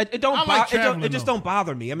 It don't I like bother. traveling, It just though. don't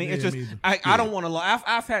bother me. I mean, it's Yeah, just me either. I don't want to.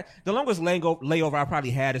 I've had the longest layover I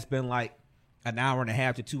probably had has been like an hour and a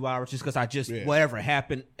half to 2 hours, just because I just whatever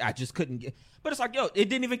happened, I just couldn't get. But it's like, yo, it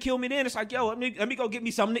didn't even kill me then. It's like, yo, let me go get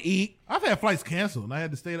me something to eat. I've had flights canceled and I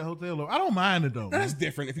had to stay at a hotel. I don't mind it though. That's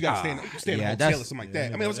different if you got to stay in a hotel or something like that.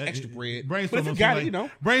 I mean, it was extra bread. But if you got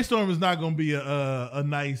it, Brainstorm is not going to be a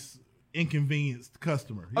nice inconvenienced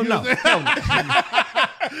customer. Oh You no, know what I'm saying?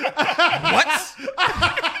 hell no.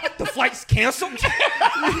 What? The flight's canceled.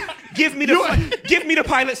 Give me the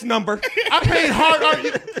pilot's number. I paid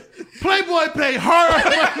hard. Playboy paid hard.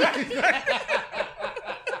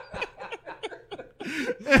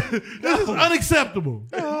 This is unacceptable.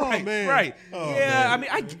 Right. Oh, yeah, man. I mean,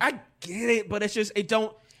 I get it, but it's just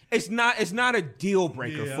it's not a deal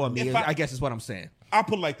breaker Yeah. for me. If I guess is what I'm saying. I'll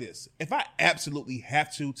put it like this. If I absolutely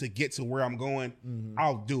have to get to where I'm going,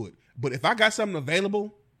 I'll do it. But if I got something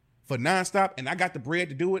available for nonstop and I got the bread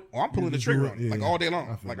to do it, I'm pulling the trigger on it. Like all day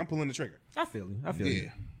long. Like I'm pulling the trigger. I feel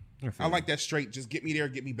you. Yeah. I like that straight. Just get me there,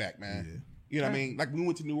 get me back, man. You know what I mean? Like we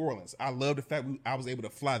went to New Orleans. I love the fact I was able to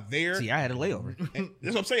fly there. See, I had a layover. And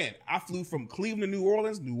that's what I'm saying. I flew from Cleveland to New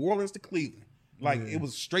Orleans to Cleveland. Like it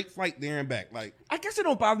was straight flight there and back. Like I guess it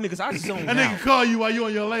don't bother me because I just don't. A nigga call you while you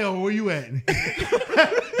on your layover. Where you at?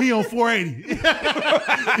 He on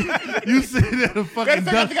 480. You sitting at a fucking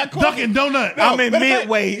Dunkin' Donut. I'm in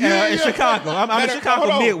Midway in Chicago. I'm in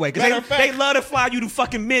Chicago Midway because they love to fly you to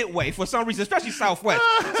fucking Midway for some reason, especially Southwest.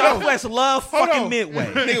 Southwest love fucking Midway.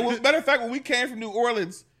 Nigga, matter of fact, when we came from New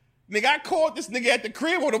Orleans, nigga, I called this nigga at the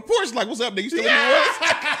crib on the porch. Like, what's up, nigga? You still in New Orleans?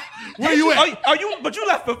 Where you at? But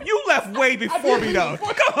you left way before me though.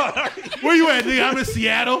 Come on. Where you at, nigga? I'm in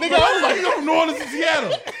Seattle. Nigga, I was like, you from New Orleans to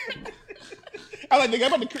Seattle. I was like, nigga,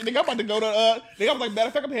 I'm about to go to nigga, I was like, matter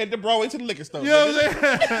of fact, I'm headed to Broadway to the liquor store. You know what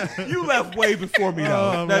I'm saying? You left way before me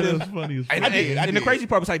though. Oh, That man, is that's funny as And, fuck. and the crazy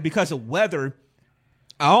part was like because of weather,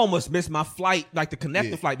 I almost missed my flight, like the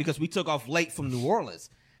connecting flight, because we took off late from New Orleans.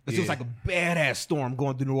 Because it was like a badass storm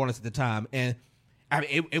going through New Orleans at the time, and I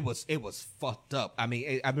mean it was fucked up. I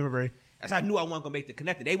mean I remember as I knew I wasn't gonna make the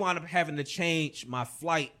connecting. They wound up having to change my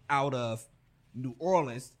flight out of New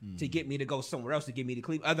Orleans to get me to go somewhere else to get me to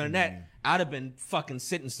Cleveland. Other than that, I'd have been fucking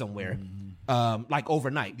sitting somewhere, like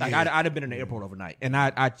overnight. Like I'd have been in the airport overnight, and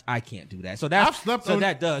I can't do that. So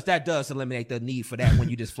that does eliminate the need for that when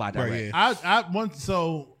you just fly direct.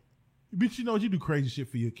 Bitch, you know you do crazy shit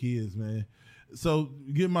for your kids, man. So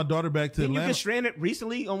getting my daughter back to Didn't Atlanta. you get stranded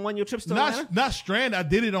recently on one of your trips to Atlanta? Not stranded. I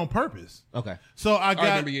did it on purpose. Okay. So I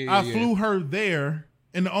remember, flew her there,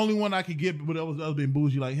 and the only one I could get, but I was being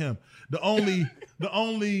bougie like him. The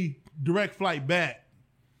only direct flight back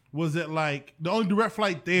was at the only direct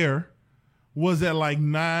flight there was at like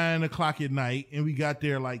 9 o'clock at night, and we got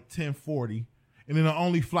there like 10:40, and then the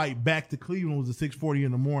only flight back to Cleveland was at 6:40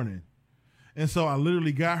 in the morning, and so I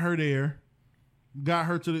literally got her there, got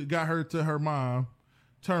her to her mom,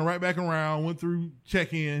 turned right back around, went through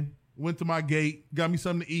check-in, went to my gate, got me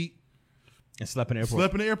something to eat, And slept in the airport.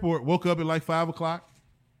 Slept in the airport. Woke up at like 5 o'clock.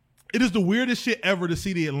 It is the weirdest shit ever to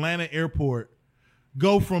see the Atlanta airport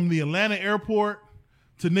go from the Atlanta airport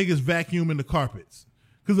to niggas vacuuming the carpets.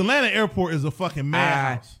 Because Atlanta airport is a fucking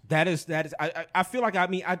madhouse. That is. I feel like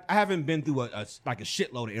I haven't been through a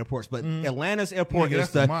shitload of airports, but Atlanta's airport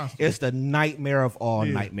Nigga, is the nightmare of all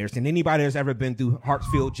nightmares. And anybody that's ever been through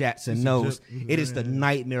Hartsfield Jackson knows it is the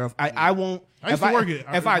nightmare of. I won't. I used to work it.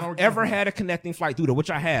 If I've ever had a connecting flight through there,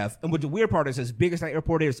 which I have, and what the weird part is, as big as that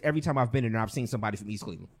airport is, every time I've been in there, I've seen somebody from East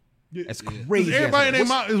Cleveland. That's crazy. Everybody in their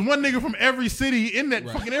mouth is one nigga from every city in that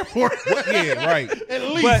fucking airport. Yeah, right. At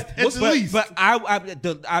least. But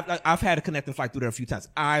I've had a connecting flight through there a few times.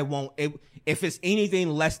 I won't. If it's anything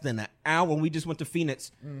less than an hour, when we just went to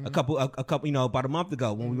Phoenix a couple, about a month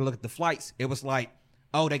ago, when we looked at the flights, it was like,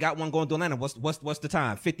 oh, they got one going to Atlanta. What's the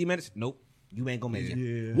time? 50 minutes? Nope. You ain't gonna make it.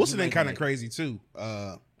 Yeah. Wilson ain't kind of crazy too.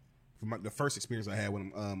 From the first experience I had with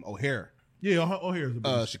him, O'Hare. Yeah, O'Hare's a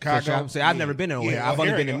big Chicago. So I've never been in O'Hare. I've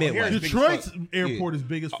only been in Midway. O'Hare's Detroit's airport is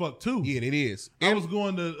big as fuck too. Yeah, it is. I was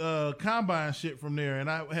going to combine shit from there, and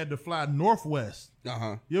I had to fly Northwest.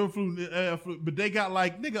 You ever flew? But they got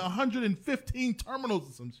like 115 terminals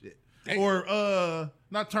or some shit, or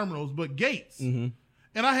not terminals, but gates. Mm-hmm.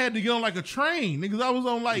 And I had to get on like a train, niggas. I was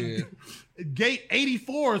on like gate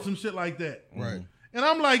 84 or some shit like that. Right. And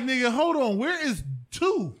I'm like, nigga, hold on, where is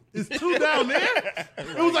 2? Is 2 down there?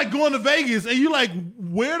 It was like going to Vegas, and you like,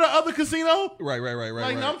 where the other casino? Right.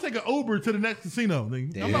 Like, no, I'm taking Uber to the next casino.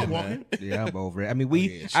 Nigga. I'm not walking. Yeah, I'm over it. I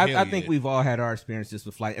mean, I think we've all had our experiences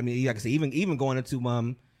with flight. I mean, like I said, even going into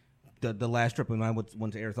the last trip when I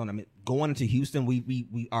went to Arizona. I mean, going into Houston,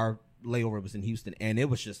 we our layover was in Houston, and it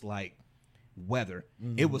was just like weather.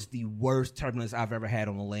 Mm-hmm. It was the worst turbulence I've ever had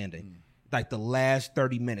on a landing. Mm-hmm. Like the last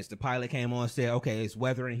 30 minutes, the pilot came on and said, okay, it's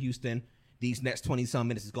weather in Houston. These next 20-some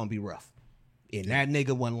minutes is going to be rough. And that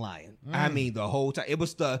nigga wasn't lying. I mean, the whole time. It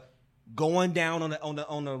was the going down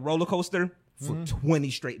on the roller coaster for 20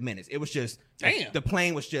 straight minutes. It was just, the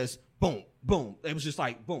plane was just boom, boom. It was just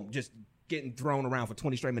like, boom, just getting thrown around for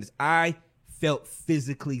 20 straight minutes. I felt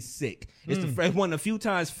physically sick. It's one of the few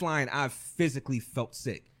times flying I've physically felt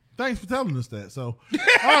sick. Thanks for telling us that. So, all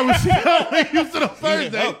right, we'll see y'all in Houston on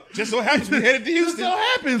Thursday. Just so happens we headed to Houston. Just so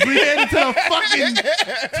happens we headed to the fucking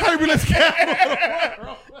turbulence capital of the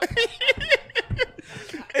world.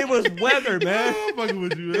 It was weather, man. I'm fucking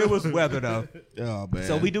with you, man. It was weather though. Oh man.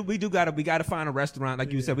 So we gotta find a restaurant,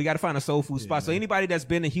 like you said. We gotta find a soul food spot. So anybody that's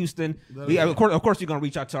been in Houston, of course, you're gonna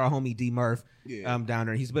reach out to our homie D Murph, down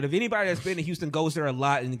there. But if anybody that's been in Houston goes there a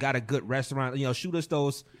lot and got a good restaurant, shoot us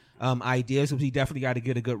those ideas. We definitely got to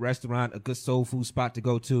get a good restaurant, a good soul food spot to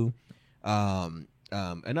go to.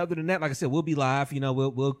 And other than that, like I said, we'll be live. You know,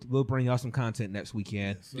 we'll bring y'all some content next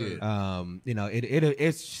weekend. Yeah. You know,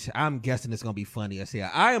 it's I'm guessing it's gonna be funny.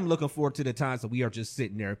 I am looking forward to the times that we are just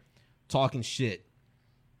sitting there talking shit.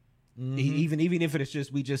 Even if it's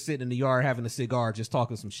just we just sitting in the yard having a cigar, just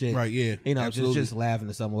talking some shit. Right, yeah. You know, Absolutely. just laughing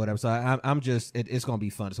or something or whatever. So I'm just it's gonna be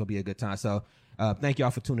fun. It's gonna be a good time. So thank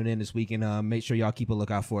y'all for tuning in this week, and make sure y'all keep a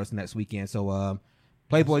lookout for us next weekend. So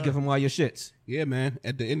Playboy, give them all your shits. Yeah, man.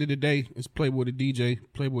 At the end of the day, it's Playboy the DJ,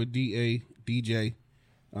 Playboy DA DJ.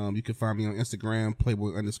 You can find me on Instagram,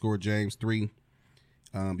 Playboy_James3.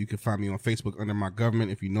 You can find me on Facebook under my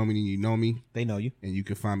government. If you know me, then you know me. They know you. And you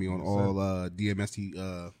can find me on all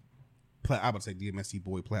DMST. I would say DMST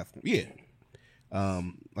Boy platform. Yeah.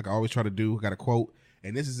 Like I always try to do. Got a quote,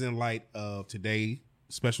 and this is in light of today,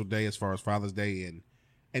 special day as far as Father's Day,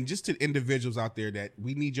 and just to individuals out there that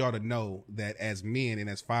we need y'all to know that as men and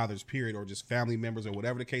as fathers, period, or just family members or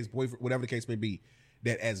whatever the case, boyfriend, whatever the case may be,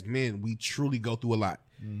 that as men we truly go through a lot.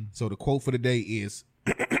 So the quote for the day is,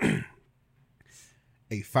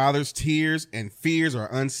 "A father's tears and fears are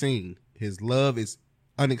unseen. His love is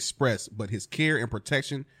unexpressed, but his care and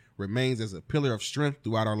protection remains as a pillar of strength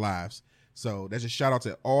throughout our lives." So that's a shout out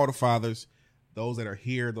to all the fathers, those that are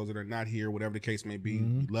here, those that are not here, whatever the case may be.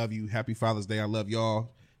 We love you. Happy Father's Day. I love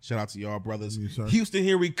y'all. Shout out to y'all, brothers. Houston,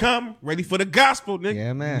 here we come. Ready for the gospel, nigga.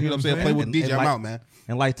 Yeah, man. You know what I'm saying? Play with And- DJ. and I'm like- out, man.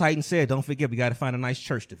 And like Titan said, don't forget we got to find a nice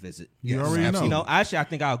church to visit. Yes, You already absolutely. You know, actually, I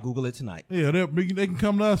think I'll Google it tonight. Yeah, they can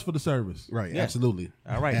come to us for the service. Right. Yeah. Absolutely.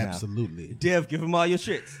 All right, now. Absolutely. Dev, give them all your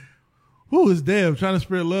shits. Who is Dev trying to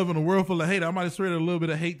spread love in a world full of hate? I might have spread a little bit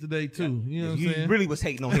of hate today too. You know what I'm You saying? really was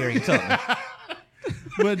hating on Harry Tubman.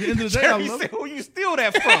 But at the end of the day, I Jerry love said, who you steal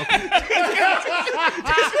that from?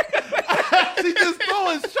 He just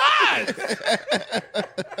throwing shots.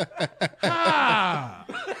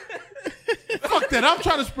 Fuck that. I'm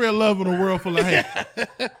trying to spread love in a world full of hate.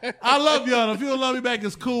 I love y'all. If you don't love me back,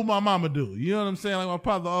 it's cool. My mama do. You know what I'm saying? Like my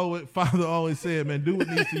father always said, man, do what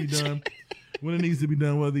needs to be done when it needs to be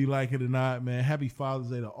done, whether you like it or not, man. Happy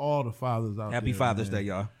Father's Day to all the fathers out there. Happy Father's man. Day,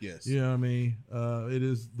 y'all. Yes. You know what I mean? It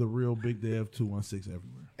is the real Big Dev 216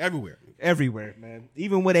 everywhere. Everywhere. Everywhere, man.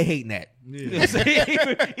 Even where they hating that. Yeah. You know what I'm saying?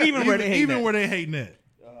 even where they hating Even that. where they hating that.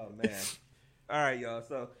 Oh, man. All right, y'all.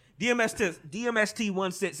 So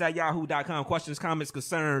DMST16@yahoo.com. Questions, comments,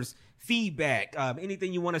 concerns, feedback,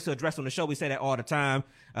 anything you want us to address on the show. We say that all the time.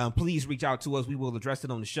 Please reach out to us. We will address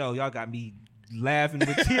it on the show. Y'all got me laughing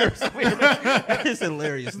with tears. It's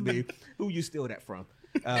hilarious to me. Who you steal that from?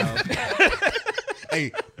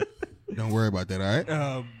 Hey, don't worry about that, all right?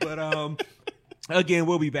 But again,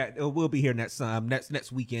 we'll be back. We'll be here next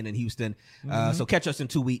weekend in Houston. So catch us in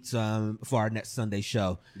 2 weeks for our next Sunday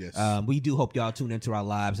show. Yes. We do hope y'all tune into our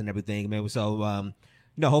lives and everything, man. So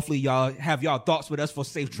hopefully y'all have y'all thoughts with us for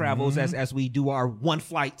safe travels as we do our one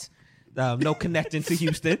flight. No connecting to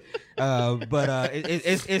Houston, but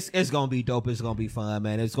it's gonna be dope. It's gonna be fun,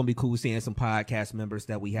 man. It's gonna be cool seeing some podcast members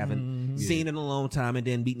that we haven't seen in a long time, and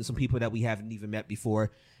then meeting some people that we haven't even met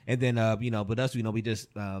before. And then but us, we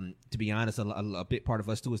just to be honest, a big part of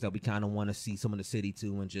us too is that we kind of want to see some of the city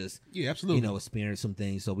too, and just Yeah, absolutely. experience some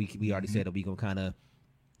things. So we already said that we gonna kind of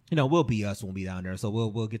we'll be us when we down there. So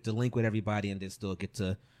we'll get to link with everybody and then still get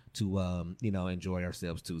to enjoy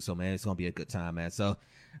ourselves too. So man, it's gonna be a good time, man. So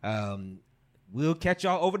we'll catch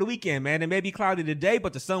y'all over the weekend, man. It may be cloudy today,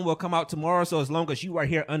 but the sun will come out tomorrow. So as long as you are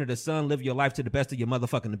here under the sun, live your life to the best of your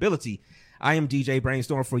motherfucking ability. I am DJ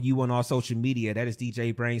Brainstorm for you on all social media. That is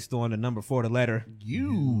DJ Brainstorm, the number 4, the letter.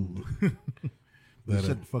 You.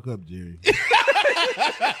 Shut the fuck up, Jerry.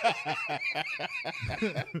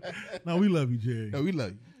 No, we love you, Jerry. No, we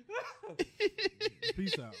love you.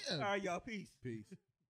 Peace out. All right, y'all. Peace. Peace.